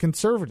against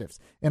conservatives.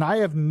 And I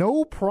have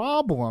no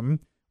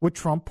problem with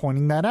Trump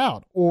pointing that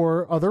out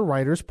or other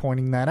writers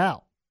pointing that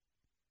out.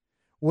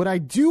 What I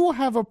do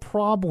have a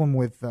problem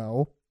with,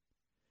 though,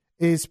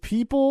 is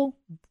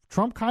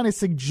Trump kind of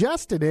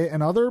suggested it,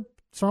 and other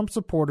Trump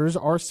supporters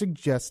are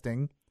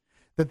suggesting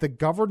that the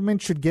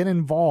government should get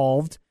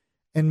involved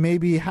and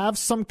maybe have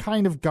some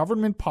kind of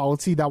government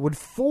policy that would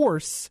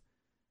force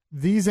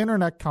these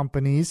internet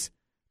companies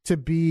to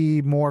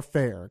be more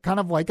fair, kind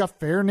of like a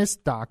fairness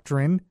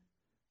doctrine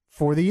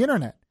for the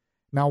internet.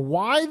 Now,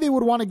 why they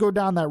would want to go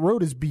down that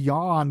road is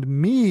beyond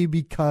me,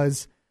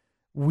 because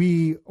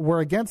we were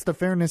against the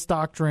fairness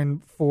doctrine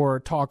for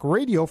talk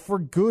radio for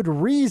good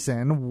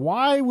reason.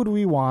 Why would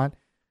we want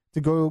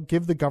to go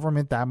give the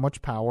government that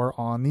much power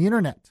on the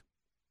internet?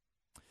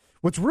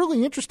 What's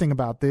really interesting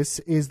about this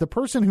is the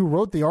person who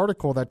wrote the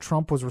article that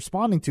Trump was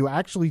responding to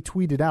actually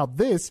tweeted out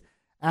this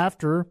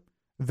after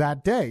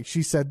that day.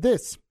 She said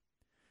this.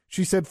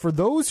 She said, "For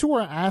those who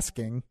are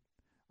asking,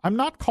 I'm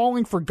not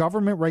calling for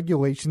government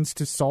regulations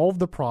to solve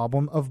the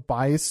problem of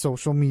biased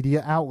social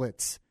media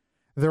outlets.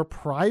 They're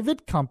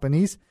private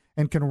companies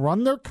and can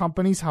run their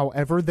companies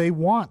however they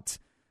want.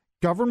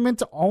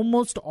 Government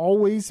almost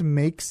always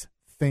makes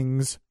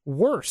things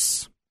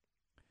worse."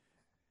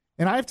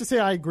 And I have to say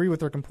I agree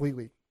with her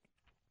completely.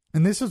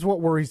 And this is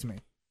what worries me.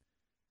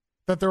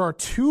 That there are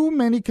too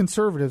many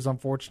conservatives,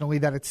 unfortunately,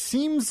 that it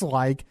seems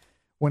like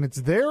when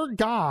it's their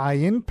guy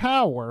in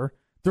power,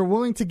 they're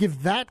willing to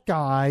give that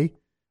guy,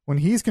 when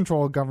he's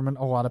control of government,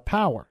 a lot of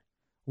power.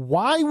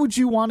 Why would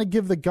you want to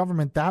give the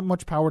government that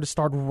much power to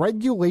start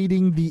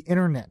regulating the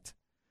internet,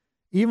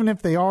 even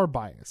if they are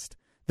biased?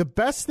 The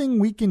best thing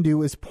we can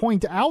do is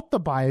point out the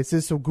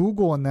biases so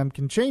Google and them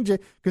can change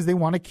it, because they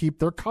want to keep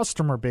their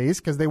customer base,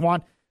 because they don't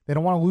want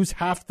to lose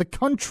half the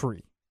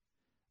country.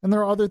 And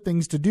there are other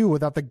things to do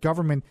without the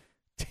government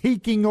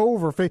taking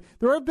over.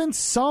 There have been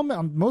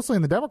some, mostly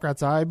on the Democrat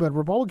side, but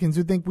Republicans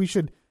who think we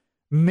should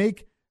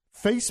make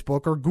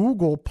Facebook or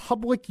Google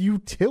public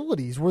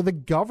utilities where the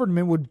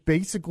government would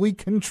basically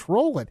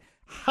control it.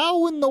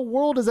 How in the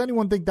world does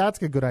anyone think that's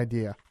a good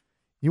idea?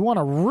 You want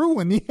to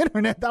ruin the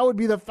internet? That would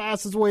be the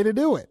fastest way to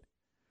do it.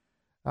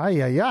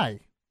 Ay, ay, ay.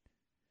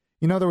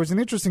 You know, there was an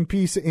interesting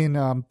piece in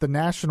the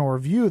National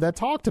Review that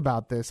talked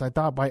about this, I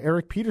thought, by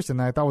Eric Peterson,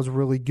 that I thought was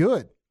really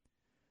good.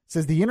 It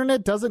says the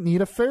internet doesn't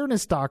need a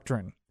fairness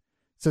doctrine.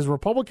 It says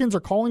Republicans are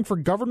calling for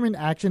government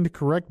action to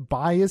correct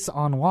bias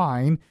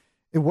online.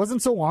 It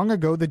wasn't so long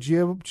ago the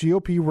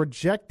GOP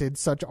rejected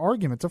such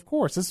arguments. Of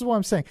course, this is what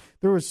I'm saying.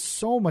 There is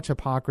so much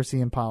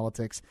hypocrisy in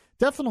politics,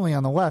 definitely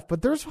on the left,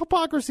 but there's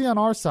hypocrisy on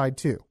our side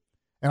too.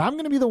 And I'm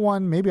going to be the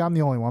one, maybe I'm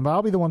the only one, but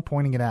I'll be the one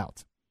pointing it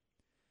out.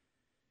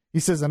 He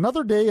says,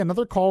 another day,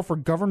 another call for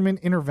government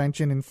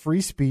intervention in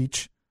free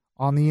speech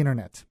on the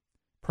internet.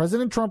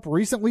 President Trump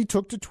recently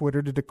took to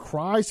Twitter to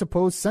decry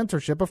supposed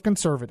censorship of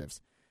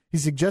conservatives. He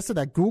suggested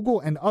that Google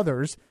and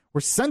others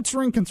were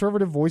censoring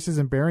conservative voices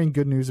and bearing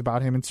good news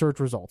about him in search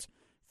results.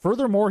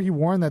 Furthermore, he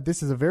warned that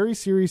this is a very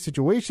serious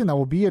situation that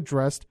will be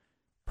addressed,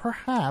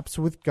 perhaps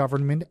with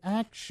government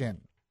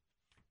action.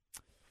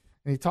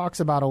 And he talks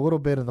about a little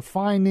bit of the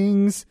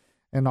findings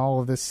and all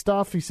of this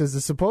stuff. He says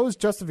the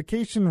supposed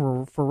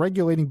justification for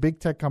regulating big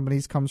tech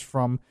companies comes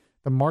from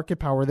the market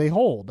power they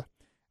hold.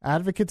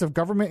 Advocates of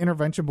government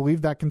intervention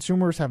believe that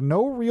consumers have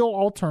no real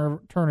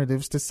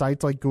alternatives to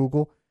sites like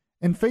Google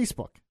and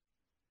Facebook.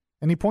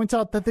 And he points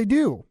out that they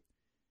do.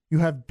 You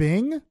have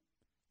Bing,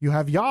 you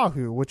have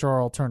Yahoo, which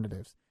are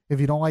alternatives.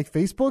 If you don't like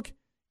Facebook,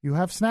 you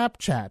have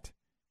Snapchat,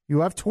 you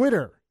have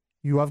Twitter,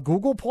 you have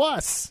Google+.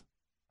 It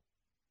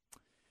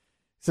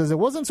says it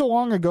wasn't so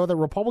long ago that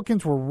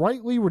Republicans were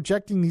rightly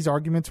rejecting these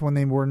arguments when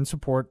they were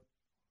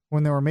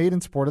made in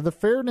support of the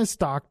fairness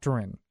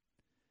doctrine,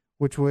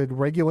 which would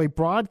regulate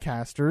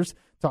broadcasters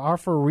to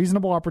offer a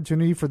reasonable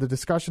opportunity for the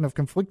discussion of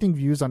conflicting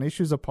views on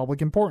issues of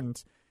public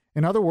importance.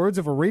 In other words,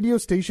 if a radio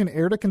station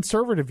aired a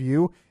conservative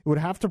view, it would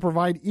have to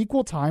provide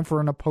equal time for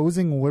an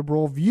opposing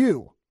liberal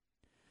view.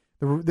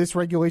 This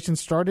regulation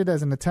started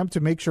as an attempt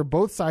to make sure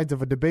both sides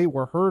of a debate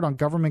were heard on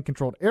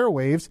government-controlled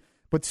airwaves,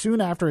 but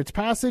soon after its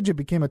passage, it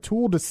became a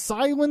tool to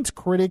silence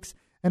critics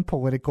and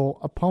political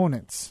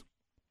opponents.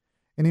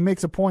 And he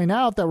makes a point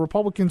out that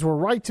Republicans were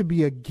right to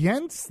be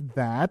against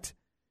that,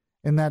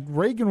 and that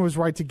Reagan was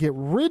right to get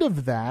rid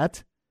of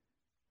that,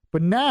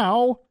 but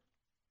now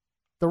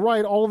the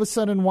right all of a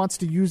sudden wants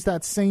to use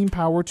that same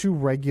power to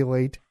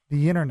regulate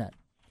the internet.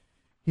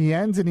 He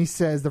ends and he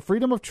says, the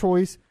freedom and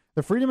choice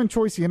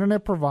the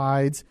internet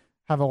provides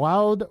have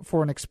allowed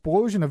for an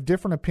explosion of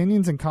different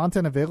opinions and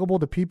content available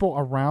to people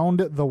around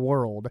the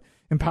world.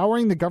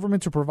 Empowering the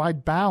government to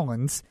provide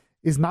balance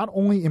is not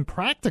only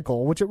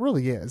impractical, which it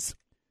really is,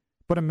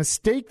 but a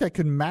mistake that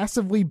could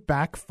massively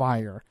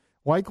backfire,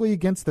 likely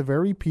against the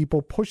very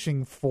people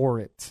pushing for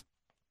it.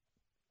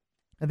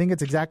 I think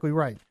it's exactly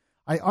right.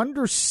 I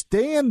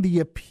understand the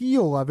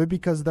appeal of it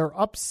because they're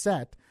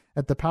upset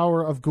at the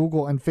power of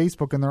Google and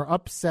Facebook, and they're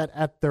upset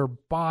at their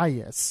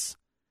bias.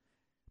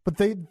 But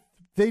they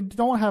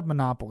don't have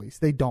monopolies.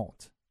 They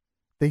don't.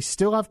 They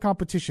still have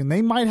competition.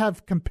 They might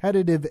have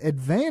competitive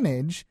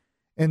advantage,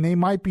 and they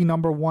might be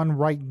number one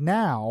right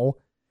now,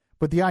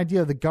 but the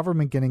idea of the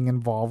government getting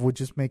involved would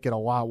just make it a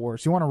lot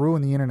worse. You want to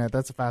ruin the internet,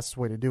 that's the fastest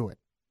way to do it.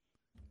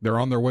 They're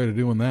on their way to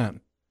doing that.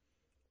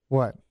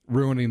 What?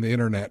 Ruining the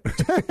internet.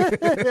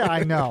 Yeah,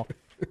 I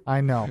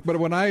know. But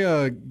when I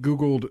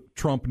Googled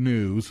Trump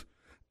news,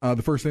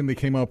 the first thing that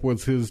came up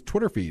was his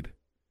Twitter feed.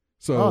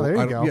 So there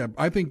you go. Yeah,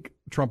 I think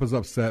Trump is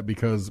upset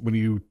because when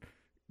you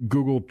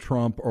Google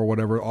Trump or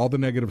whatever, all the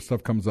negative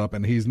stuff comes up,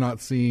 and he's not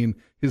seeing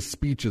his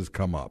speeches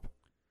come up.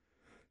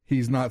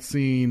 He's not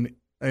seeing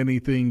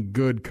anything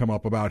good come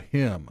up about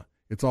him.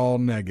 It's all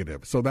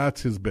negative. So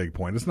that's his big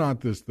point. It's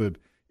not this that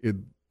it.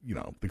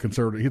 The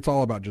conservative. It's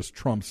all about just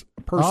Trump's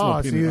personal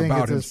opinion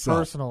about himself.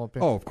 His personal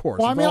opinion. Oh, of course.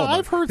 Well, I mean,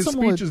 I've heard his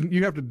speeches.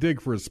 You have to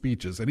dig for his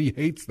speeches, and he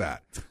hates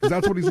that because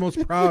that's what he's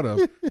most proud of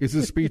is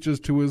his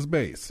speeches to his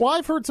base. Well,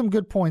 I've heard some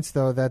good points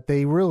though that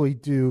they really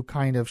do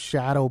kind of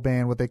shadow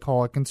ban what they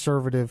call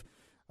conservative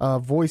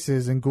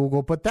voices in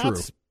Google, but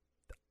that's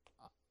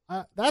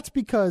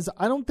because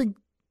I don't think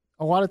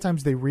a lot of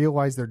times they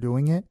realize they're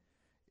doing it.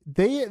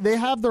 They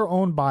have their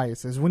own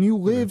biases. When you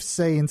live,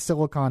 say, in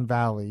Silicon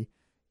Valley,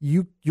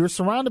 you're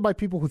surrounded by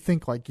people who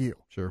think like you.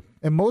 Sure.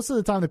 And most of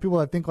the time, the people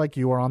that think like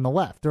you are on the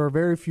left. There are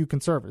very few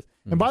conservatives.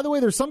 And by the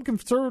way, there's some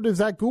conservatives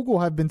at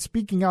Google have been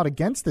speaking out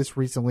against this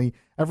recently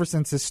ever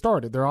since this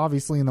started. They're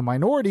obviously in the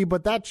minority,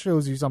 but that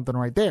shows you something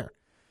right there.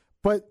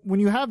 But when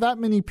you have that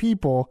many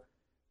people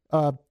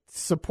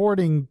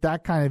supporting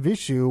that kind of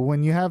issue,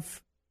 when you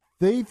have,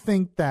 they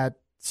think that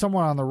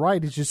someone on the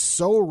right is just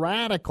so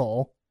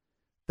radical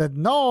that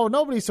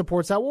nobody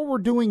supports that. What we're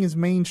doing is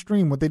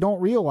mainstream. What they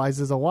don't realize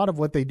is a lot of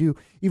what they do,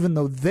 even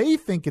though they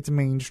think it's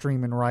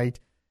mainstream and right,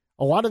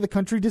 a lot of the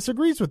country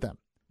disagrees with them.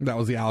 That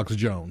was the Alex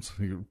Jones.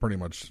 You pretty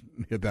much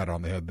hit that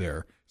on the head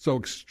there. So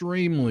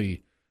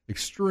extremely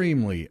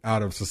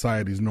out of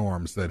society's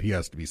norms that he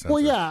has to be censored.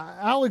 Well, yeah,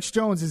 Alex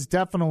Jones is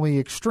definitely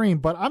extreme,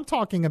 but I'm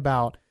talking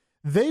about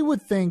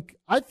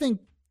I think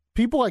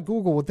people at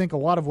Google would think a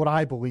lot of what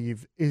I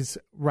believe is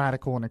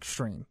radical and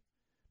extreme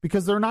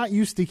because they're not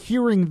used to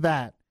hearing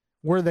that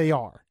where they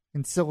are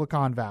in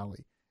Silicon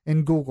Valley,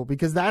 in Google,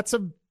 because that's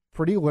a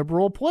pretty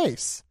liberal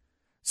place.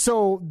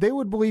 So they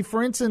would believe,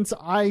 for instance,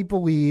 I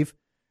believe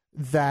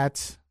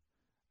that,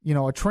 a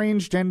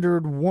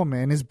transgendered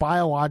woman is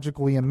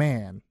biologically a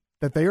man,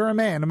 that they are a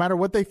man. No matter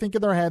what they think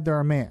in their head, they're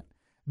a man.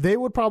 They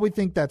would probably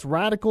think that's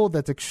radical,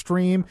 that's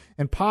extreme,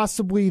 and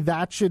possibly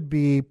that should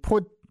be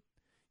put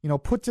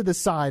to the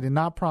side and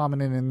not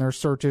prominent in their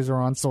searches or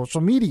on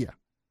social media.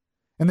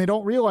 And they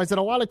don't realize that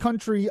a lot of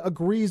country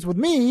agrees with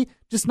me,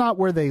 just not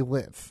where they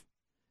live.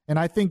 And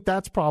I think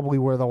that's probably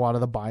where a lot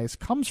of the bias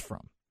comes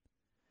from.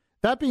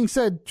 That being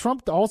said,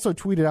 Trump also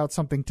tweeted out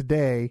something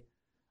today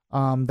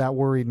that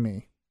worried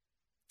me.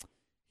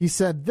 He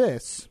said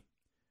this,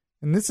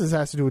 and this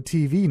has to do with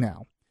TV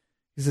now.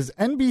 He says,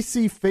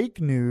 NBC fake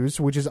news,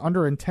 which is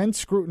under intense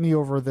scrutiny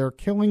over their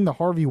killing the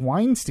Harvey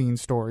Weinstein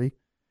story,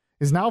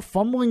 is now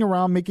fumbling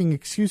around making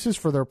excuses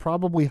for their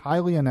probably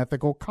highly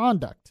unethical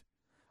conduct.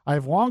 I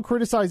have long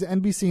criticized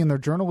NBC and their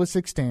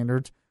journalistic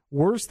standards,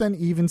 worse than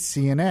even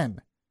CNN.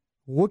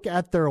 Look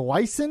at their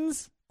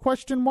license? ?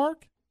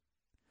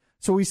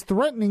 So he's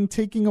threatening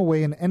taking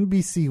away an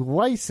NBC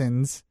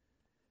license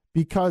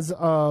because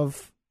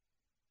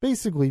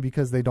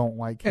they don't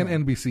like him.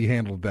 And NBC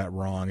handled that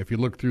wrong. If you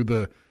look through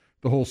the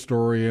whole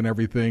story and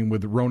everything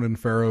with Ronan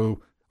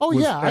Farrow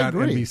at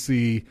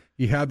NBC,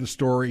 he had the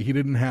story. He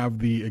didn't have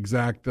the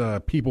exact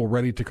people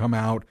ready to come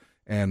out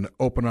and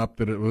open up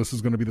that this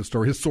is going to be the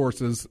story. His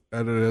sources,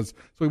 as it is.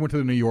 So he went to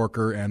the New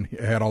Yorker and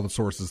had all the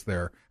sources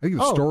there. I think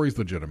the story's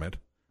legitimate.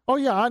 Oh,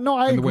 yeah. No,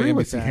 I agree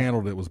with that. The way NBC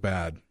handled it was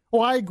bad.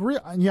 Well, I agree.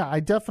 Yeah,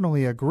 I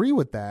definitely agree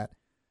with that.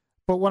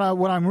 But what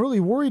I'm really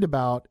worried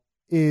about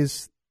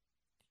is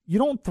you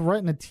don't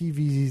threaten a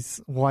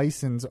TV's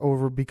license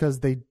over because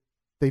they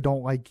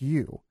don't like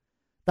you.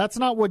 That's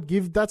not why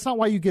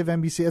you give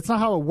NBC. It's not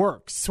how it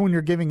works when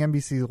you're giving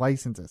NBC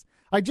licenses.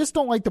 I just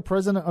don't like the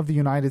President of the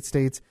United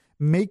States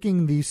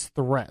making these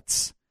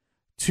threats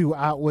to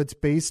outlets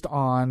based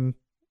on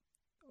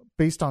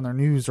their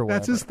news or whatever.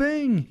 That's his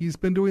thing. He's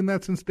been doing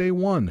that since day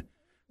one.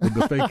 With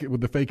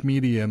the fake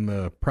media and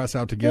the press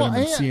out to get him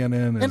and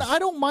CNN. And I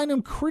don't mind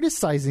him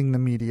criticizing the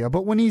media,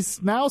 but when he's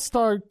now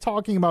start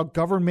talking about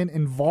government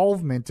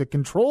involvement to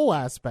control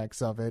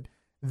aspects of it,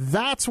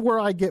 that's where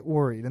I get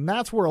worried. And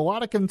that's where a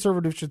lot of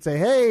conservatives should say,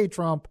 hey,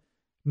 Trump,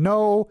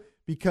 no,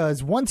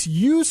 because once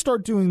you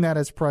start doing that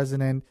as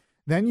president,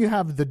 then you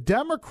have the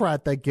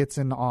Democrat that gets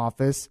in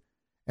office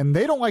and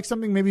they don't like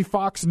something maybe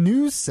Fox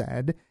News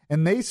said,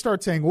 and they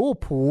start saying, oh,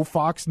 pull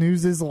Fox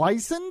News'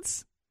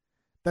 license?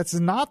 That's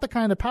not the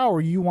kind of power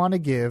you want to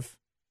give.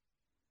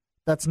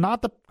 That's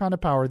not the kind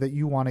of power that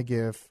you want to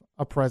give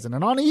a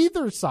president on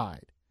either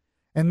side.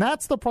 And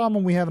that's the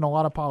problem we have in a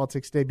lot of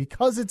politics today.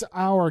 Because it's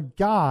our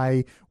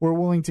guy, we're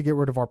willing to get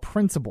rid of our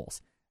principles.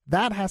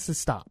 That has to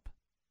stop.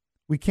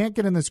 We can't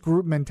get in this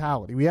group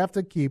mentality. We have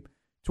to keep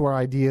to our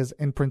ideas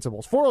and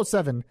principles.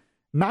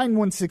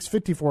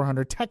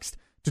 407-916-5400. Text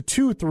to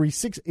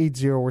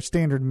 23680 where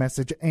standard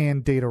message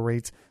and data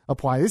rates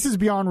apply. This is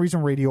Beyond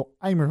Reason Radio.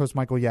 I'm your host,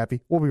 Michael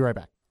Yappy. We'll be right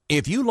back.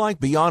 If you like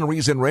Beyond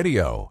Reason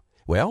Radio,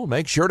 well,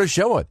 make sure to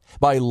show it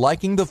by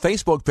liking the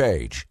Facebook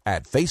page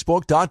at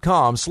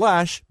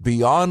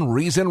facebook.com/Beyond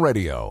Reason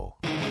Radio.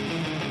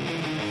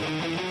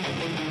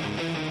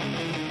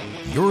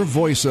 Your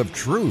voice of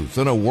truth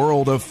in a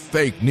world of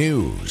fake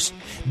news.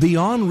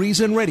 Beyond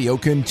Reason Radio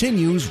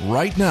continues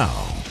right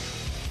now.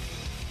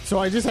 So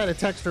I just had a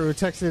texter who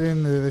texted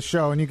into the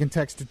show, and you can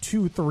text to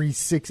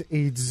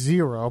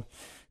 23680.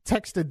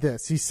 Texted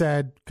this. He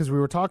said, because we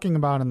were talking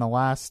about in the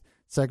last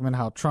segment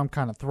how Trump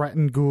kind of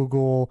threatened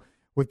Google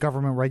with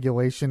government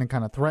regulation and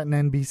kind of threaten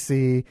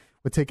NBC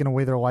with taking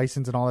away their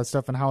license and all that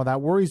stuff, and how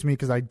that worries me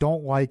because I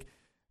don't like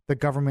the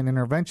government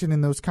intervention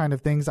in those kind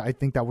of things. I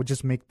think that would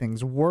just make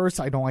things worse.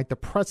 I don't like the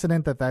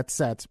precedent that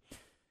sets.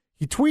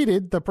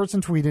 The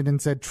person tweeted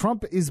and said,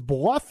 Trump is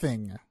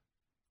bluffing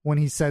when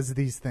he says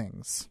these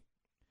things.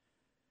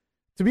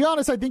 To be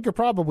honest, I think you're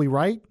probably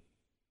right.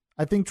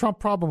 I think Trump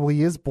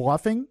probably is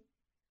bluffing.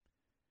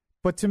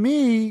 But to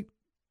me,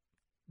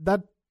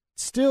 that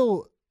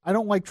still, I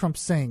don't like Trump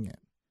saying it.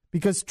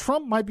 Because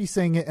Trump might be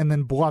saying it and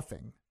then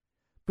bluffing.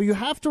 But you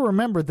have to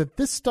remember that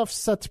this stuff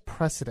sets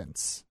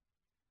precedents.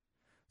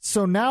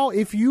 So now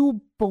if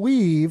you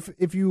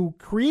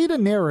create a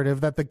narrative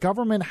that the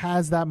government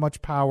has that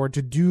much power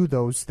to do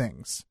those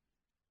things,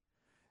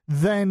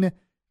 then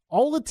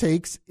all it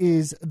takes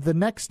is the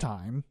next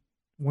time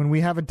when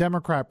we have a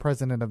Democrat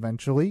president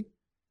eventually,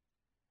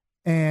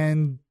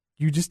 and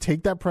you just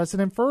take that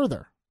precedent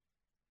further.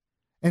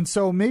 And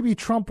so maybe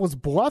Trump was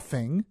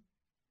bluffing,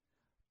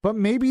 but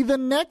maybe the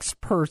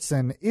next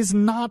person is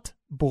not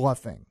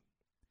bluffing.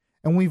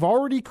 And we've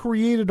already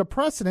created a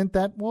precedent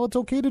that, well, it's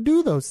okay to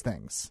do those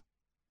things.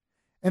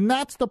 And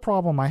that's the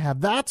problem I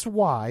have. That's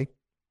why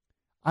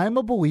I'm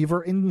a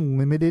believer in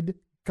limited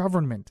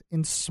government,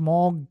 in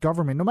small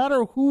government, no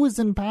matter who is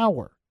in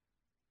power.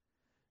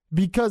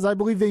 Because I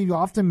believe they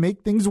often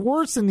make things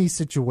worse in these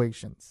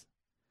situations.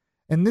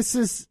 And this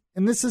is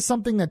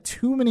something that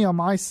too many on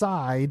my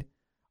side,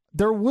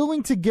 they're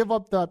willing to give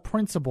up that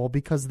principle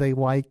because they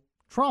like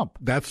Trump.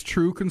 That's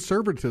true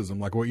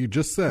conservatism, like what you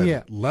just said.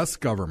 Yeah. Less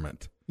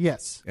government.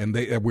 Yes. And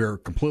we're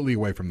completely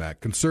away from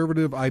that.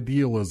 Conservative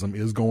idealism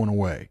is going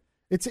away.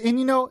 It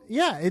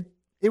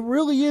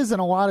really is in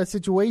a lot of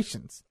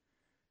situations.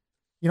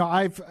 You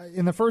know,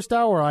 in the first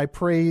hour,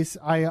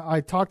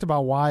 I talked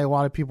about why a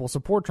lot of people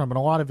support Trump, and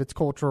a lot of it's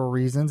cultural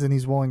reasons, and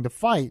he's willing to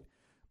fight.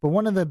 But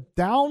one of the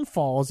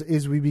downfalls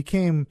is we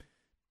became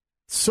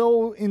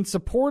so in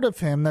support of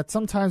him that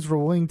sometimes we're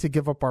willing to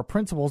give up our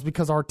principles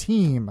because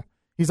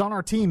he's on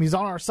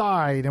our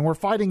side, and we're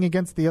fighting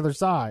against the other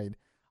side.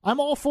 I'm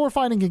all for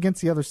fighting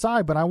against the other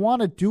side, but I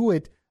want to do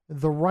it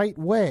the right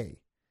way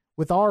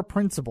with our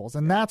principles,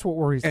 and that's what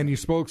worries me. And you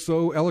spoke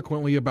so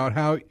eloquently about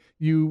how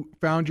you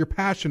found your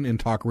passion in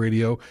talk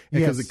radio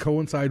because it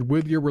coincided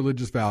with your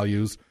religious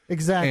values.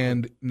 Exactly.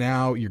 And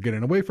now you're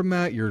getting away from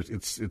that.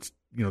 It's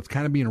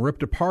kind of being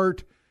ripped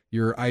apart.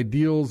 Your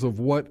ideals of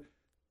what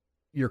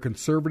your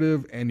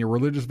conservative and your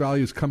religious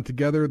values come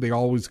together, they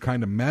always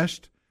kind of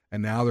meshed,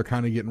 and now they're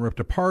kind of getting ripped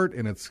apart,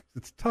 and it's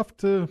tough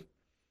to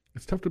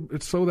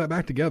sew that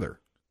back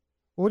together.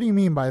 What do you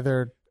mean by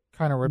they're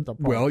kind of ripped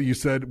apart? Well, you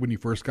said when you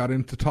first got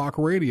into talk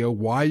radio,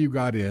 why you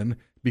got in,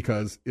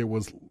 because it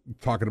was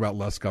talking about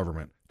less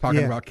government,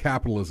 talking about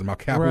capitalism, how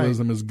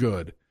capitalism is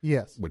good.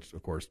 Yes. Which,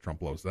 of course,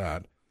 Trump loves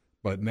that.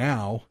 But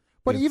now...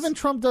 But even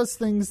Trump does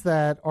things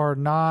that are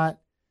not,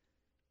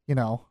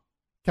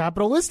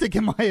 capitalistic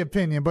in my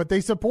opinion, but they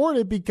support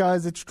it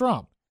because it's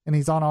Trump and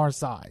he's on our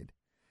side.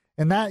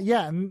 And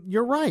and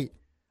you're right.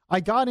 I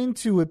got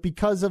into it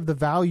because of the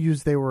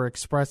values they were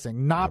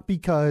expressing, not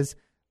because,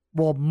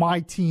 well,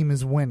 my team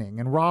is winning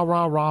and rah,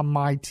 rah, rah,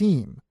 my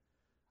team.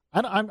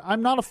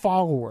 I'm not a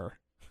follower.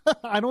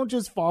 I don't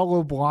just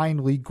follow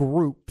blindly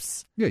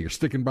groups. Yeah, you're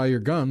sticking by your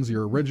guns,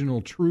 your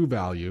original true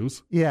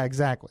values. Yeah,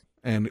 exactly.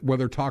 And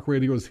whether talk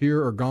radio is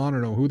here or gone,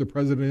 or know who the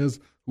president is,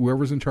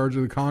 whoever's in charge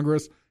of the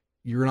Congress,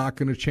 you're not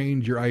going to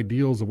change your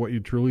ideals of what you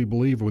truly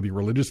believe with your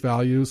religious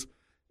values,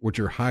 which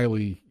are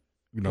highly,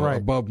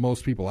 above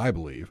most people, I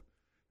believe.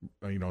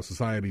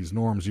 Society's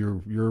norms,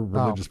 your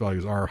religious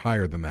values are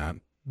higher than that.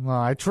 Well,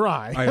 I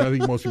try. I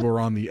think most people are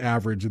on the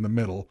average in the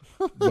middle,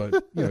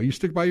 but you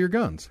stick by your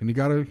guns, and you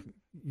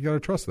gotta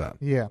trust that.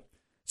 Yeah.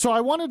 So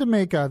I wanted to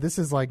make this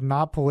is like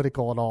not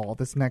political at all,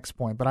 this next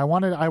point, but I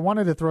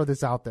wanted to throw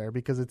this out there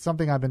because it's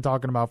something I've been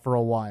talking about for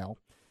a while,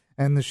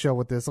 and the show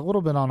with this a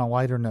little bit on a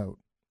lighter note.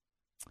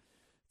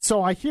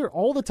 So I hear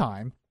all the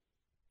time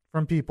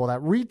from people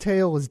that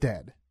retail is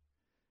dead,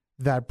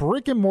 that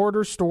brick and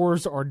mortar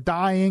stores are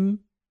dying,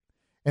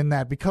 and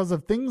that because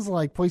of things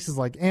like places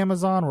like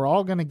Amazon, we're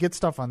all going to get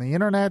stuff on the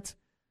internet.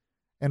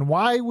 And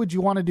why would you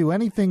want to do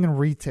anything in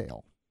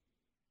retail?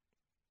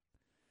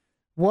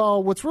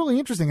 Well, what's really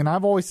interesting, and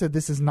I've always said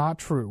this is not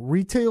true.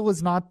 Retail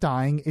is not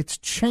dying. It's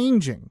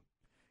changing.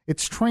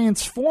 It's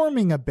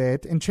transforming a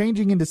bit and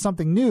changing into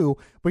something new,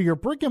 but your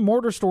brick and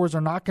mortar stores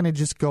are not going to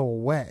just go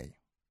away.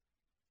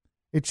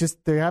 It's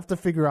just they have to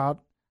figure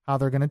out how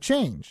they're going to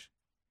change.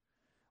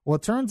 Well,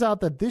 it turns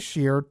out that this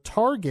year,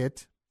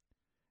 Target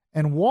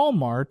and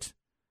Walmart,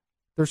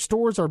 their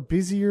stores are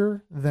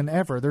busier than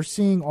ever. They're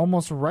seeing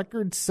almost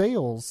record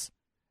sales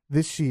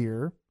this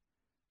year.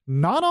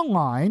 Not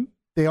online.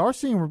 They are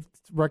seeing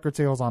record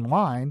sales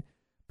online,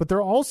 but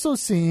they're also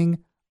seeing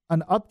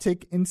an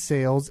uptick in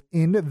sales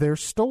in their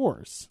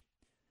stores.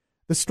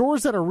 The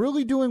stores that are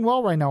really doing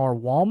well right now are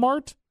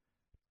Walmart,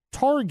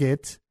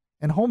 Target,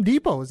 and Home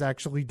Depot is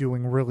actually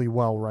doing really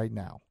well right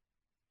now.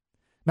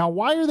 Now,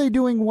 why are they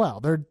doing well?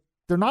 They're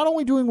not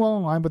only doing well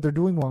online, but they're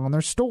doing well in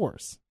their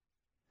stores.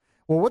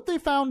 Well, what they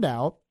found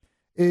out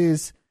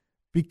is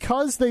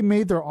because they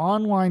made their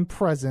online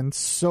presence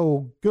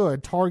so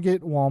good,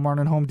 Target, Walmart,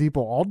 and Home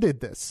Depot all did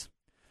this.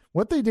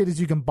 What they did is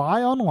you can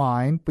buy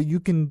online, but you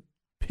can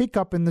pick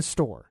up in the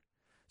store.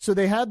 So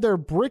they had their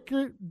brick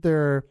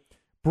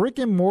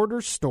and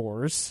mortar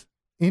stores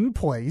in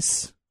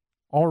place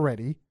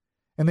already,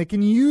 and they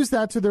can use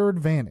that to their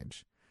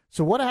advantage.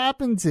 So what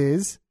happens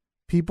is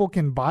people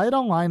can buy it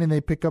online and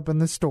they pick up in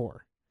the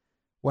store.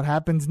 What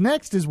happens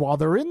next is while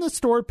they're in the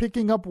store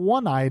picking up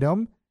one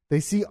item, they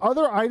see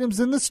other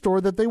items in the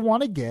store that they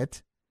want to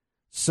get,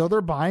 so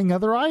they're buying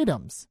other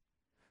items.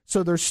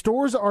 So their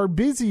stores are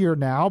busier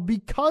now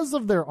because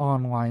of their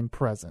online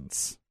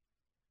presence.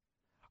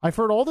 I've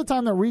heard all the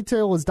time that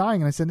retail is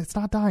dying, and I said, it's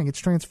not dying, it's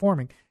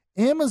transforming.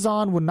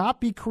 Amazon would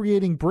not be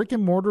creating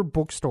brick-and-mortar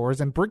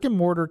bookstores and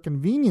brick-and-mortar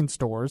convenience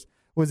stores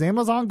with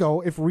Amazon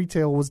Go if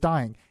retail was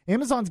dying.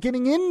 Amazon's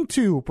getting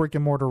into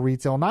brick-and-mortar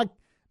retail, not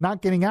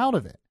getting out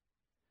of it.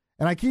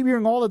 And I keep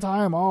hearing all the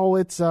time,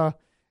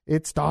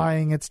 it's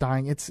dying, it's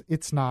dying.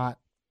 It's not.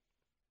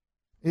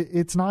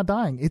 It's not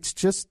dying. It's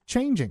just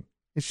changing.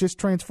 It's just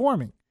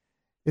transforming.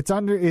 It's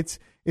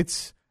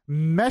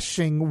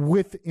meshing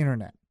with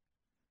internet.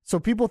 So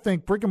people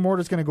think brick and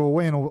mortar is going to go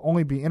away and it'll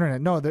only be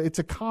internet. No, it's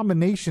a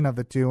combination of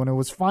the two, and it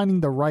was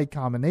finding the right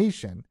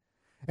combination.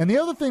 And the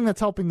other thing that's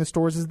helping the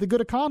stores is the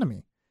good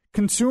economy.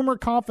 Consumer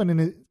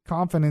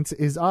confidence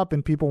is up,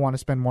 and people want to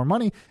spend more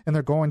money, and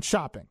they're going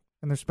shopping,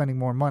 and they're spending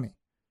more money.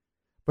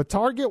 But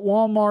Target,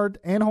 Walmart,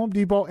 and Home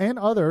Depot and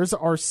others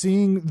are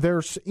seeing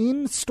their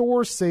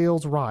in-store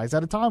sales rise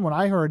at a time when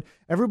I heard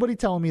everybody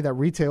telling me that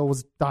retail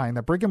was dying,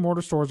 that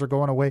brick-and-mortar stores are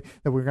going away,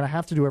 that we're going to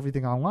have to do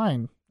everything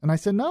online. And I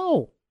said,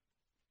 no,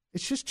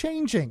 it's just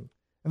changing,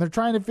 and they're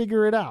trying to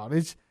figure it out.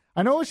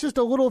 I know it's just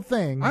a little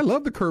thing. I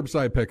love the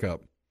curbside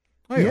pickup.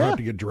 I don't have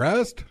to get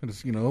dressed. I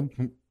just,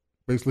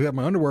 basically have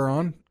my underwear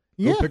on.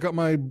 Go pick up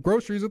my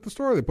groceries at the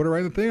store. They put it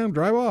right in the thing and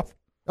drive off.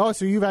 Oh,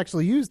 so you've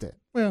actually used it.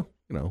 Well,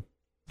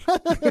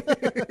 but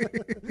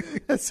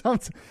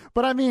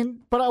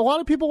a lot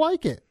of people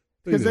like it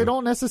because they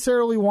don't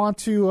necessarily want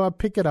to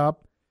pick it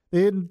up.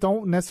 They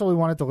don't necessarily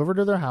want it delivered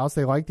to their house.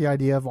 They like the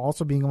idea of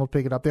also being able to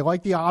pick it up. They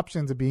like the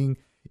options of being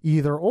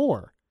either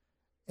or.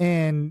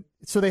 And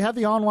so they have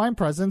the online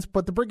presence,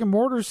 but the brick and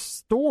mortar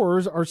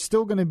stores are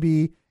still going to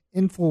be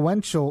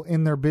influential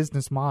in their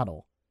business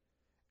model.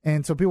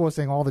 And so people are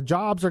saying all the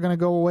jobs are going to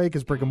go away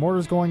because brick and mortar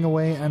is going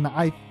away. And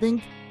I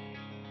think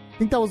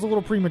that was a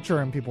little premature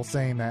in people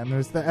saying that,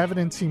 and the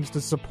evidence seems to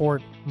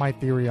support my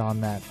theory on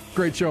that.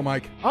 Great show,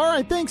 Mike. All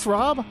right, thanks,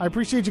 Rob. I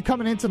appreciate you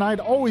coming in tonight.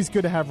 Always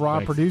good to have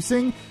Rob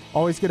producing.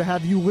 Always good to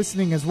have you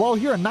listening as well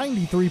here on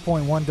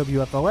 93.1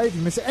 WFLA. If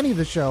you miss any of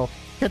the show,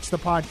 catch the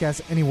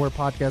podcast anywhere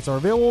podcasts are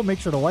available. Make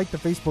sure to like the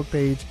Facebook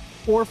page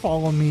or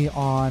follow me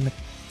on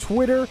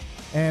Twitter.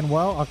 And,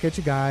 well, I'll catch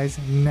you guys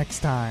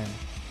next time.